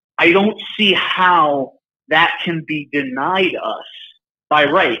 I don't see how that can be denied us by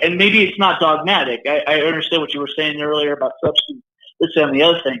right. And maybe it's not dogmatic. I understand what you were saying earlier about substance, this and the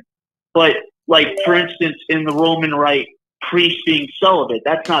other thing. But, like, for instance, in the Roman Rite, priests being celibate,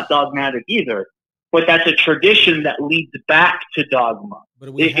 that's not dogmatic either. But that's a tradition that leads back to dogma. But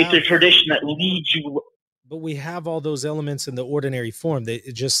it's a tradition that leads you. But we have all those elements in the ordinary form. The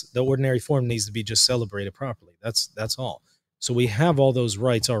ordinary form needs to be just celebrated properly. That's all. So we have all those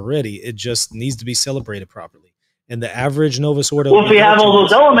rites already. It just needs to be celebrated properly. And the average Novus Ordo. Well, if we have all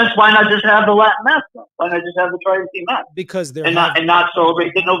those elements, why not just have the Latin Mass? Why not just have the Tridentine Mass? Because not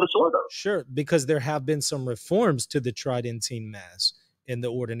celebrate the Novus Ordo. Sure, because there have been some reforms to the Tridentine Mass in the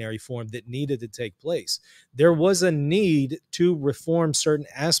ordinary form that needed to take place. There was a need to reform certain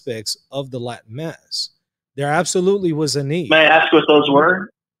aspects of the Latin Mass. There absolutely was a need. May I ask what those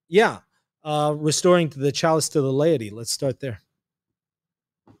were? Yeah. Restoring the chalice to the laity. Let's start there.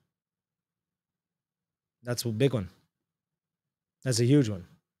 That's a big one. That's a huge one.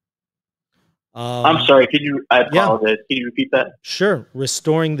 I'm sorry. I apologize. Yeah. Can you repeat that? Sure.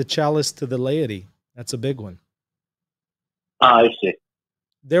 Restoring the chalice to the laity. That's a big one. I see.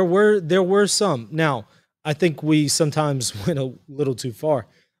 There were some. Now, I think we sometimes went a little too far.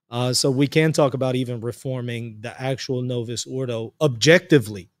 So we can talk about even reforming the actual Novus Ordo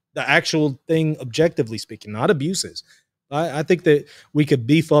objectively, the actual thing objectively speaking, not abuses. I think that we could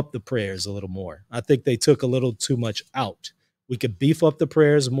beef up the prayers a little more. I think they took a little too much out. We could beef up the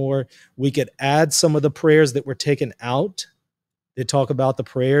prayers more. We could add some of the prayers that were taken out. They talk about the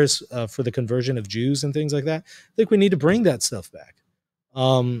prayers for the conversion of Jews and things like that. I think we need to bring that stuff back.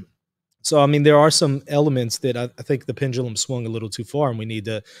 So, I mean, there are some elements that I think the pendulum swung a little too far, and we need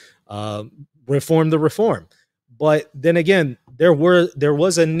to reform the reform. But then again, there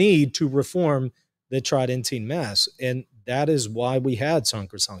was a need to reform the Tridentine Mass, and that is why we had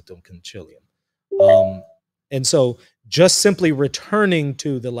Sacrosanctum Concilium. And so just simply returning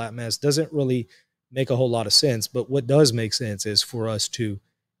to the Latin Mass doesn't really make a whole lot of sense. But what does make sense is for us to,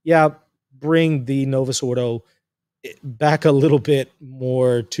 bring the Novus Ordo back a little bit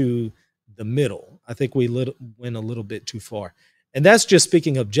more to the middle. I think we went a little bit too far. And that's just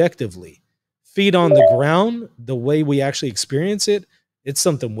speaking objectively. feet on the ground, the way we actually experience it, it's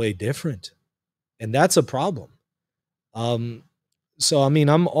something way different. And that's a problem. So, I mean,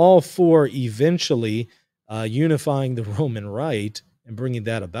 I'm all for eventually unifying the Roman Rite and bringing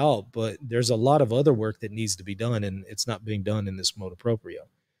that about, but there's a lot of other work that needs to be done, and it's not being done in this motu proprio.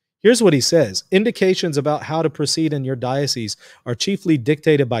 Here's what he says. Indications about how to proceed in your diocese are chiefly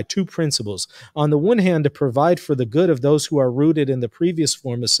dictated by two principles. On the one hand, to provide for the good of those who are rooted in the previous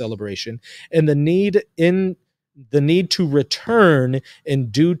form of celebration, and the need to return in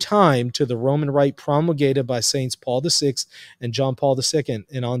due time to the Roman Rite promulgated by Saints Paul VI and John Paul II.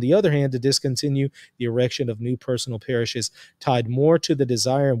 And on the other hand, to discontinue the erection of new personal parishes tied more to the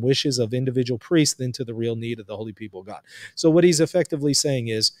desire and wishes of individual priests than to the real need of the holy people of God. So what he's effectively saying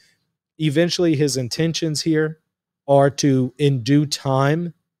is, eventually his intentions here are to, in due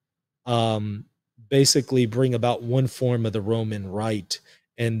time, basically bring about one form of the Roman Rite,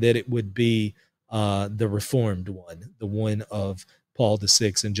 and that it would be the reformed one, the one of Paul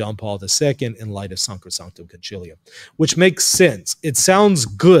VI and John Paul II in light of Sacrosanctum Concilium, which makes sense. It sounds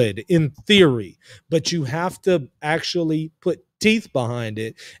good in theory, but you have to actually put teeth behind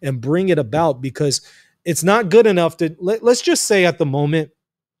it and bring it about, because it's not good enough to, let's just say at the moment,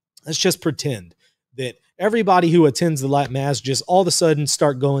 let's just pretend that everybody who attends the Latin Mass just all of a sudden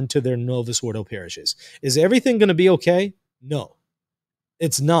start going to their Novus Ordo parishes. Is everything going to be okay? No,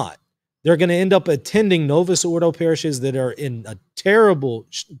 it's not. They're going to end up attending Novus Ordo parishes that are in a terrible,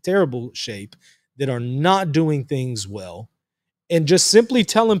 terrible shape, that are not doing things well. And just simply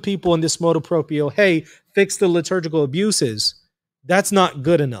telling people in this motu proprio, hey, fix the liturgical abuses, that's not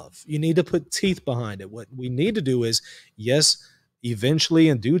good enough. You need to put teeth behind it. What we need to do is, yes, eventually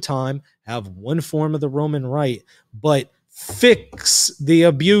in due time, have one form of the Roman Rite, but fix the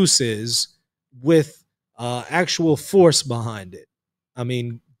abuses with actual force behind it. I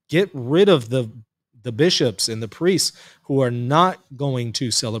mean, get rid of the bishops and the priests who are not going to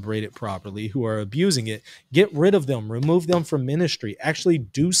celebrate it properly, who are abusing it. Get rid of them, remove them from ministry, actually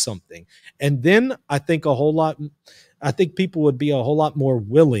do something. And then I think people would be a whole lot more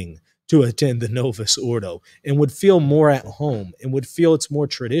willing to attend the Novus Ordo and would feel more at home and would feel it's more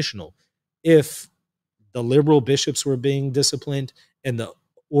traditional if the liberal bishops were being disciplined and the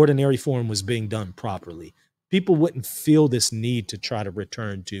ordinary form was being done properly. People wouldn't feel this need to try to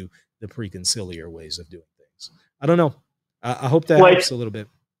return to the preconciliar ways of doing things. I don't know. I hope that helps a little bit.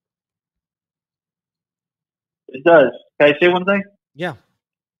 It does. Can I say one thing? Yeah.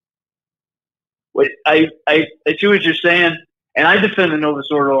 Wait, I see what you're saying, and I defend the Novus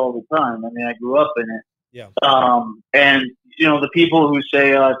Ordo all the time. I mean, I grew up in it. Yeah. And the people who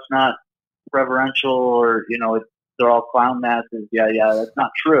say it's not reverential, or they're all clown masses. Yeah, that's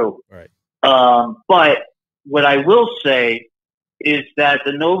not true. Right. But what I will say is that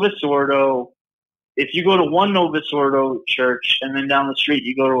the Novus Ordo, if you go to one Novus Ordo church and then down the street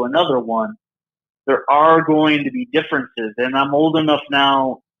you go to another one, there are going to be differences. And I'm old enough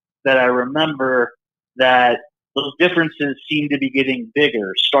now that I remember that those differences seem to be getting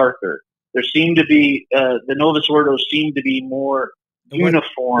bigger, starker. There seem to be, the Novus Ordo seem to be more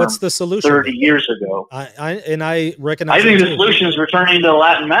uniform. What's the solution? 30 years ago. I recognize. I think the solution is returning to the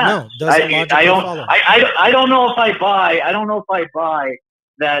Latin Mass. No, doesn't logically follow. I don't know if I buy. I don't know if I buy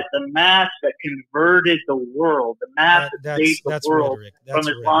that the Mass that converted the world, the Mass that saved the world from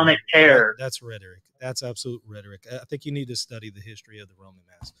Islamic terror. That's rhetoric. That's absolute rhetoric. I think you need to study the history of the Roman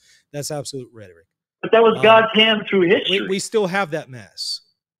Mass. That's absolute rhetoric. But that was God's hand through history. We still have that Mass.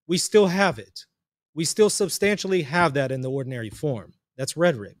 We still have it. We still substantially have that in the ordinary form. That's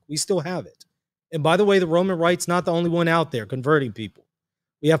rhetoric. We still have it. And by the way, the Roman Rite's not the only one out there converting people.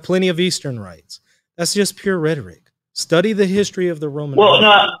 We have plenty of Eastern rites. That's just pure rhetoric. Study the history of the Roman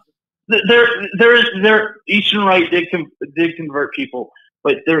Rite. Well, Eastern Rite did convert people,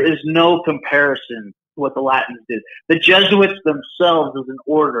 but there is no comparison to what the Latins did. The Jesuits themselves, as an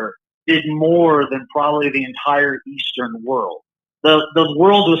order, did more than probably the entire Eastern world. The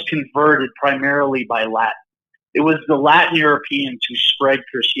world was converted primarily by Latin. It was the Latin Europeans who spread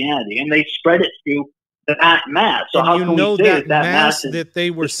Christianity, and they spread it through that Mass. So how can we say that Mass that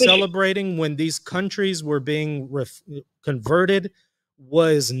they were celebrating when these countries were being converted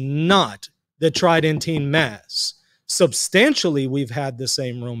was not the Tridentine Mass? Substantially, we've had the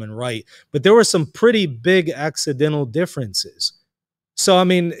same Roman Rite, but there were some pretty big accidental differences. So, I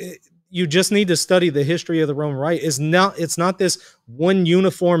mean, you just need to study the history of the Roman Rite. It's not this one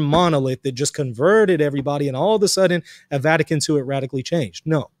uniform monolith that just converted everybody and all of a sudden at Vatican II it radically changed.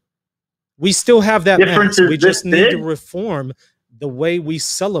 No. We still have that Mass. We just need to reform the way we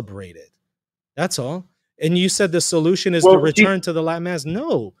celebrate it. That's all. And you said the solution is to return to the Latin Mass.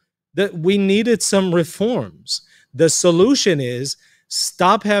 No. That we needed some reforms. The solution is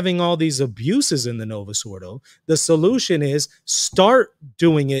stop having all these abuses in the Novus Ordo. The solution is start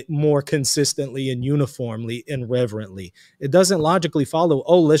doing it more consistently and uniformly and reverently. It doesn't logically follow,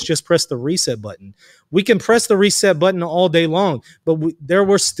 oh, let's just press the reset button. We can press the reset button all day long, but there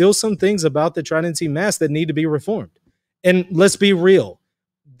were still some things about the Tridentine Mass that need to be reformed. And let's be real,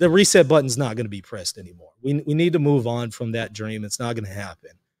 the reset button's not going to be pressed anymore. We need to move on from that dream. It's not going to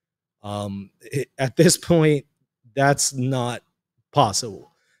happen. At this point, that's not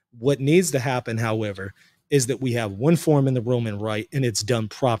possible. What needs to happen, however, is that we have one form in the Roman Rite and it's done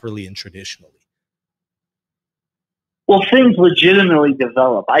properly and traditionally. Well, things legitimately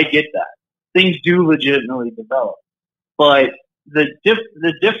develop. I get that. Things do legitimately develop. But the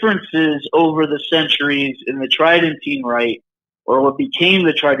differences over the centuries in the Tridentine Rite, or what became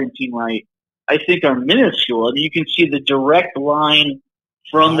the Tridentine Rite, I think are minuscule. I mean, you can see the direct line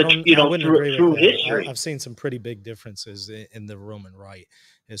from through history. I've seen some pretty big differences in the Roman Rite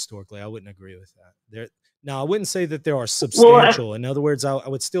historically. I wouldn't agree with that. Now, I wouldn't say that there are substantial. In other words, I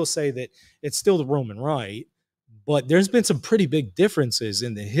would still say that it's still the Roman Rite, but there's been some pretty big differences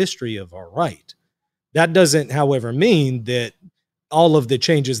in the history of our rite. That doesn't, however, mean that all of the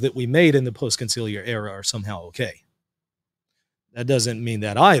changes that we made in the post-conciliar era are somehow okay. That doesn't mean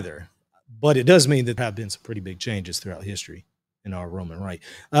that either, but it does mean that there have been some pretty big changes throughout history in our Roman Rite.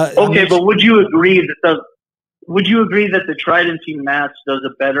 Okay, but would you agree that the Tridentine Mass does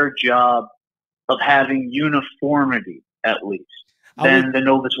a better job of having uniformity, at least, than the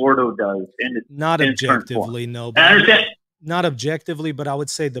Novus Ordo does? Not objectively, no. I understand. Not objectively, but I would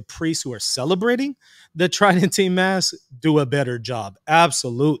say the priests who are celebrating the Tridentine Mass do a better job.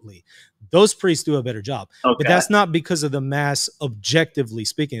 Absolutely. Those priests do a better job. Okay. But that's not because of the Mass objectively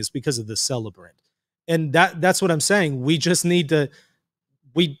speaking. It's because of the celebrant. And that's what I'm saying. We just need to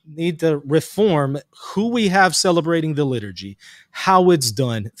reform who we have celebrating the liturgy, how it's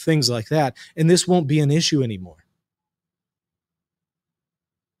done, things like that. And this won't be an issue anymore.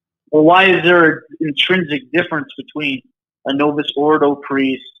 Well, why is there an intrinsic difference between a Novus Ordo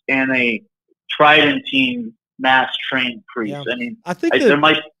priest and a Tridentine Mass trained priest? Yeah. I mean, I think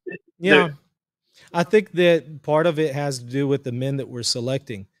I think that part of it has to do with the men that we're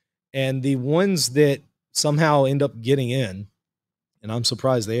selecting, and the ones that somehow end up getting in, and I'm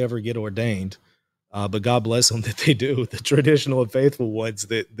surprised they ever get ordained, but God bless them that they do. The traditional and faithful ones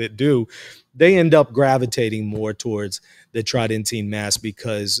that do, they end up gravitating more towards the Tridentine Mass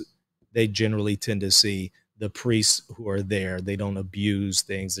because they generally tend to see the priests who are there, they don't abuse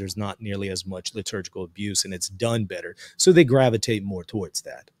things. There's not nearly as much liturgical abuse, and it's done better. So they gravitate more towards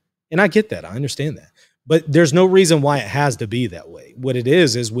that. And I get that. I understand that. But there's no reason why it has to be that way. What it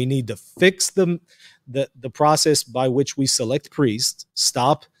is we need to fix the process by which we select priests,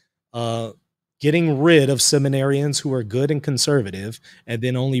 stop getting rid of seminarians who are good and conservative, and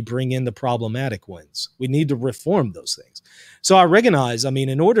then only bring in the problematic ones. We need to reform those things. So I recognize, I mean,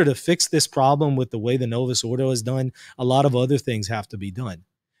 in order to fix this problem with the way the Novus Ordo is done, a lot of other things have to be done.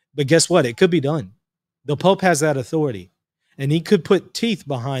 But guess what? It could be done. The Pope has that authority, and he could put teeth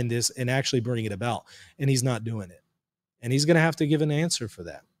behind this and actually bring it about, and he's not doing it. And he's going to have to give an answer for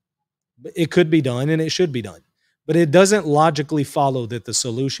that. But it could be done, and it should be done. But it doesn't logically follow that the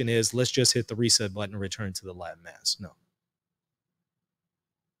solution is let's just hit the reset button and return to the Latin Mass. No.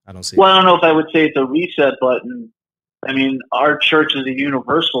 I don't see Well, I don't know if I would say it's a reset button. I mean, our church is a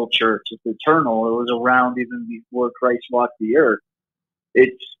universal church. It's eternal. It was around even before Christ walked the earth.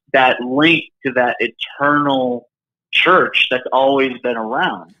 It's that link to that eternal church that's always been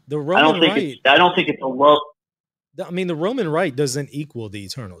around. The Roman Rite. I don't think it's a low. I mean, the Roman Rite doesn't equal the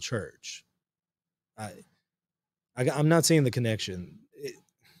eternal church. I'm not seeing the connection. It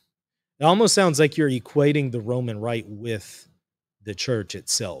almost sounds like you're equating the Roman Rite with the church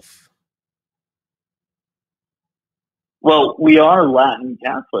itself. Well, we are Latin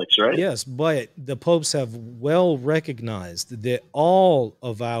Catholics, right? Yes, but the popes have well recognized that all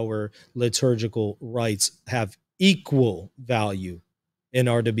of our liturgical rites have equal value and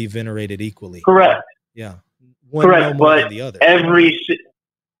are to be venerated equally. Correct. Yeah. One no more than the other.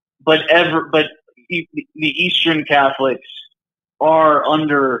 The Eastern Catholics are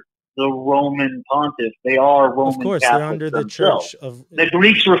under the Roman Pontiff. They are Roman Catholics. Of course, they're under the church of... The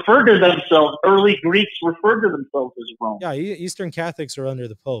Greeks referred to themselves, early Greeks referred to themselves as Rome. Yeah, Eastern Catholics are under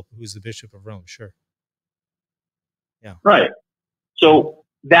the Pope, who's the Bishop of Rome, sure. Yeah. Right. So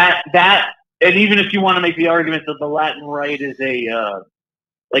that, and even if you want to make the argument that the Latin Rite is a,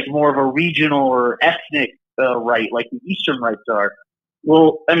 like more of a regional or ethnic rite, like the Eastern rites are,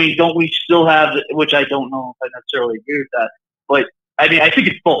 well, I mean, don't we still have, which I don't know if I necessarily agree with that, but I mean, I think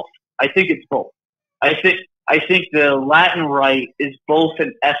it's both. I think it's both. I think the Latin Rite is both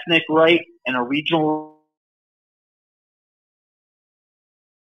an ethnic rite and a regional.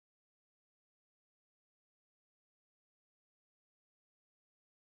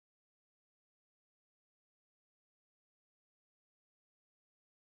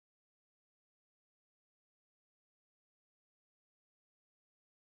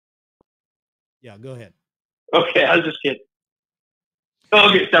 Yeah, go ahead. Okay, I was just kidding.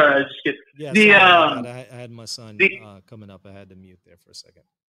 Okay, sorry, I was just kidding. Yeah, sorry about that. I had my son coming up. I had to mute there for a second.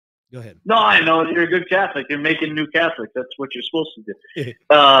 Go ahead. No, I know you're a good Catholic. You're making new Catholics. That's what you're supposed to do.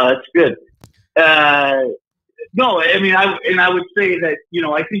 It's good. No, I mean, I would say that, you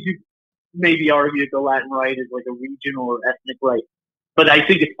know, I think you maybe argue that the Latin Rite is like a regional or ethnic rite, but I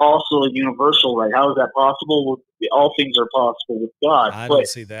think it's also a universal right. How is that possible? Well, all things are possible with God. I don't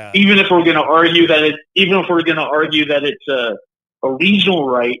see that. Even if we're going to argue that it's a regional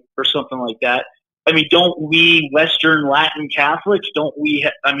rite or something like that, I mean, don't we Western Latin Catholics? Don't we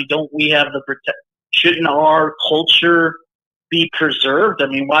have the shouldn't our culture be preserved? I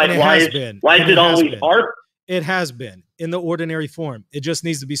mean, why is it always art? It has been in the ordinary form. It just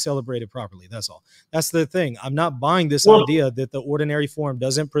needs to be celebrated properly. That's all. That's the thing. I'm not buying this idea that the ordinary form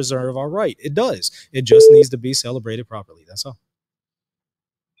doesn't preserve our right. It does. It just needs to be celebrated properly. That's all.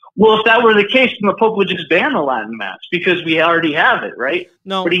 Well, if that were the case, then the Pope would just ban the Latin Mass because we already have it, right?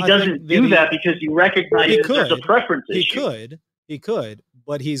 No, but he doesn't do that because he recognizes there's a preference issue. He could,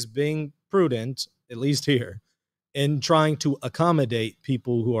 but he's being prudent, at least here, in trying to accommodate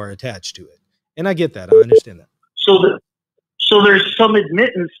people who are attached to it. And I get that. I understand that. So there's some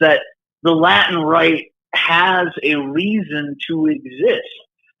admittance that the Latin Rite has a reason to exist.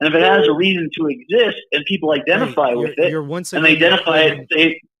 And if it has a reason to exist and people identify with it, you're once again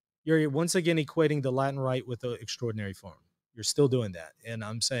equating the Latin Rite with the extraordinary form. You're still doing that. And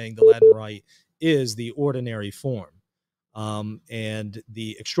I'm saying the Latin Rite is the ordinary form. And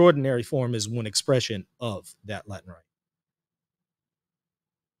the extraordinary form is one expression of that Latin Rite.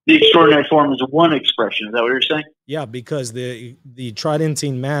 The extraordinary form is one expression. Is that what you're saying? Yeah, because the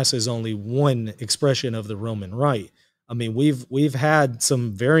Tridentine Mass is only one expression of the Roman Rite. I mean, we've had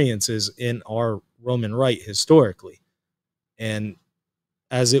some variances in our Roman Rite historically, and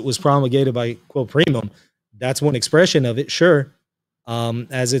as it was promulgated by Quo Primum, that's one expression of it. Sure,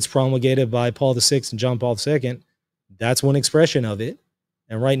 as it's promulgated by Paul VI and John Paul II, that's one expression of it,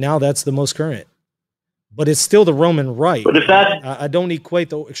 and right now that's the most current. But it's still the Roman Rite. But if that, I don't equate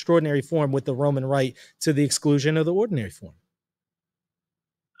the extraordinary form with the Roman Rite to the exclusion of the ordinary form.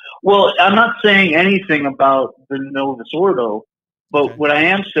 Well, I'm not saying anything about the Novus Ordo, but what I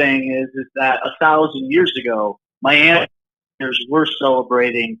am saying is that 1,000 years ago, my ancestors were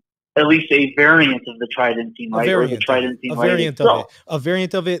celebrating at least a variant of the Tridentine Rite, or the Tridentine Rite itself. A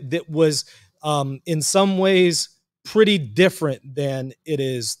variant of it that was, in some ways, pretty different than it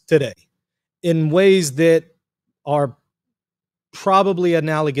is today, in ways that are probably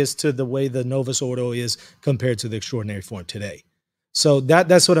analogous to the way the Novus Ordo is compared to the extraordinary form today. So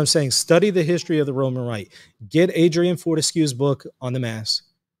that's what I'm saying. Study the history of the Roman Rite. Get Adrian Fortescue's book on the Mass.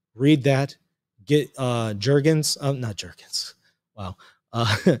 Read that. Get Jurgen's, not Jurgen's. Wow.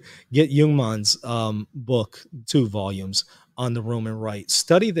 Get Jungmann's book, 2 volumes on the Roman Rite.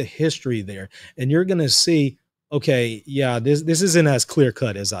 Study the history there, and you're going to see, okay, yeah, this isn't as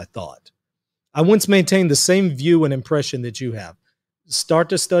clear-cut as I thought. I once maintained the same view and impression that you have. Start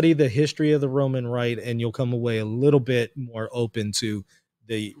to study the history of the Roman Rite, and you'll come away a little bit more open to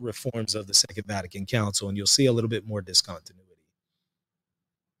the reforms of the Second Vatican Council, and you'll see a little bit more discontinuity.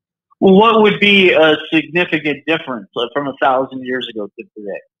 Well, what would be a significant difference from 1,000 years ago to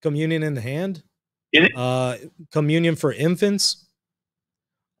today? Communion in the hand, communion for infants,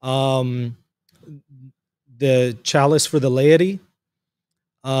 the chalice for the laity.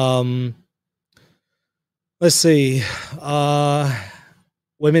 Let's see.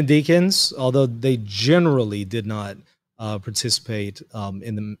 Women deacons, although they generally did not participate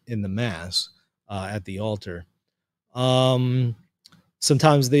in the Mass at the altar.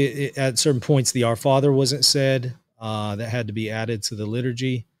 Sometimes at certain points the Our Father wasn't said. That had to be added to the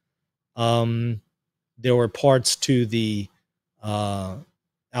liturgy. There were parts to the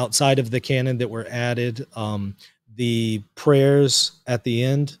outside of the canon that were added. The prayers at the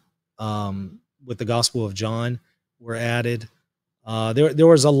end with the Gospel of John were added. There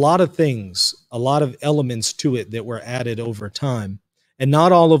was a lot of things, a lot of elements to it that were added over time, and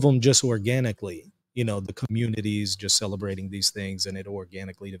not all of them just organically. You know, the communities just celebrating these things and it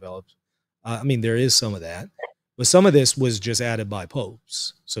organically developed. I mean, there is some of that, but some of this was just added by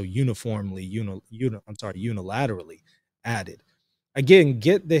popes. So unilaterally added. Again,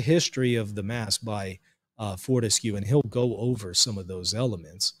 get the history of the Mass by Fortescue, and he'll go over some of those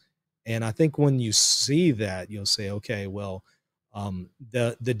elements. And I think when you see that, you'll say, okay, well,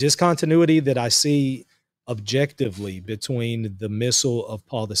 the discontinuity that I see objectively between the missal of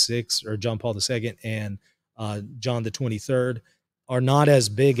Paul VI or John Paul II and John the 23rd are not as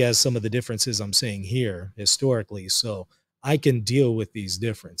big as some of the differences I'm seeing here historically. So I can deal with these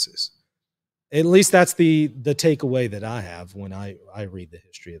differences. At least that's the takeaway that I have when I read the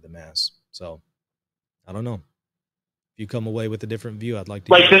history of the Mass. So I don't know. If you come away with a different view, I'd like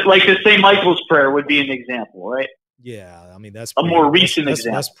to like the St. Michael's prayer would be an example, right? Yeah, I mean that's a more recent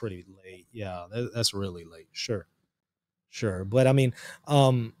example. That's pretty late. Yeah, that's really late. Sure, but I mean,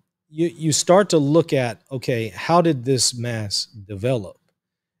 you start to look at, okay, how did this Mass develop?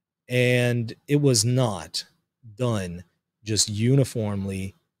 And it was not done just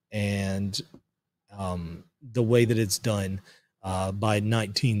uniformly and the way that it's done by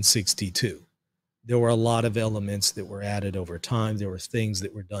 1962. There were a lot of elements that were added over time. There were things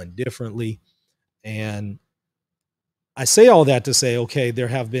that were done differently. And I say all that to say, okay, there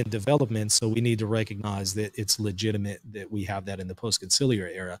have been developments, so we need to recognize that it's legitimate that we have that in the post-conciliar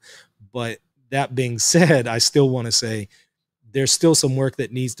era. But that being said, I still want to say there's still some work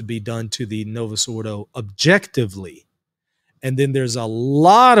that needs to be done to the Novus Ordo objectively. And then there's a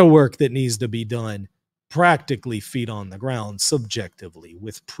lot of work that needs to be done practically, feet on the ground, subjectively,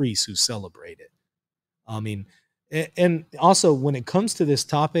 with priests who celebrate it. I mean, and also when it comes to this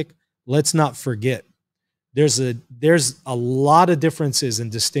topic, let's not forget there's a lot of differences and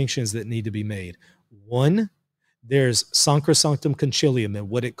distinctions that need to be made. One, there's Sacrosanctum Concilium and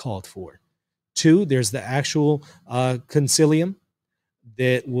what it called for. Two, there's the actual concilium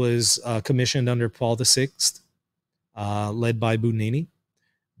that was commissioned under Paul VI, led by Bugnini.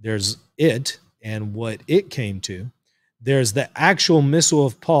 There's it and what it came to. There's the actual missal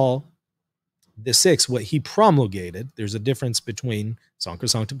of Paul VI, what he promulgated. There's a difference between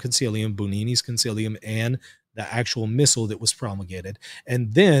Sacrosanctum Concilium, Bugnini's concilium, and the actual missal that was promulgated.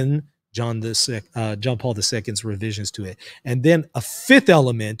 And then John Paul II's revisions to it. And then a fifth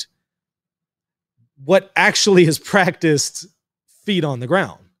element, what actually is practiced feet on the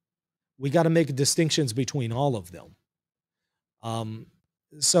ground. We got to make distinctions between all of them.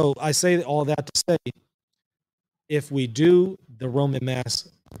 So I say all that to say, if we do the Roman Mass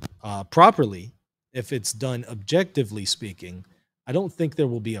properly, if it's done objectively speaking, I don't think there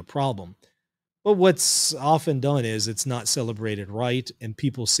will be a problem. But what's often done is it's not celebrated right, and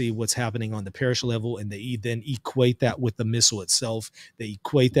people see what's happening on the parish level, and they then equate that with the missal itself. They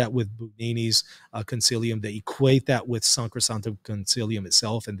equate that with Bugnini's concilium. They equate that with Sacrosanctum Concilium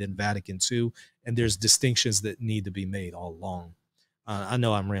itself, and then Vatican II. And there's distinctions that need to be made all along. I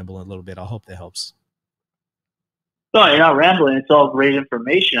know I'm rambling a little bit. I hope that helps. No, you're not rambling. It's all great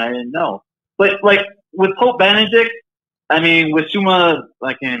information. I didn't know. But like with Pope Benedict, I mean, with Summa,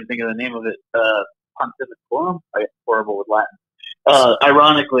 I can't even think of the name of it. Pontificorum? I get horrible with Latin.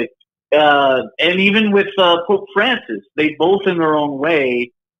 Ironically. And even with Pope Francis, they both in their own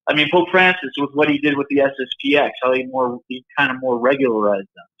way. I mean, Pope Francis, with what he did with the SSPX, how he kind of more regularized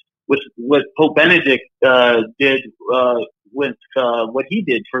them. With what Pope Benedict did with what he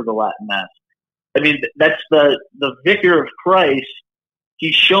did for the Latin Mass. I mean, that's the Vicar of Christ.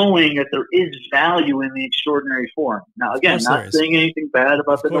 He's showing that there is value in the extraordinary form. Now, again, not saying anything bad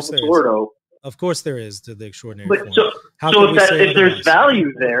about the Novus Ordo. Of course there is to the extraordinary form. So if there's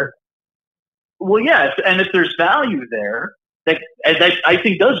value there, well, yes, and if there's value there, that I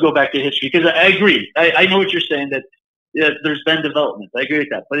think does go back to history, because I agree. I know what you're saying, that there's been development. I agree with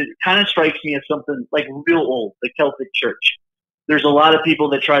that. But it kind of strikes me as something like real old, the Celtic Church. There's a lot of people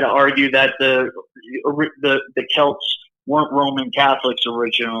that try to argue that the Celts weren't Roman Catholics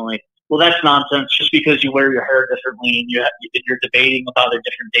originally. Well, that's nonsense. Just because you wear your hair differently and you're debating about a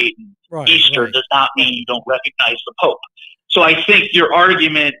different date in Easter does not mean you don't recognize the Pope. So I think your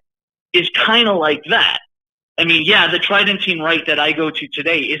argument is kind of like that. I mean, yeah, the Tridentine Rite that I go to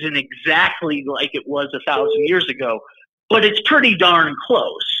today isn't exactly like it was 1,000 years ago, but it's pretty darn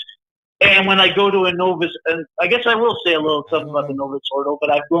close. And when I go to a Novus, I guess I will say a little something about the Novus Ordo,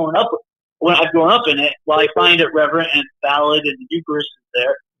 but I've grown up in it. While I find it reverent and valid, and the Eucharist is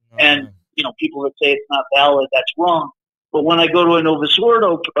there, and people that say it's not valid, that's wrong. But when I go to a Novus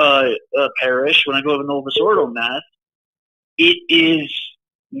Ordo parish, when I go to a Novus Ordo Mass, it is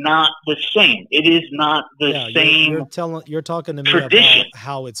not the same. It is not the same. You're talking to me tradition. About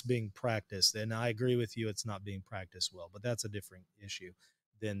how it's being practiced, and I agree with you. It's not being practiced well, but that's a different issue.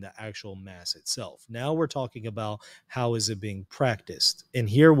 than the actual Mass itself. Now we're talking about how is it being practiced. And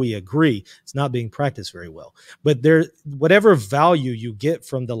here we agree it's not being practiced very well. But whatever value you get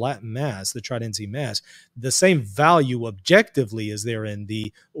from the Latin Mass, the Tridentine Mass, the same value objectively is there in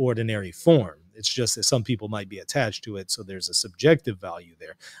the ordinary form. It's just that some people might be attached to it, so there's a subjective value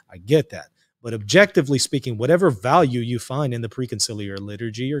there. I get that. But objectively speaking, whatever value you find in the preconciliar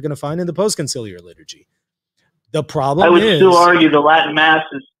liturgy, you're going to find in the postconciliar liturgy. The problem I would is, still argue the Latin Mass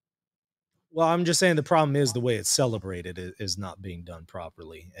is. Well, I'm just saying the problem is the way it's celebrated is not being done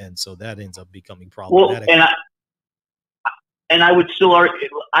properly, and so that ends up becoming problematic. Well, and I would still argue.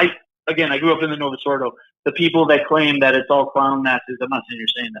 I grew up in the Novus Ordo. The people that claim that it's all clown masses, I'm not saying you're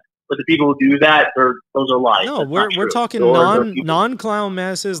saying that, but the people who do that, those are lies. No, we're talking non-clown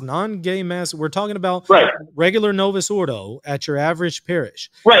masses, non-gay masses. We're talking about regular Novus Ordo at your average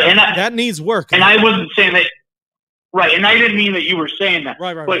parish. Right, and that needs work. And I wasn't saying that. Right, and I didn't mean that you were saying that.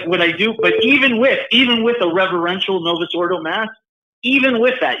 Right. But what I do, but even with a reverential Novus Ordo Mass, even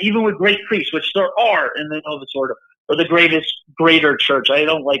with that, even with great priests, which there are in the Novus Ordo, or the greater church. I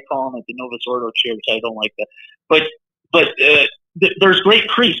don't like calling it the Novus Ordo Church. I don't like that. But there's great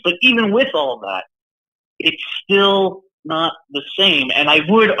priests. But even with all that, it's still not the same. And I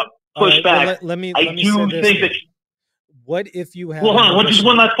would push back. Let me think that. What if you have? Well, hold on. Just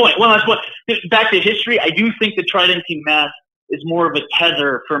one last point. Back to history. I do think the Tridentine Mass is more of a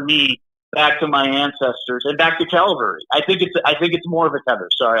tether for me back to my ancestors and back to Calvary. I think it's more of a tether.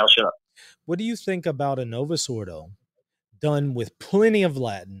 Sorry, I'll shut up. What do you think about a Novus Ordo done with plenty of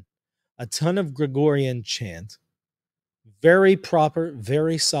Latin, a ton of Gregorian chant, very proper,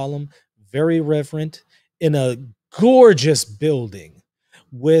 very solemn, very reverent, in a gorgeous building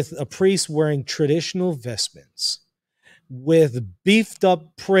with a priest wearing traditional vestments, with beefed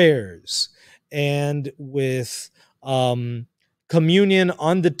up prayers, and with communion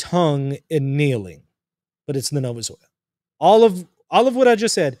on the tongue and kneeling? But it's the Novus Ordo. All of what I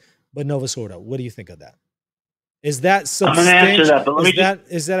just said, but Novus Ordo. What do you think of that? Is that substantial? I'm going to answer that,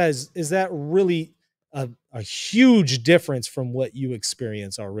 but is that really a huge difference from what you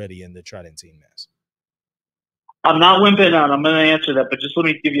experience already in the Tridentine Mass? I'm not wimping out. I'm going to answer that, but just let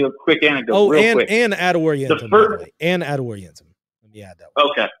me give you a quick anecdote. Quick. And Ad Orientem, by the way. And Ad Orientem. Let me add that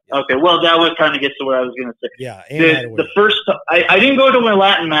one. Okay. Yeah. Okay. Well, that was kind of gets to what I was going to say. Yeah. And the first, I didn't go to my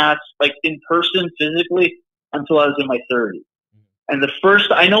Latin Mass like in person physically until I was in my 30s. And the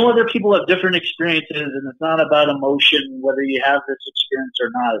first, I know other people have different experiences, and it's not about emotion whether you have this experience or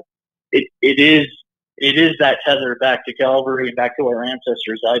not. It is that tether back to Calvary and back to our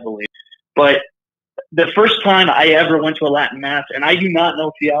ancestors, I believe. But the first time I ever went to a Latin Mass, and I do not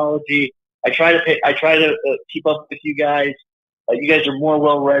know theology. I try to keep up with you guys. You guys are more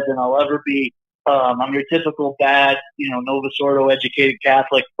well read than I'll ever be. I'm your typical bad, Novus Ordo educated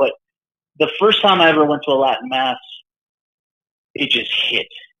Catholic. But the first time I ever went to a Latin Mass, it just hit.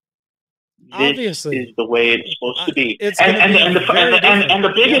 Obviously, this is the way it's supposed to be. And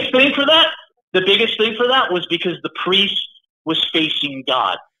the biggest thing for that was because the priest was facing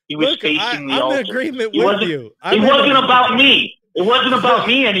God. He was facing the altar. I'm in agreement with you. It wasn't about me. It wasn't about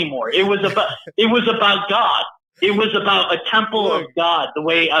me anymore. It was about God. It was about a temple of God. The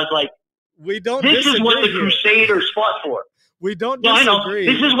way I was like, this is what the Crusaders fought for. We don't disagree. I know.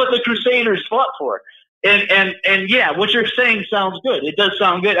 This is what the Crusaders fought for. And yeah, what you're saying sounds good. It does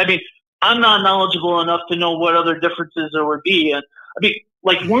sound good. I mean, I'm not knowledgeable enough to know what other differences there would be. And I mean,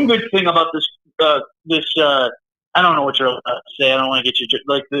 like one good thing about this, I don't know what you're allowed to say. I don't want to get you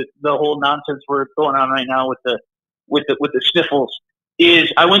like the whole nonsense we're going on right now with the sniffles.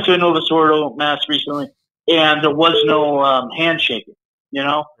 Is I went to a Novus Ordo Mass recently, and there was no handshaking.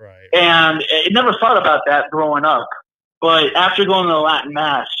 Right. And I never thought about that growing up. But after going to the Latin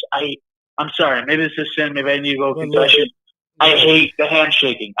Mass, I'm sorry, maybe this is sin, maybe I need to go confession. I hate the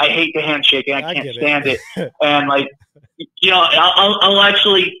handshaking. I can't stand it. And I'll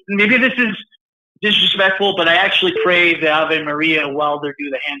actually, maybe this is disrespectful, but I actually pray the Ave Maria while they're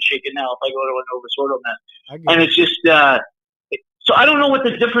doing the handshaking now if I go to a Novus Ordo Mass. And it's just, so I don't know what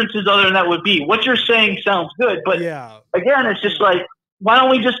the differences other than that would be. What you're saying sounds good, but again, it's just like, why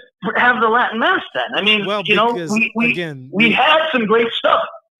don't we just have the Latin Mass then? I mean, we had some great stuff.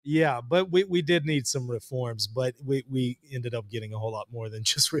 Yeah, but we did need some reforms, but we ended up getting a whole lot more than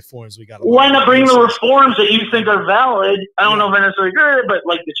just reforms. We got why not bring the reforms that you think are valid? I don't know if I necessarily agree, but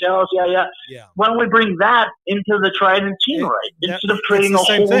like the chalice, yeah. Why don't we bring that into the Tridentine rite instead of creating a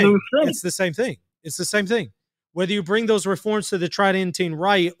whole new thing? It's the same thing. Whether you bring those reforms to the Tridentine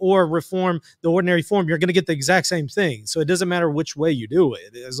rite or reform the ordinary form, you're going to get the exact same thing. So it doesn't matter which way you do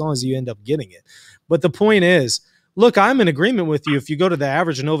it, as long as you end up getting it. But the point is, Look, I'm in agreement with you. If you go to the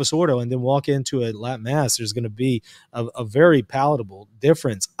average Novus Ordo and then walk into a Latin Mass, there's going to be a very palatable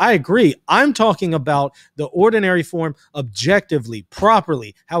difference. I agree. I'm talking about the ordinary form objectively,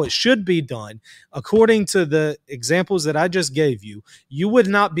 properly, how it should be done. According to the examples that I just gave you, you would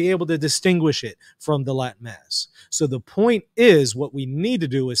not be able to distinguish it from the Latin Mass. So the point is, what we need to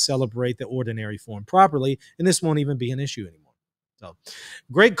do is celebrate the ordinary form properly, and this won't even be an issue anymore. So,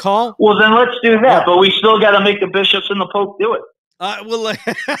 great call. Well, then let's do that. But we still got to make the bishops and the Pope do it. Well,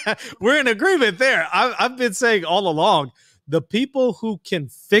 we're in agreement there. I've been saying all along, the people who can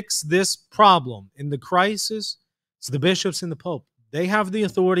fix this problem in the crisis, it's the bishops and the Pope. They have the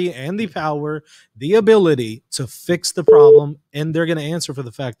authority and the power, the ability to fix the problem, and they're going to answer for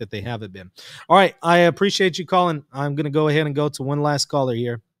the fact that they haven't been. All right, I appreciate you calling. I'm going to go ahead and go to one last caller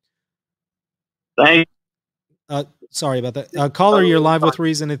here. Thanks. Sorry about that. Caller, you're live with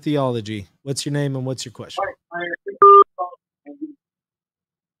Reason and Theology. What's your name and what's your question?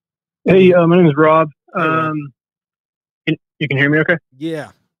 Hey, my name is Rob. You can hear me okay?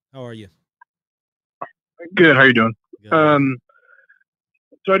 Yeah. How are you? Good. How are you doing? Good.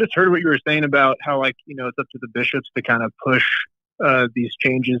 So I just heard what you were saying about how, like, it's up to the bishops to kind of push these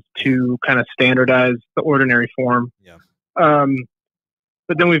changes to kind of standardize the ordinary form. Yeah.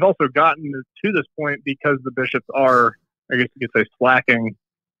 But then we've also gotten to this point because the bishops are, I guess you could say, slacking.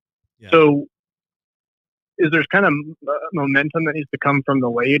 Yeah. So is there kind of momentum that needs to come from the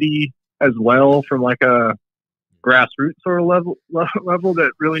laity as well, from like a grassroots sort of level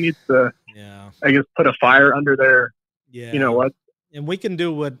that really needs to, I guess, put a fire under their, what? And we can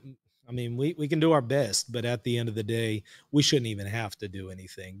do we can do our best, but at the end of the day, we shouldn't even have to do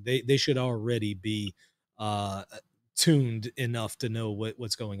anything. They should already be tuned enough to know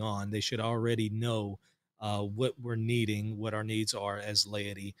what's going on. They should already know what we're needing, what our needs are as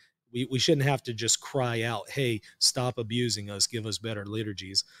laity. We shouldn't have to just cry out, hey, stop abusing us, give us better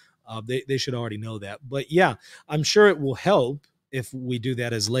liturgies. They should already know that. But yeah, I'm sure it will help if we do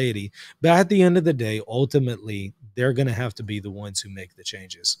that as laity. But at the end of the day, ultimately, they're going to have to be the ones who make the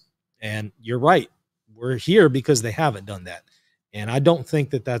changes. And you're right. We're here because they haven't done that. And I don't think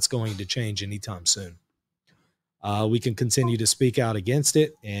that that's going to change anytime soon. We can continue to speak out against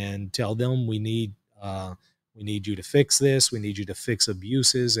it and tell them we need you to fix this. We need you to fix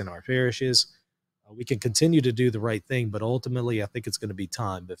abuses in our parishes. We can continue to do the right thing, but ultimately, I think it's going to be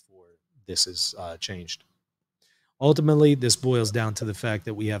time before this is changed. Ultimately, this boils down to the fact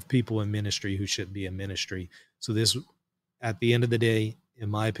that we have people in ministry who shouldn't be in ministry. So this, at the end of the day, in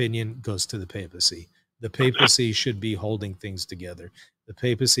my opinion, goes to the papacy. The papacy should be holding things together. The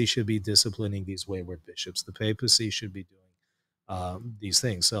papacy should be disciplining these wayward bishops. The papacy should be doing these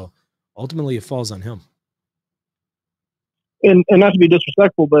things. So ultimately, it falls on him. And not to be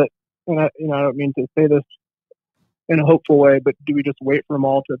disrespectful, but I don't mean to say this in a hopeful way, but do we just wait for them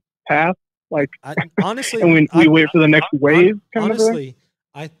all to pass? Like, honestly, and we wait for the next wave. Honestly,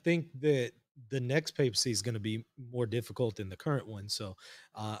 I think that the next papacy is going to be more difficult than the current one. So,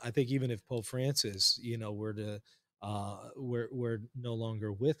 I think even if Pope Francis, were to we're no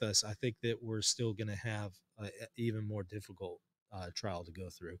longer with us, I think that we're still going to have an even more difficult trial to go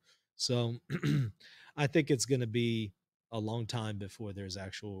through. So, I think it's going to be a long time before there's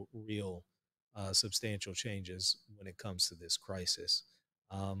actual real substantial changes when it comes to this crisis.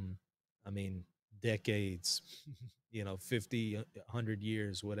 Decades, 50, 100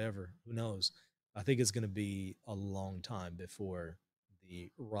 years, whatever, who knows? I think it's going to be a long time before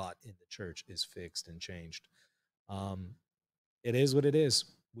the rot in the church is fixed and changed. It is what it is.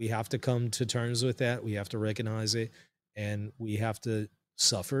 We have to come to terms with that. We have to recognize it, and we have to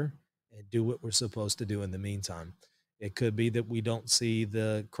suffer and do what we're supposed to do in the meantime. It could be that we don't see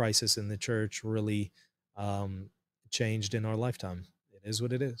the crisis in the church really changed in our lifetime. It is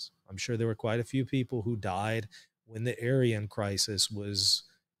what it is. I'm sure there were quite a few people who died when the Arian crisis was,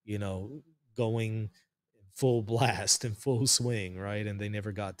 going full blast and full swing, right? And they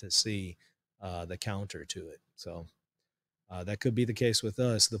never got to see the counter to it. So that could be the case with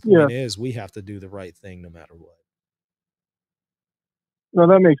us. The point is we have to do the right thing no matter what. No,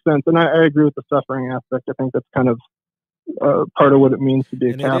 that makes sense. And I agree with the suffering aspect. I think that's kind of part of what it means to be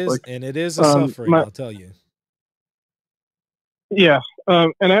a Catholic. It is a suffering, I'll tell you. Yeah.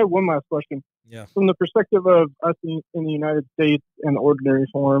 And I have one last question. Yeah. From the perspective of us in the United States and ordinary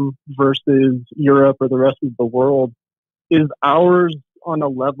form versus Europe or the rest of the world, is ours on a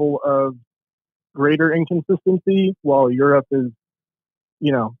level of greater inconsistency while Europe is,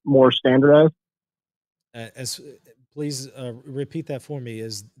 more standardized? Please repeat that for me.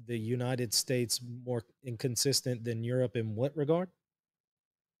 Is the United States more inconsistent than Europe in what regard?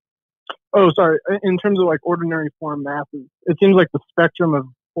 Oh, sorry. In terms of like ordinary form masses, it seems like the spectrum of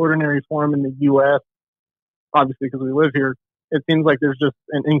ordinary form in the U.S., obviously because we live here, it seems like there's just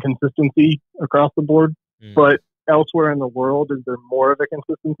an inconsistency across the board. But elsewhere in the world, is there more of a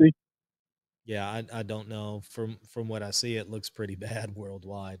consistency? Yeah, I don't know. From what I see, it looks pretty bad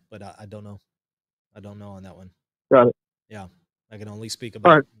worldwide, but I don't know. I don't know on that one. Got it. Yeah, I can only speak All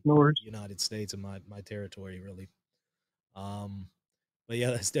about right, no worries. the United States and my territory, really. But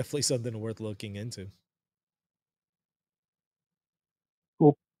yeah, that's definitely something worth looking into.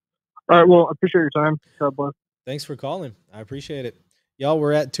 Cool. All right, well, I appreciate your time. God bless. Thanks for calling. I appreciate it. Y'all,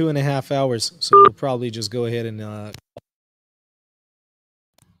 we're at 2.5 hours, so we'll probably just go ahead and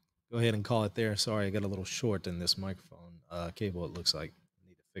call it there. Sorry, I got a little short in this microphone cable. It looks like I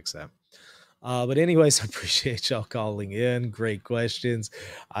need to fix that. But anyways, I appreciate y'all calling in. Great questions.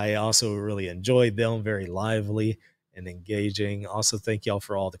 I also really enjoyed them. Very lively and engaging. Also, thank y'all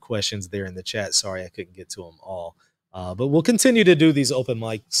for all the questions there in the chat. Sorry I couldn't get to them all. But we'll continue to do these open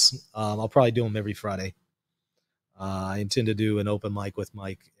mics. I'll probably do them every Friday. I intend to do an open mic with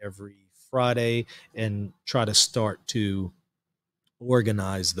Mike every Friday and try to start to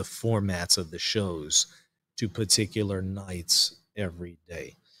organize the formats of the shows to particular nights every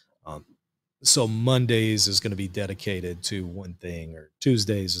day. So Mondays is going to be dedicated to one thing, or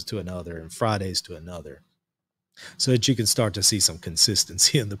Tuesdays is to another, and Fridays to another, so that you can start to see some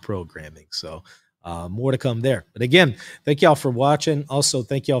consistency in the programming. So more to come there. But again, thank y'all for watching. Also,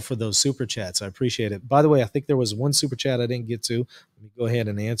 thank y'all for those super chats. I appreciate it. By the way, I think there was one super chat I didn't get to. Let me go ahead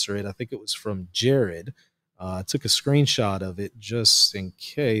and answer it. I think it was from Jared. I took a screenshot of it just in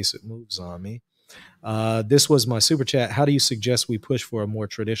case it moves on me. This was my super chat. How do you suggest we push for a more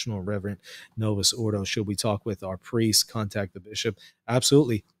traditional Reverend Novus Ordo? Should we talk with our priest, contact the bishop?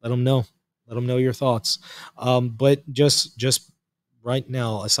 Absolutely. Let them know. Let them know your thoughts. But just right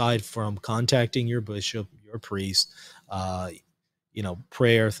now, aside from contacting your bishop, your priest,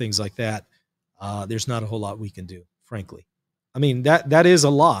 prayer, things like that, there's not a whole lot we can do, frankly. I mean, that is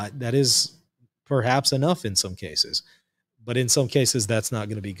a lot. That is perhaps enough in some cases. But in some cases, that's not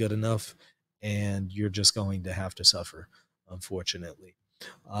going to be good enough, and you're just going to have to suffer, unfortunately.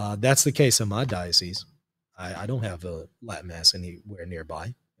 That's the case in my diocese. I don't have a Latin Mass anywhere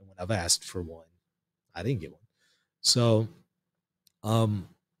nearby. And when I've asked for one, I didn't get one. So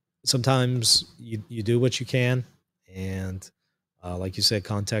sometimes you do what you can. And like you said,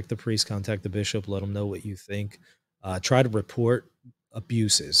 contact the priest, contact the bishop, let them know what you think. Try to report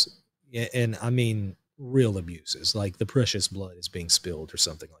abuses. And I mean, real abuses, like the precious blood is being spilled or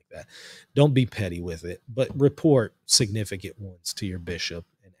something like that. Don't be petty with it, but report significant ones to your bishop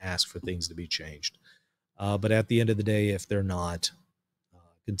and ask for things to be changed. But at the end of the day, if they're not,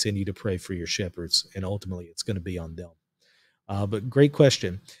 continue to pray for your shepherds, and ultimately it's going to be on them. But great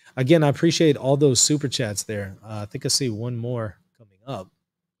question. Again, I appreciate all those super chats there. I think I see one more coming up.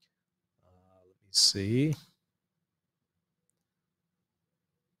 Let me see if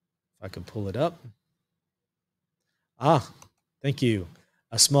I can pull it up. Thank you.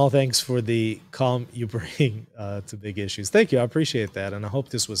 A small thanks for the calm you bring to big issues. Thank you. I appreciate that. And I hope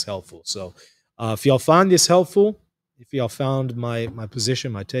this was helpful. So if y'all find this helpful, if y'all found my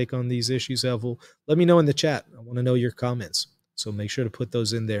position, my take on these issues helpful, let me know in the chat. I want to know your comments. So make sure to put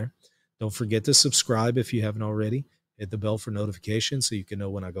those in there. Don't forget to subscribe if you haven't already. Hit the bell for notifications so you can know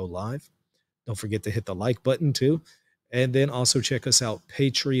when I go live. Don't forget to hit the like button too. And then also check us out,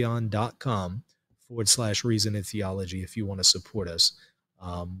 patreon.com/reason and theology if you want to support us.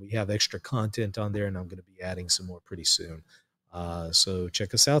 We have extra content on there, and I'm going to be adding some more pretty soon. So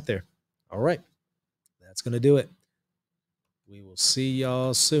check us out there. All right. That's going to do it. We will see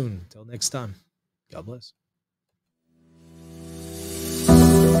y'all soon. Till next time. God bless.